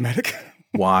thoughts anti-Semitic?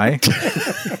 Why?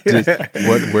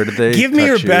 Where did they give me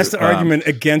your you? best argument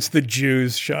against the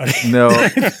Jews, Shadi? No,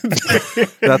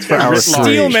 that's for hour 3.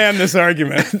 Steel man this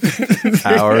argument.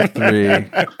 Hour 3.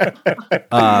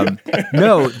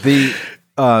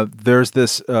 There's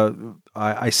this.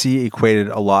 I see equated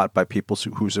a lot by people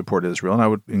who support Israel, and I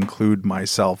would include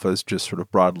myself as just sort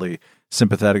of broadly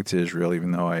sympathetic to Israel,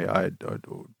 even though I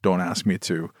don't ask me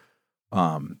to.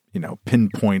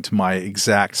 Pinpoint my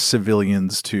exact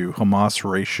civilians to Hamas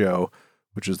ratio,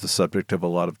 which is the subject of a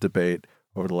lot of debate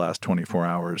over the last 24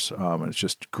 hours. And it's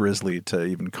just grisly to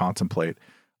even contemplate.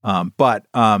 But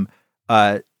a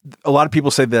lot of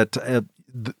people say that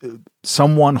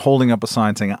someone holding up a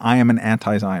sign saying, I am an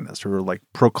anti-Zionist, or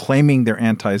proclaiming their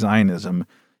anti-Zionism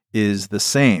is the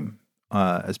same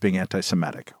as being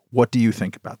anti-Semitic. What do you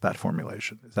think about that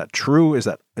formulation? Is that true? Is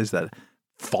that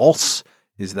false?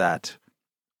 Is that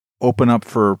open up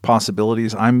for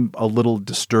possibilities? I'm a little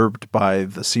disturbed by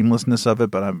the seamlessness of it,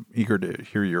 but I'm eager to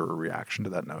hear your reaction to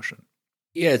that notion.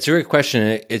 Yeah, it's a great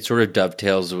question. It sort of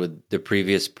dovetails with the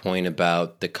previous point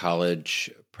about the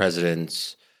college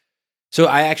presidents. So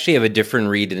I actually have a different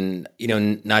read, and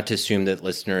not to assume that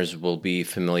listeners will be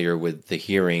familiar with the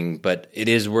hearing, but it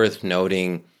is worth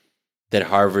noting that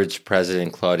Harvard's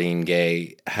president, Claudine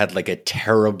Gay, had a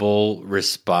terrible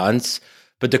response.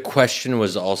 But the question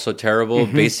was also terrible.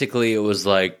 Mm-hmm. Basically, it was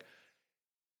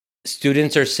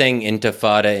students are saying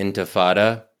intifada,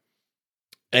 intifada.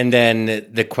 And then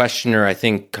the questioner, I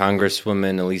think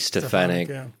Congresswoman Elise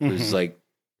Stefanik, was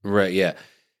right, yeah.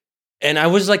 And I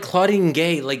was Claudine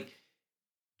Gay,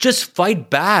 just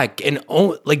fight back and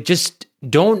just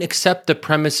don't accept the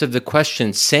premise of the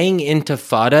question. Saying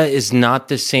intifada is not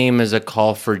the same as a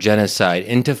call for genocide.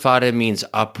 Intifada means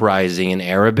uprising in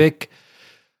Arabic.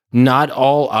 Not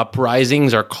all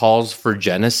uprisings are calls for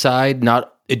genocide.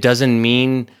 It doesn't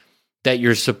mean that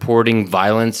you're supporting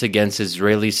violence against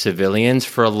Israeli civilians.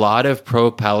 For a lot of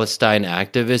pro-Palestine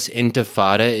activists,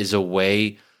 intifada is a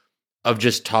way of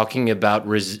just talking about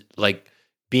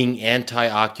being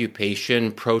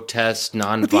anti-occupation, protest,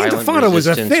 nonviolent resistance, intifada was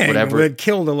a thing whatever. That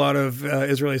killed a lot of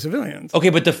Israeli civilians. Okay,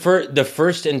 but the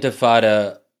first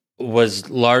intifada was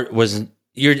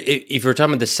if you're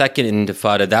talking about the second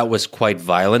intifada, that was quite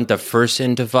violent. The first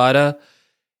intifada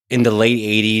in the late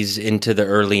 80s into the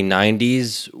early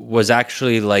 90s was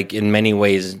actually in many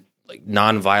ways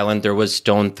nonviolent. There was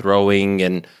stone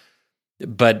throwing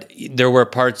but there were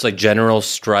parts general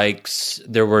strikes.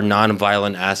 There were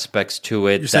nonviolent aspects to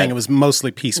it. You're saying it was mostly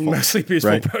peaceful. Mostly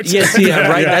peaceful. Right? Protest. Yes,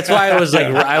 right. That's why I was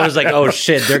oh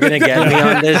shit, they're gonna get me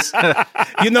on this.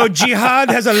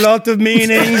 Jihad has a lot of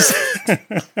meanings. so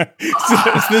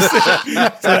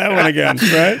that one again,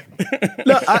 right?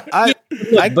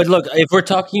 But look, if we're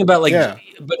talking about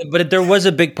but there was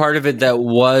a big part of it that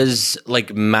was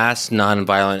mass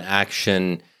nonviolent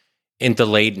action in the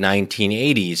late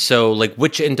 1980s. So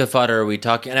which intifada are we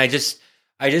talking? And I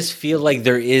I just feel like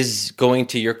there is, going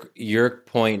to your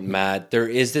point, Matt, there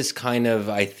is this kind of,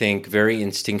 I think, very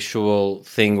instinctual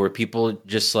thing where people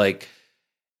just like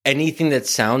anything that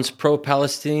sounds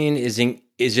pro-Palestinian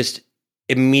is just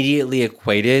immediately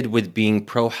equated with being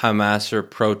pro-Hamas or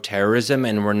pro-terrorism,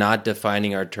 and we're not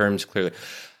defining our terms clearly.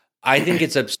 I think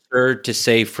it's absurd to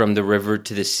say from the river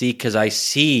to the sea, because I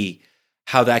see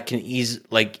how that can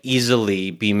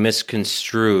easily be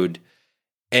misconstrued.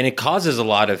 And it causes a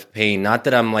lot of pain. Not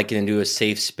that I'm like going to do a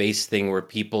safe space thing where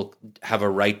people have a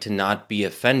right to not be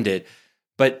offended,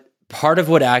 but part of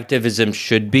what activism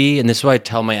should be, and this is what I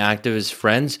tell my activist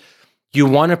friends, you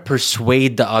want to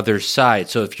persuade the other side.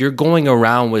 So if you're going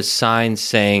around with signs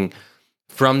saying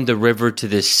from the river to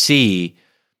the sea,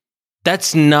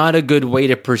 that's not a good way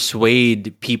to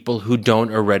persuade people who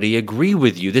don't already agree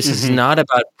with you. This is not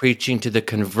about preaching to the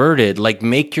converted. Like,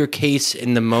 make your case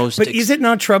in the most... But is it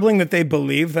not troubling that they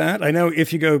believe that? I know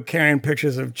if you go carrying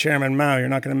pictures of Chairman Mao, you're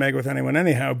not going to make with anyone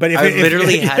anyhow. But I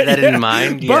literally had that in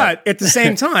mind. Yeah. But at the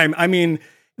same time, I mean...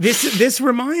 This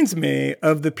reminds me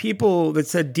of the people that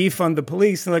said defund the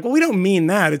police. They're like, well, we don't mean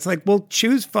that. It's like, well,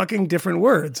 choose fucking different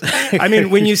words. I mean,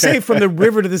 when you say from the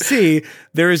river to the sea,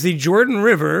 there is the Jordan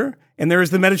River and there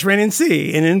is the Mediterranean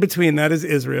Sea. And in between that is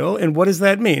Israel. And what does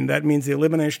that mean? That means the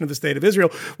elimination of the state of Israel,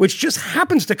 which just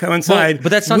happens to coincide. But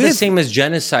that's not the same as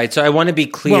genocide. So I want to be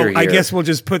clear here. I guess we'll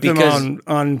just put them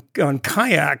on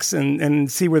kayaks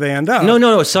and see where they end up.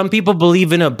 No. Some people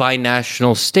believe in a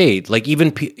binational state. Like even,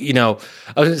 I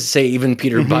was going to say even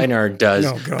Peter Beinart does.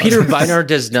 Oh, Peter Beinart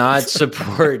does not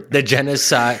support the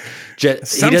genocide.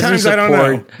 Sometimes I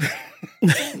don't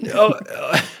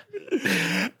know.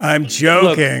 I'm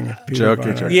joking.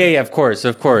 Joking. Yeah, of course.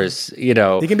 You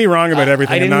know, he can be wrong about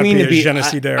everything. I didn't mean to be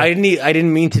genocidaire. I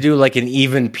didn't mean to do like an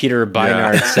even Peter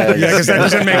Beinart says. Yeah, because that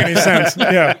doesn't make any sense.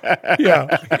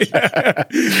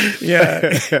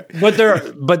 Yeah.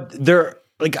 But they're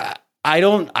like, I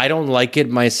don't like it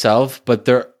myself, but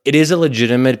it is a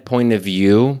legitimate point of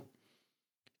view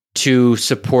to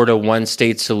support a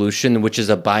one-state solution, which is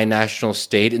a binational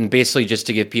state. And basically, just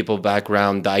to give people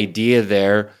background, the idea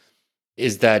there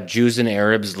is that Jews and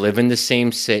Arabs live in the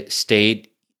same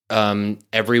state,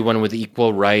 everyone with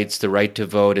equal rights, the right to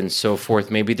vote, and so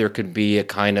forth. Maybe there could be a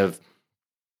kind of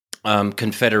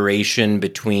confederation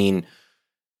between,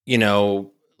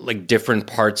 like different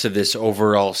parts of this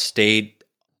overall state.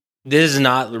 This is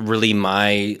not really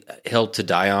my hill to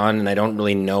die on, and I don't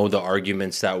really know the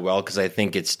arguments that well because I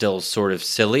think it's still sort of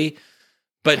silly.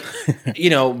 But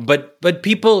there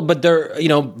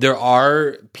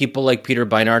are people like Peter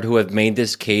Beinart who have made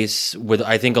this case with,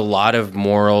 I think, a lot of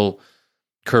moral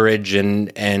courage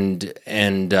and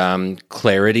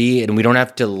clarity, and we don't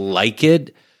have to like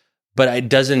it, but it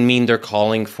doesn't mean they're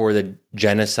calling for the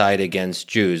genocide against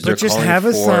Jews. But just have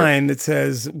a sign that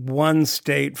says "one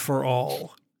state for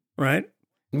all," right?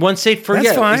 One state for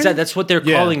fine. That's what they're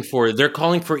calling for. They're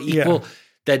calling for equal.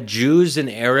 That Jews and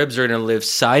Arabs are going to live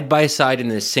side by side in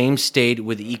the same state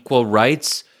with equal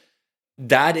rights.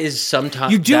 That is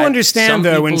sometimes... You do understand,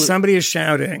 though, when somebody is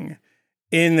shouting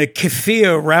in the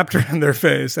keffiyeh wrapped around their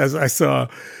face, as I saw,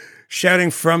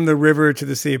 shouting from the river to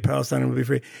the sea, Palestine will be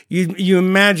free. You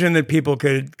imagine that people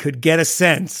could get a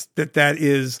sense that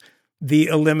is the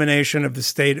elimination of the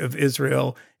state of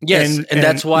Israel. Yes, and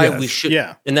that's why we should.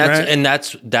 Yeah, and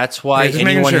that's why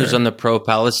anyone who's on the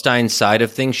pro-Palestine side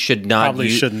of things should not probably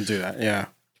shouldn't do that. Yeah,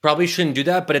 probably shouldn't do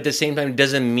that. But at the same time, it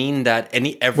doesn't mean that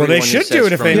everyone they should do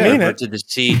it if they mean it to the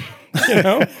sea. Let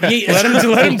them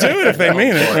do it if they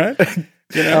mean it, right?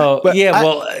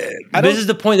 This is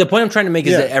the point. The point I'm trying to make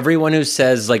is that everyone who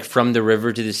says like from the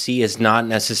river to the sea is not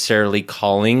necessarily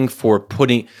calling for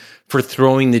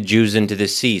throwing the Jews into the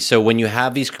sea. So when you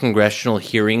have these congressional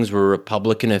hearings where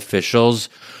Republican officials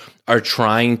are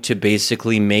trying to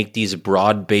basically make these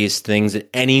broad-based things, that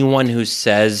anyone who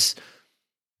says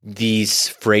these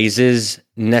phrases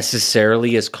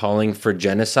necessarily is calling for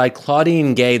genocide.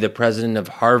 Claudine Gay, the president of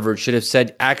Harvard, should have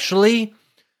said, actually,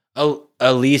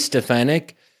 Elise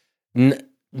Stefanik,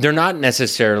 they're not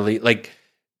necessarily like...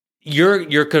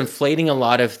 You're conflating a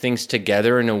lot of things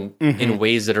together in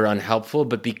ways that are unhelpful,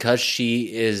 but because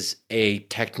she is a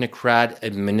technocrat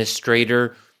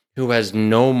administrator who has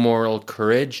no moral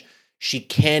courage, she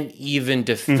can't even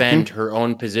defend her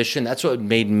own position. That's what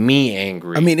made me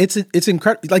angry. I mean, it's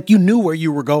incredible. Like, you knew where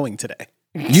you were going today.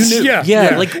 You knew,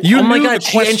 like, you oh my knew God, the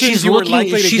questions she's you were looking.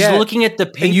 likely to She's get, looking at the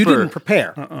paper, and you didn't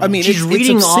prepare. I mean, she's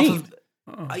reading it's off obscene. of.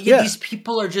 These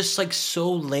people are just like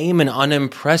so lame and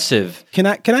unimpressive. Can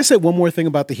I say one more thing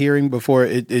about the hearing before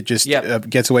it just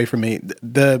gets away from me?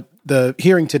 the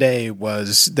hearing today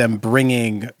was them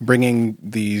bringing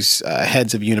these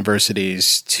heads of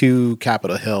universities to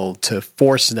Capitol Hill to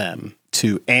force them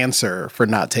to answer for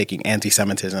not taking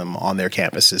anti-Semitism on their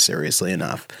campuses seriously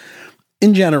enough.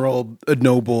 In general, a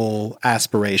noble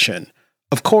aspiration.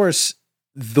 Of course,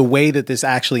 the way that this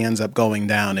actually ends up going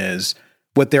down is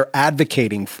what they're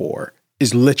advocating for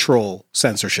is literal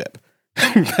censorship.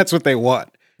 That's what they want.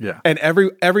 Yeah. And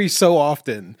every so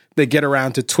often they get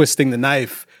around to twisting the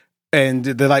knife and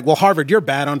they're like, well, Harvard, you're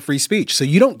bad on free speech. So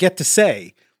you don't get to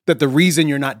say that the reason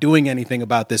you're not doing anything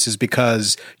about this is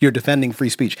because you're defending free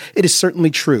speech. It is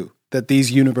certainly true that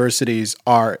these universities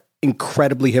are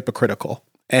incredibly hypocritical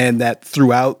and that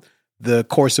throughout the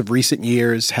course of recent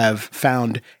years have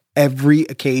found every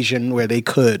occasion where they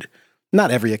could, not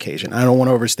every occasion, I don't want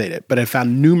to overstate it, but have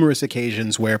found numerous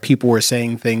occasions where people were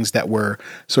saying things that were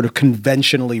sort of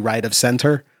conventionally right of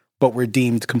center, but were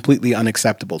deemed completely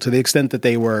unacceptable to the extent that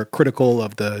they were critical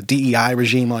of the DEI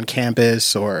regime on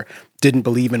campus or didn't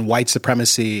believe in white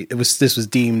supremacy. This was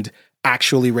deemed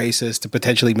actually racist to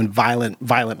potentially even violent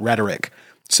rhetoric.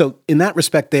 So in that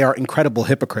respect, they are incredible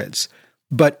hypocrites.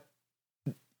 But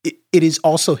it is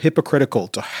also hypocritical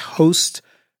to host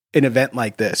an event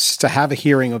like this, to have a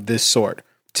hearing of this sort,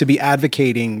 to be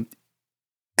advocating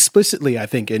explicitly, I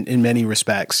think, in many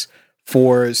respects,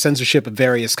 for censorship of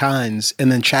various kinds,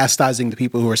 and then chastising the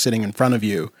people who are sitting in front of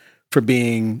you for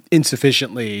being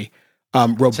insufficiently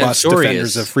robust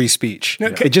defenders of free speech. No,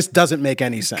 it just doesn't make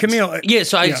any sense. Camille,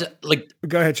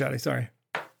 Go ahead, Shadi. Sorry,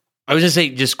 I was just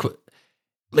saying,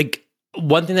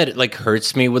 one thing that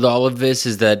hurts me with all of this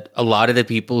is that a lot of the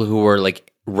people who were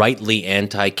rightly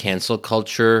anti-cancel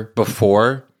culture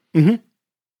before,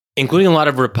 including a lot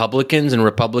of Republicans and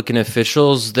Republican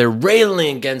officials, they're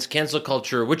railing against cancel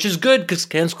culture, which is good because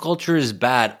cancel culture is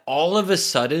bad. All of a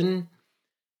sudden,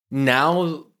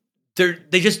 now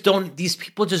these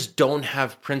people just don't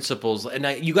have principles.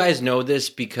 And you guys know this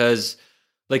because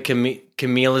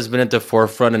Camille has been at the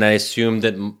forefront, and I assume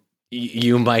that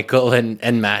you, Michael,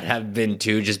 and Matt have been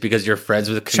too, just because you're friends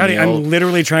with Camille. Shadi, I'm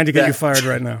literally trying to get you fired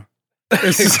right now.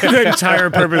 This is the entire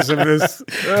purpose of this.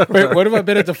 Wait, what have I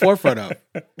been at the forefront of?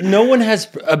 No one has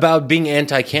about being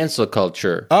anti-cancel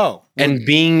culture. Oh. And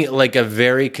being a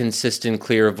very consistent,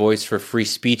 clear voice for free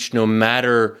speech, no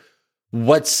matter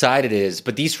what side it is.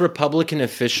 But these Republican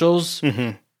officials,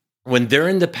 when they're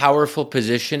in the powerful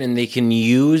position and they can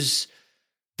use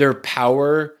their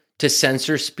power to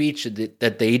censor speech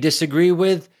that they disagree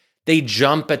with, they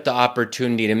jump at the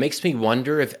opportunity. And it makes me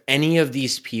wonder if any of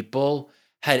these people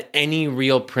had any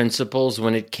real principles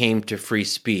when it came to free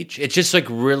speech. It's just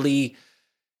really,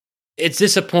 it's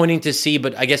disappointing to see,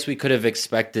 but I guess we could have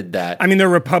expected that. I mean, they're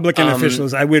Republican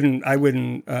officials. I wouldn't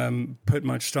put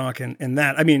much stock in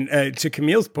that. I mean, to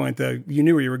Camille's point, though, you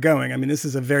knew where you were going. I mean, this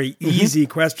is a very easy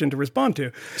question to respond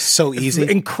to. So easy.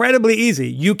 It's incredibly easy.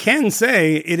 You can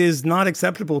say it is not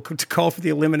acceptable to call for the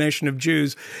elimination of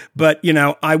Jews, but,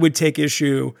 I would take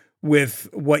issue with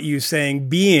what you saying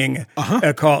being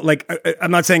a call.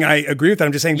 I'm not saying I agree with that.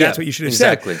 I'm just saying that's what you should have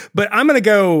said. But I'm going to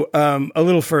go a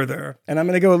little further, and I'm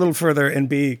going to go a little further and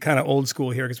be kind of old school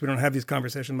here because we don't have these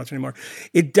conversations much anymore.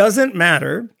 It doesn't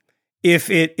matter if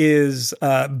it is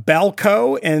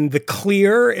Balco and the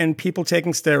Clear and people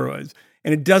taking steroids.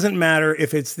 And it doesn't matter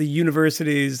if it's the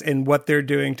universities and what they're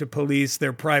doing to police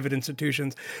their private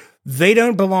institutions. They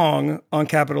don't belong on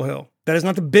Capitol Hill. That is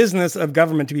not the business of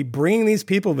government to be bringing these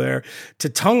people there to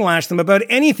tongue lash them about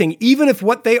anything, even if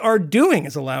what they are doing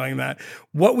is allowing that.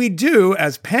 What we do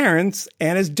as parents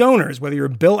and as donors, whether you're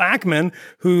Bill Ackman,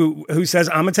 who says,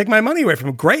 I'm going to take my money away from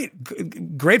him.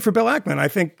 Great for Bill Ackman. I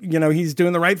think, he's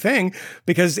doing the right thing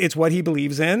because it's what he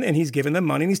believes in and he's giving them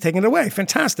money and he's taking it away.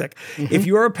 Fantastic. If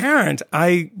you're a parent,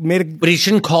 But he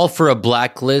shouldn't call for a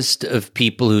blacklist of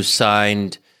people who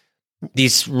signed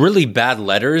these really bad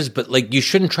letters, but you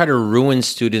shouldn't try to ruin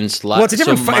students' lives. Well, it's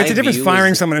a difference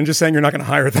firing someone and just saying you're not going to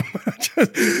hire them.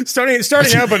 starting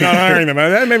out, but not hiring them.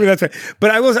 Maybe that's right.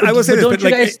 But I will say this. Don't you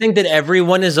guys think that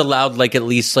everyone is allowed at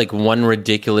least one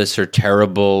ridiculous or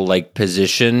terrible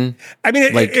position? I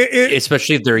mean,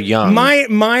 especially if they're young.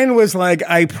 Mine was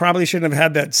I probably shouldn't have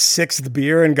had that sixth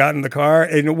beer and got in the car,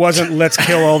 and it wasn't let's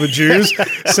kill all the Jews.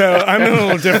 So I'm in a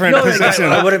little different position.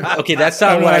 Okay, that's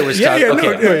not what I was talking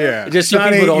about. Yeah. Just so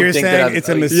Shadi, people don't you're think saying that it's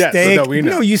a mistake. Yes, no, we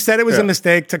know. No, you said it was a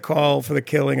mistake to call for the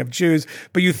killing of Jews,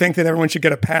 but you think that everyone should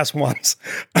get a pass once.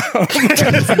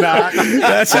 That's not.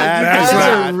 That's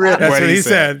what he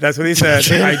said. That's what he said.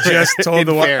 I just told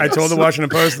I told the Washington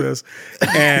Post this,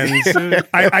 and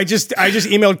I just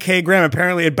emailed Kay Graham.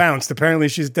 Apparently, it bounced. Apparently,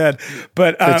 she's dead.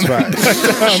 But That's right.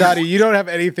 Shadi, you don't have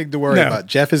anything to worry about.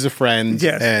 Jeff is a friend,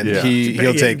 and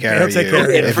he'll take care of you.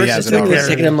 At first, it's like a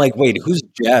second, I'm like, wait, who's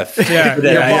Jeff? Yeah, but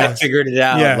then I figured it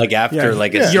out like after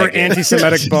like a your second.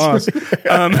 anti-Semitic boss.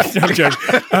 I'm joking.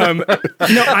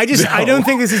 No, I don't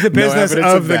think this is the business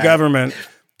of the government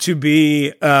to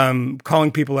be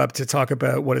calling people up to talk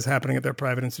about what is happening at their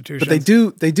private institutions. But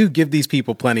they do give these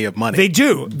people plenty of money. They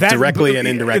do. Directly and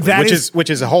indirectly, which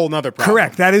is a whole nother problem.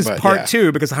 Correct. That is part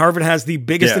two, because Harvard has the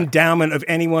biggest endowment of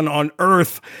anyone on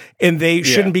earth, and they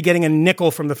shouldn't be getting a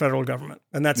nickel from the federal government.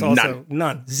 And that's also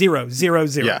none. Zero.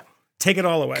 Yeah. Take it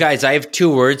all away. Guys, I have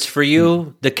 2 words for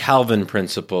you. The Calvin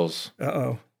principles.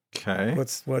 Uh-oh. Okay.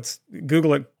 What's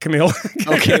Google it, Camille?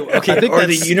 Okay. I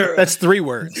think that's 3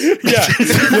 words.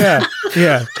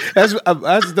 Yeah. That's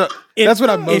what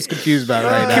I'm most confused about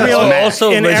right now. Camille, also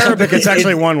in Arabic, it's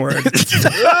actually one word.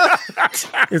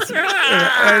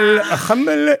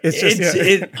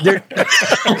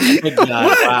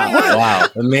 Wow,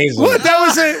 amazing. What?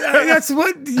 That's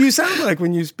what you sound like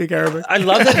when you speak Arabic. I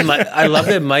love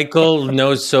that Michael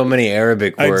knows so many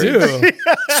Arabic words. I do.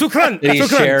 Shukran. That he's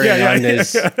sharing on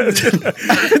this.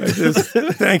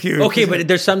 Thank you. Okay, but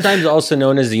they're sometimes also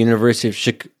known as the University of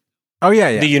Chicago. Oh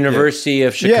yeah. The University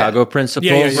of Chicago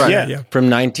principles from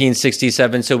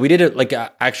 1967. So we did it like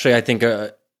actually I think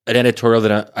an editorial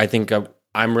that I think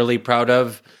I'm really proud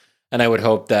of, and I would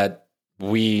hope that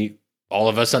all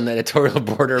of us on the editorial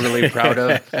board are really proud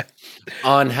of,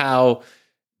 on how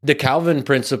the Calvin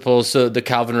principles, so the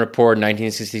Calvin Report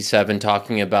 1967,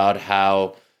 talking about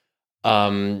how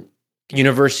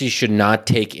universities should not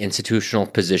take institutional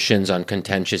positions on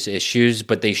contentious issues,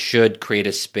 but they should create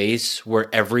a space where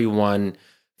everyone,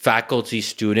 faculty,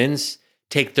 students,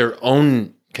 take their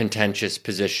own contentious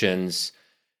positions.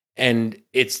 And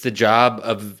it's the job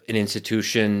of an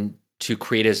institution to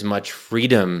create as much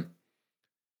freedom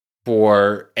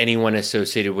for anyone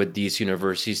associated with these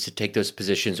universities to take those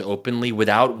positions openly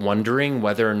without wondering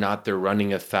whether or not they're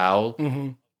running afoul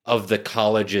of the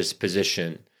college's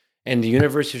position. And the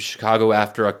University of Chicago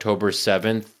after October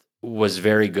 7th was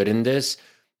very good in this.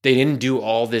 They didn't do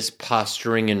all this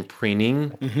posturing and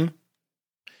preening.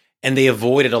 And they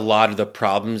avoided a lot of the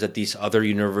problems that these other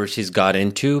universities got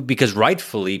into, because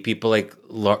rightfully people like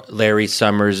Larry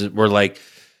Summers were like,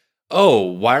 oh,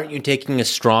 why aren't you taking a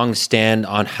strong stand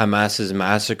on Hamas's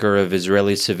massacre of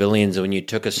Israeli civilians when you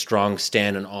took a strong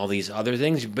stand on all these other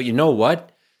things? But you know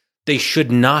what? They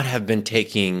should not have been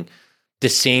taking the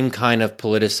same kind of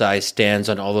politicized stands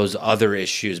on all those other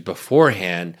issues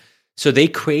beforehand. So they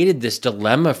created this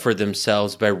dilemma for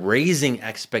themselves by raising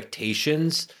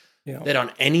expectations that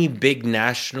on any big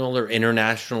national or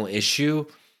international issue,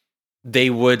 they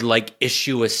would like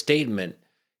issue a statement.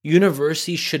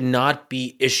 Universities should not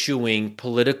be issuing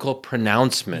political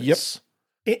pronouncements.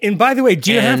 And by the way,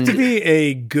 do you have to be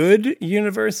a good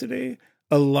university,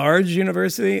 a large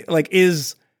university? Like,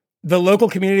 is the local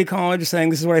community college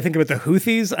saying, this is what I think about the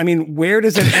Houthis? I mean, where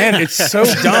does it end? It's so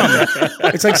dumb.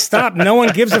 It's like, stop. No one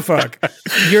gives a fuck.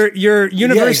 Your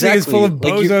university is full of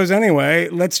bozos anyway.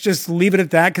 Let's just leave it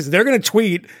at that, because they're going to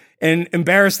tweet and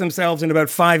embarrass themselves in about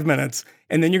 5 minutes.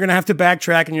 And then you're going to have to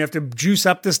backtrack, and you have to juice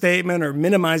up the statement or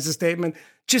minimize the statement.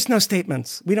 Just no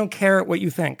statements. We don't care what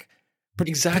you think.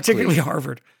 Particularly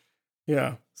Harvard.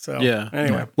 Yeah. So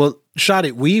anyway. Well,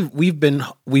 Shadi, we've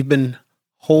been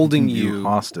holding you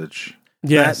hostage.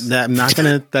 Yes. I'm not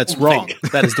gonna. That's wrong.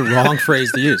 That is the wrong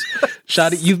phrase to use.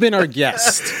 Shadi, you've been our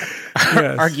guest.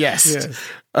 Our guest.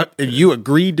 Yes. You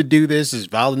agreed to do this. It's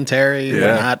voluntary.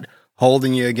 We're not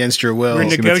holding you against your will. We're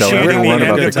negotiating the end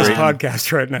of this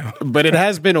podcast right now. But it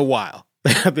has been a while.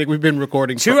 I think we've been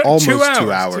recording for almost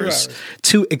 2 hours.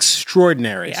 2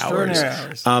 extraordinary hours.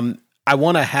 I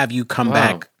want to have you come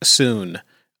back soon.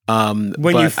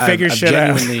 When you figure shit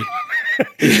out.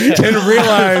 And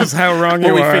realize how wrong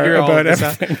you are about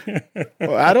everything.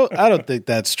 Well, I don't think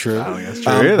that's true. I don't think that's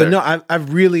true either. But no,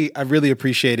 I've really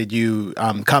appreciated you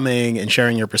coming and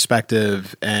sharing your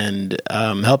perspective and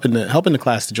helping the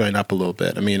class to join up a little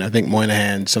bit. I mean, I think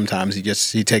Moynihan sometimes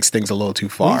he takes things a little too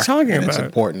far. What are you talking about? It's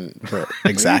important.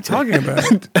 Exactly. What are you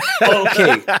talking about?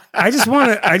 Okay, I just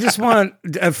want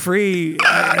a free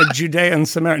Judean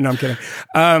Samaritan. No, I'm kidding.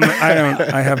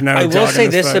 I have no. I will say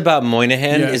this about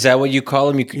Moynihan. Is that what you call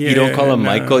him? You don't call him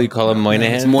Michael. You call him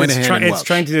Moynihan. It's Moynihan. It's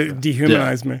trying to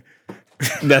dehumanize me.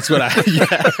 That's what I.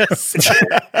 Yes.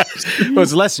 Well,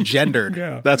 it's less gendered.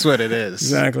 Yeah. That's what it is.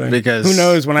 Exactly. Because who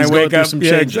knows when I wake up?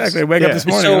 Yeah, exactly. I wake up this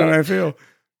morning. So- how do I feel?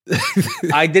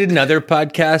 I did another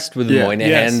podcast with Yeah. Moynihan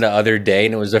Yes. the other day,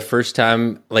 and it was the first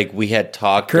time like we had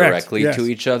talked Correct. directly Yes. to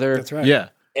each other. That's right. Yeah.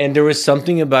 And there was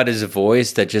something about his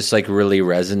voice that just like really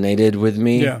resonated with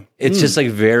me. Yeah. It's just like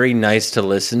very nice to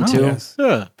listen to. Yes.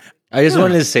 Yeah. I just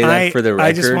wanted to say that for the record.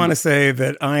 I just want to say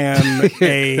that I am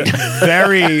a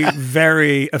very,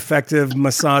 very effective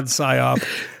Mossad psyop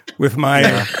with my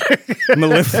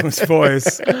mellifluous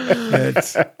voice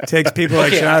that takes people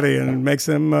like Shadi and makes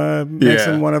him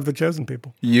one of the chosen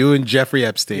people. You and Jeffrey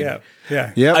Epstein. Yeah,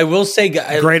 yeah. Yep. I will say,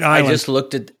 Great I island. just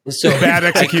looked at so Bad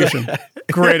execution.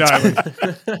 Great island.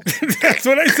 That's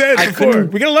what I said before.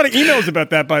 couldn't- We got a lot of emails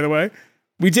about that, by the way.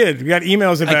 We did. We got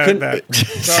emails about couldn't- that.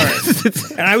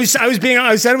 Sorry. And I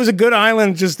said it was a good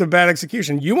island, just a bad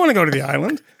execution. You want to go to the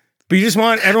island, but you just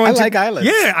want everyone I to like islands.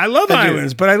 Yeah, I love I do.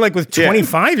 islands, but I like with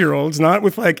 25-year-olds, not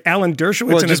with like Alan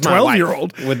Dershowitz and a just my wife.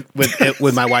 12-year-old.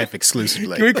 With my wife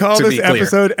exclusively. Can we call to this be clear.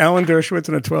 episode Alan Dershowitz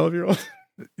and a 12-year-old?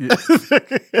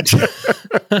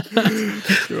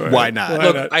 Why not?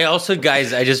 Look, I also,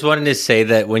 guys, I just wanted to say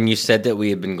that when you said that we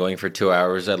had been going for 2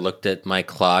 hours, I looked at my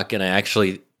clock and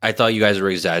I thought you guys were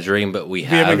exaggerating, but we We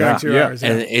have have. been going 2 hours.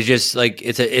 And Yeah. it's just like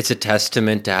it's a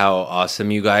testament to how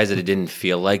awesome you guys that it didn't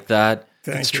feel like that.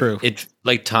 Thank you. True. It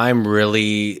like time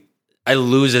really. I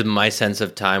lose my sense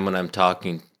of time when I'm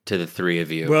talking to the three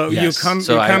of you. Well, Yes. you come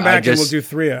So I back and we'll just- do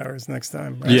 3 hours next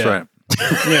time. Right? That's right.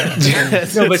 Yeah.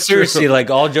 No, but seriously, like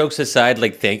all jokes aside,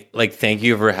 thank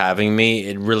you for having me.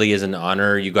 It really is an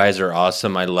honor. You guys are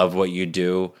awesome. I love what you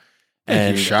do,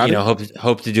 and you, Shadi.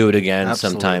 hope to do it again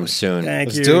Absolutely. sometime soon. Thank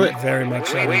Let's you do it. very much.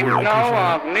 Shadi. We Really know appreciate it.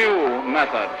 of new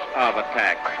methods of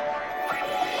attack.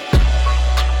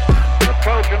 The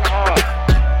Trojan